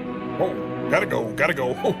 years. Oh, gotta go.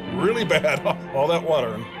 Oh, really bad. All that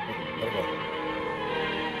water. Gotta go.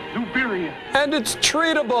 Luberia. And it's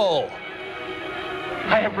treatable.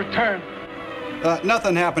 I have returned.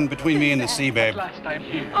 Nothing happened between me and the sea, babe. At last I'm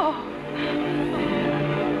here. Oh.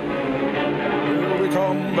 Here we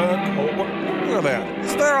come back. Oh, look at that.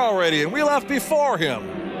 He's there already, and we left before him.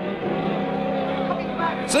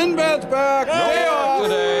 Sinbad's back. Day off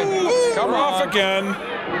today. Come off on. again.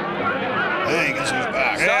 Hey, guess who's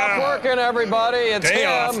back? Stop working, everybody. It's Day him.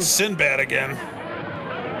 off. Sinbad again.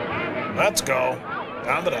 Let's go.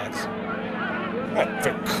 Down the docks.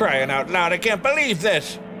 For crying out loud, I can't believe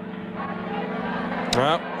this.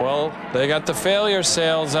 Well, they got the failure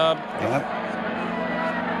sales up. Yep.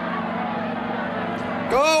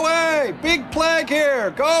 Go away! Big plague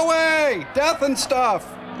here! Go away! Death and stuff!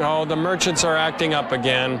 Oh, the merchants are acting up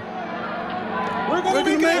again. We're gonna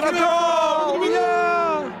be making it all!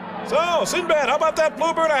 Yeah! So, Sinbad, how about that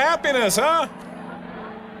bluebird of happiness, huh?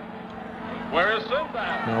 Where is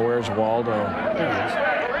Sinbad? Now, where's Waldo?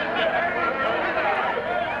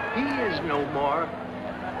 He is no more.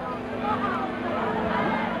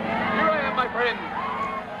 my friend.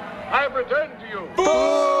 I have returned to you.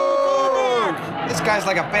 This guy's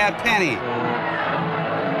like a bad penny.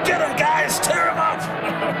 Get him, guys! Tear him up!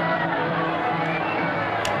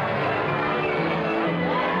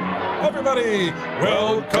 Everybody,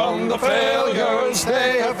 welcome the failures.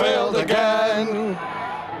 They have failed again.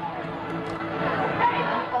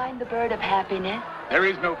 Find the bird of happiness. There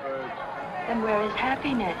is no bird. Then where is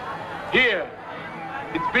happiness? Here.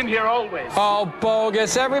 It's been here always. Oh,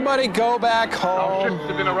 bogus. Everybody go back Our home. ships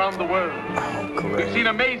have been around the world. Oh, great. We've seen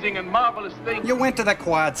amazing and marvelous things. You went to the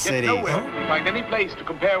Quad Cities. Yet nowhere can we find any place to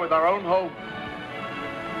compare with our own home.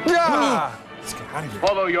 Yeah. Let's get out of here.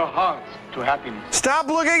 Follow your hearts to happiness. Stop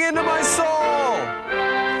looking into my soul.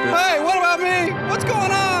 Hey, what about me? What's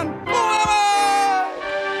going on? Who am I?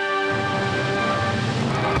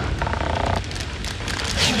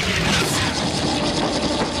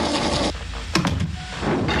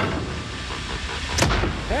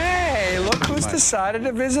 Hey, look who's decided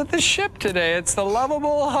to visit the ship today. It's the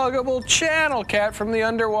lovable, huggable channel cat from the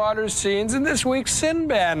underwater scenes in this week's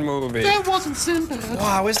Sinbad movie. That wasn't Sinbad.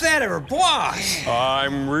 Wow, is that her boss?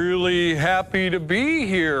 I'm really happy to be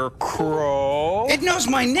here, Crow. It knows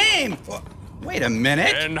my name. Wait a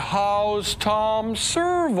minute. And how's Tom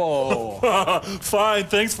Servo? Fine,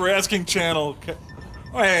 thanks for asking, Channel.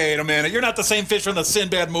 Wait a minute, you're not the same fish from the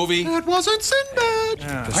Sinbad movie. That wasn't Sinbad.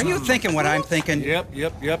 Are you thinking what I'm thinking?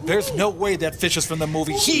 Yep. There's no way that fish is from the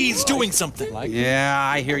movie. He's doing something. Yeah,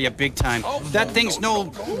 I hear you big time. That thing's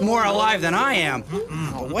no more alive than I am.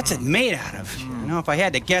 What's it made out of? You know, if I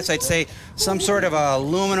had to guess, I'd say some sort of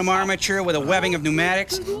aluminum armature with a webbing of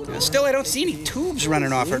pneumatics. Still, I don't see any tubes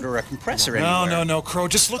running off it or a compressor anywhere. No, Crow.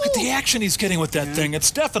 Just look at the action he's getting with that thing.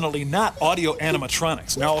 It's definitely not audio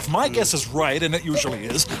animatronics. Now, if my guess is right, and it usually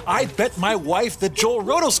is, I'd bet my wife that Joel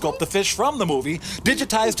rotoscoped the fish from the movie,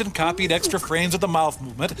 digitized and copied extra frames of the mouth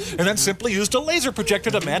movement, and then simply used a laser projector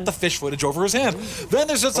to mat the fish footage over his hand. Then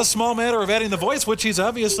there's just a small matter of adding the voice, which he's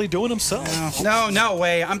obviously doing himself. No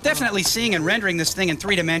way. I'm definitely seeing and rendering this thing in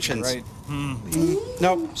 3 dimensions. Right.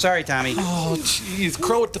 Nope, sorry, Tommy. Oh, jeez,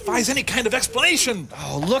 Crow, it defies any kind of explanation.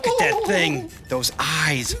 Oh, look at that thing. Those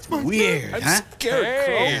eyes. Weird, I'm huh? scared,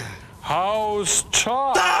 Hey, Crow. how's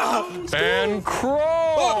Tom and Crow?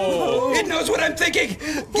 Oh, it knows what I'm thinking.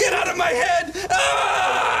 Get out of my head.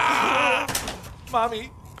 Ah!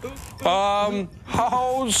 Mommy.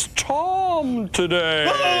 How's Tom today?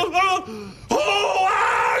 Help me.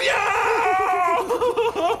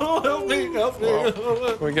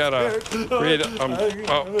 We gotta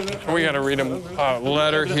read a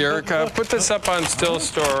letter here. Put this up on Still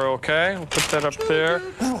Store, okay? We'll put that up there.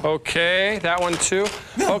 Okay, that one too.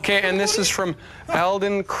 Okay, and this is from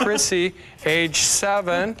Eldon Chrissy, age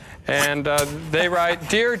 7, and they write,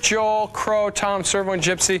 Dear Joel, Crow, Tom, Servo, and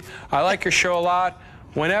Gypsy, I like your show a lot.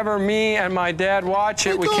 Whenever me and my dad watch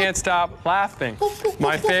it, we can't stop laughing.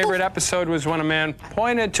 My favorite episode was when a man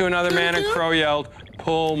pointed to another man and Crow yelled,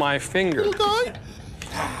 pull my finger.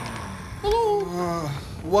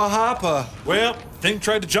 Wahapa. Well, thing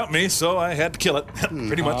tried to jump me, so I had to kill it.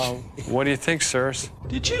 Pretty much. What do you think, sirs?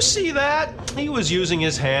 Did you see that? He was using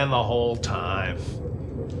his hand the whole time.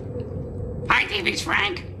 Hi, TV's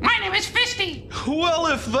Frank. My name is Fisty. Well,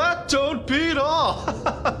 if that don't beat all.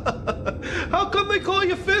 How come they call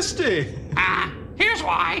you Fisty? Here's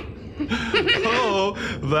why. Oh,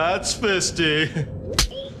 that's Fisty.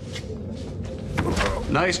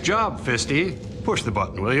 Nice job, Fisty. Push the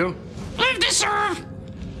button, will you? Live to serve.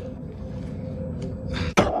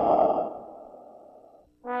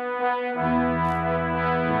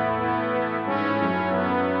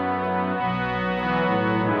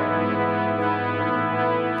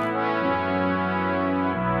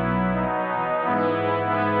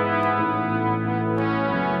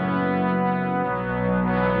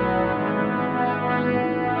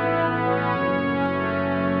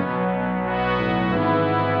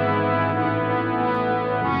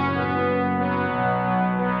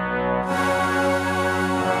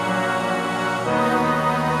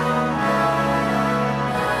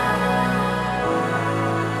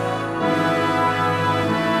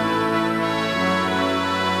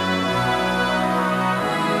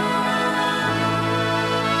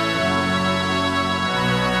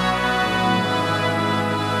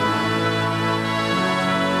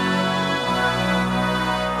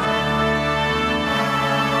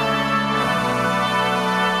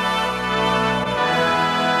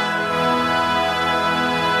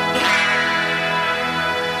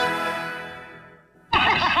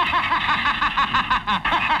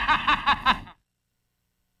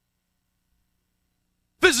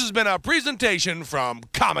 This has been a presentation from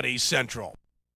Comedy Central.